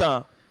one more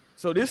time.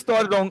 So this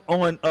started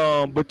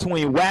on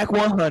between Wack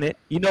 100.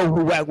 You know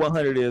who Wack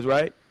 100 is,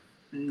 right?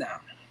 No.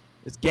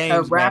 It's games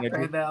A rapper,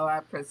 manager. though, I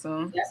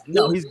presume.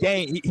 No, he's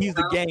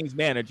the games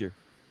manager.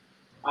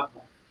 So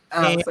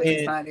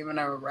he's not even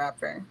a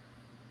rapper.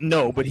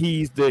 No, but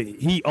he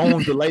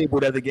owns the label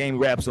that the game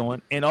raps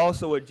on, and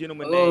also a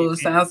gentleman Oh, named.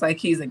 sounds like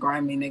he's a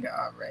grimy nigga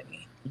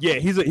already. Yeah,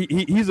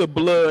 he's a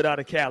blood out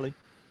of Cali.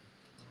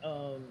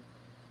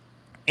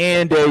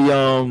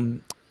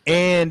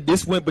 And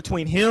this went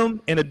between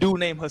him and a dude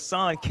named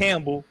Hassan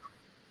Campbell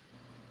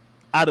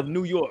out of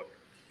New York.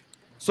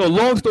 So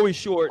long story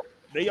short,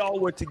 they all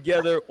were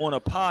together on a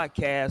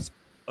podcast,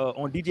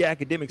 on DJ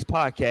Academics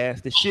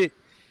podcast. The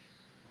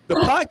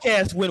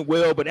podcast went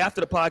well, but after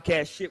the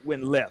podcast, shit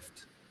went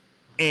left.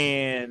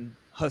 And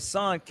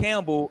Hassan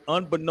Campbell,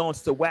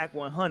 unbeknownst to Wack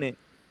 100,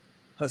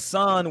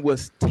 Hassan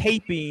was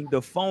taping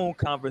the phone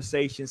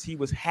conversations he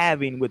was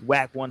having with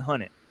Wack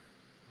 100.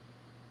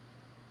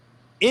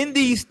 In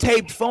these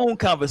taped phone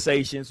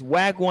conversations,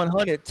 Wack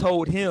 100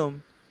 told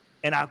him,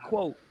 and I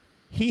quote,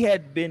 he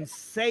had been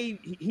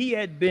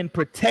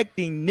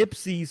protecting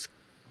Nipsey's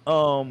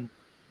let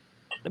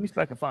me see if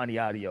I can find the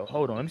audio.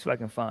 Hold on, let me see if I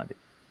can find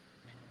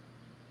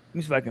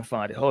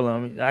it. Hold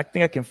on, I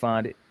think I can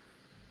find it.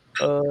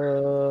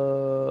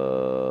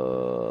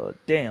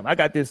 Damn, I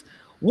got this.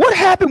 What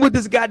happened with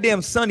this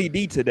goddamn Sunny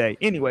D today?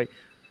 Anyway,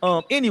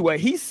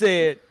 he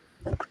said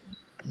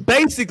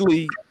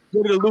basically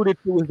what it alluded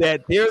to is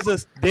that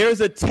there's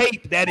a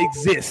tape that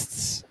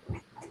exists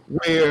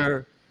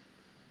where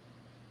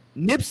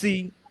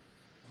Nipsey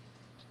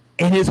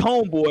and his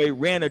homeboy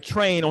ran a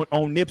train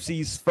on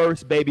Nipsey's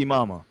first baby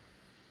mama.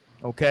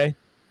 Okay.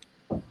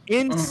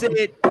 In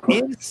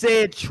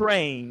said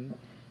train,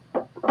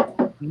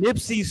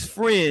 Nipsey's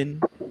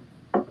friend,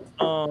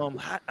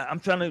 I'm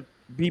trying to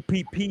be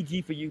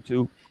PG for you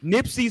two.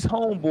 Nipsey's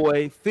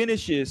homeboy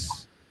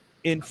finishes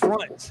in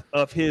front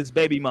of his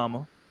baby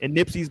mama, and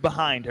Nipsey's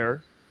behind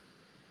her.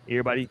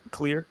 Everybody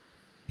clear?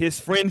 His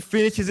friend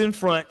finishes in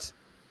front,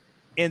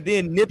 and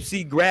then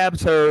Nipsey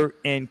grabs her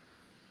and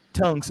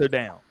tongues her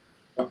down.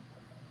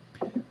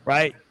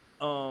 Right?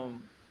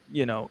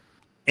 You know,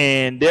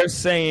 and they're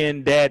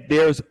saying that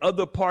there's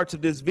other parts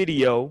of this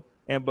video,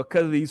 and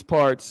because of these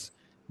parts,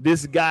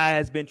 this guy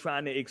has been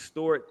trying to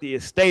extort the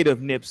estate of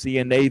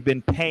Nipsey, and they've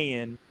been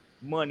paying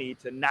money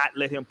to not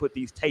let him put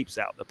these tapes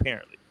out,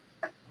 apparently.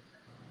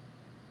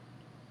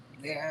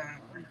 Yeah.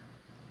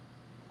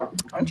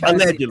 I'm trying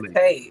Allegedly. to see the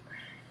tape.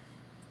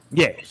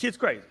 Yeah, shit's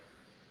crazy.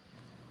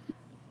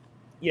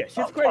 Yeah,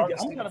 shit's crazy.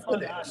 I'm trying to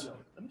find the audio.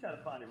 Let me try to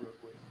find it real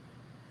quick.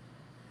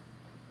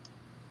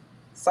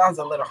 Sounds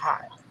a little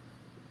hot.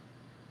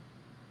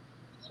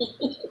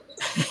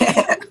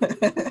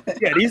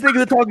 Yeah, these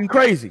niggas are talking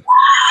crazy.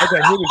 Okay,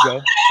 here we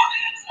go.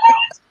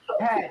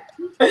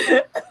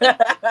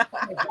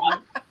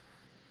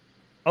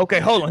 Okay,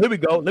 hold on. Here we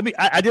go. Let me.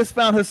 I just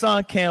found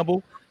Hassan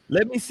Campbell.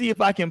 Let me see if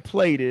I can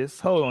play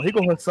this. Hold on. Here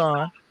go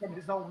Hassan. From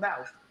his own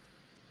mouth,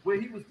 where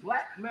he was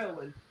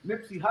blackmailing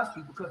Nipsey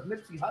Hussle because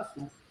Nipsey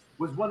Hussle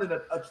was running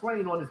a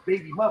train on his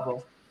baby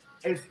mother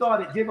and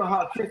started giving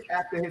her a kiss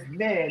after his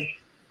man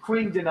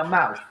creamed in her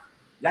mouth.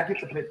 Y'all get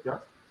the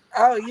picture?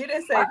 Oh, you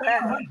didn't say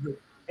that.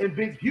 And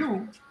Big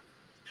U,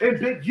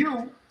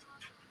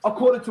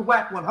 according to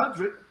WAC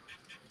 100,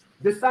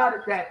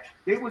 decided that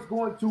they was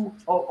going to,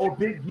 or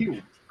Big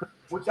U,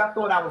 which I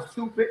thought I was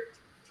stupid.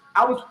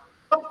 I was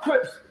some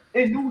Crips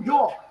in New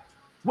York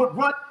would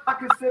run. I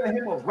consider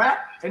him a rat,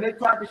 and they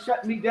tried to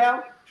shut me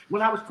down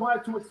when I was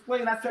trying to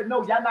explain. I said,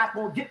 no, y'all not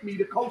gonna get me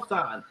to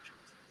co-sign.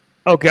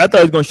 Okay, I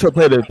thought he was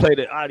gonna play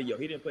the audio.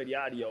 He didn't play the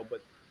audio,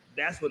 but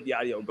that's what the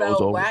audio goes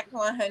So over. WAC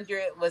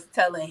 100 was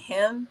telling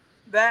him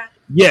that?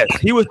 Yes,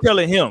 he was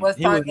telling him.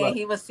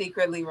 He was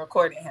secretly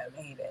recording him,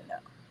 and he didn't know.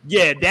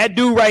 Yeah, that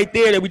dude right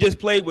there that we just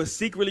played was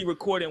secretly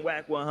recording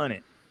WAC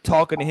 100,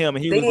 talking to him,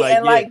 and he was like,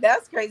 and like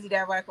that's crazy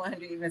that WAC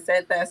 100 even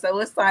said that. So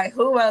it's like,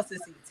 who else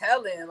is he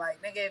telling?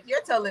 Like, nigga, if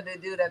you're telling the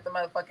dude at the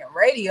motherfucking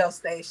radio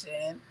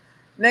station,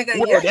 nigga,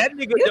 well, that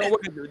nigga don't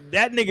work at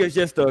that nigga is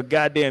just a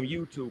goddamn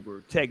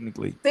YouTuber,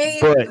 technically. See,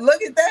 but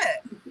look at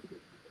that.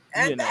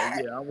 you know,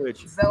 yeah, I'm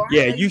with you. So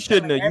yeah, you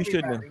shouldn't have. You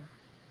shouldn't have.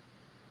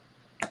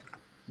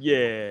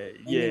 Yeah.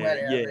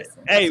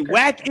 Hey,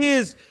 WAC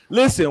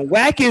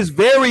is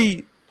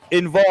very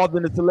involved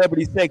in the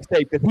celebrity sex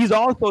tape because he's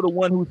also the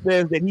one who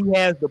says that he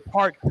has the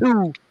part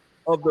 2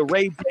 of the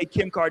Ray J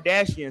Kim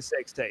Kardashian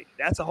sex tape.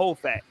 That's a whole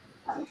fact.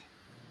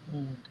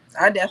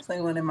 I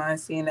definitely wouldn't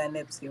mind seeing that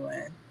Nipsey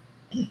win.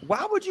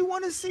 Why would you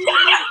want to see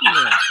that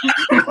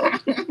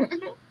Nipsey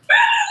win?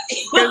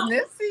 Because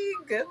Nipsey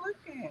good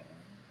looking.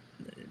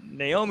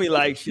 Naomi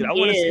like shit. I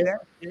want to see that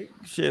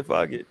shit.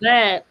 Fuck it.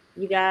 That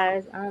you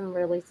guys, I'm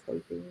really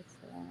sleepy.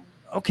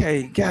 So.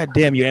 Okay, god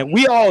damn you, and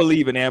we all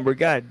leaving, Amber.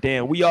 God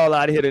damn, we all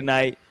out of here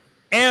tonight.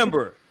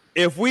 Amber,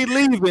 if we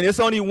leaving, it's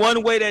only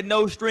one way that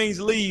No Strings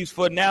leaves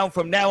from now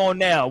on.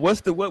 Now,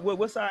 what's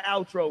our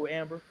outro,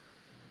 Amber?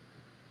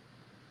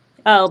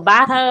 Oh,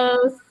 bye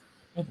hoes.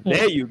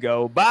 There you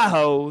go. Bye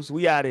hoes.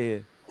 We out of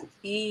here.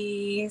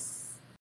 Peace.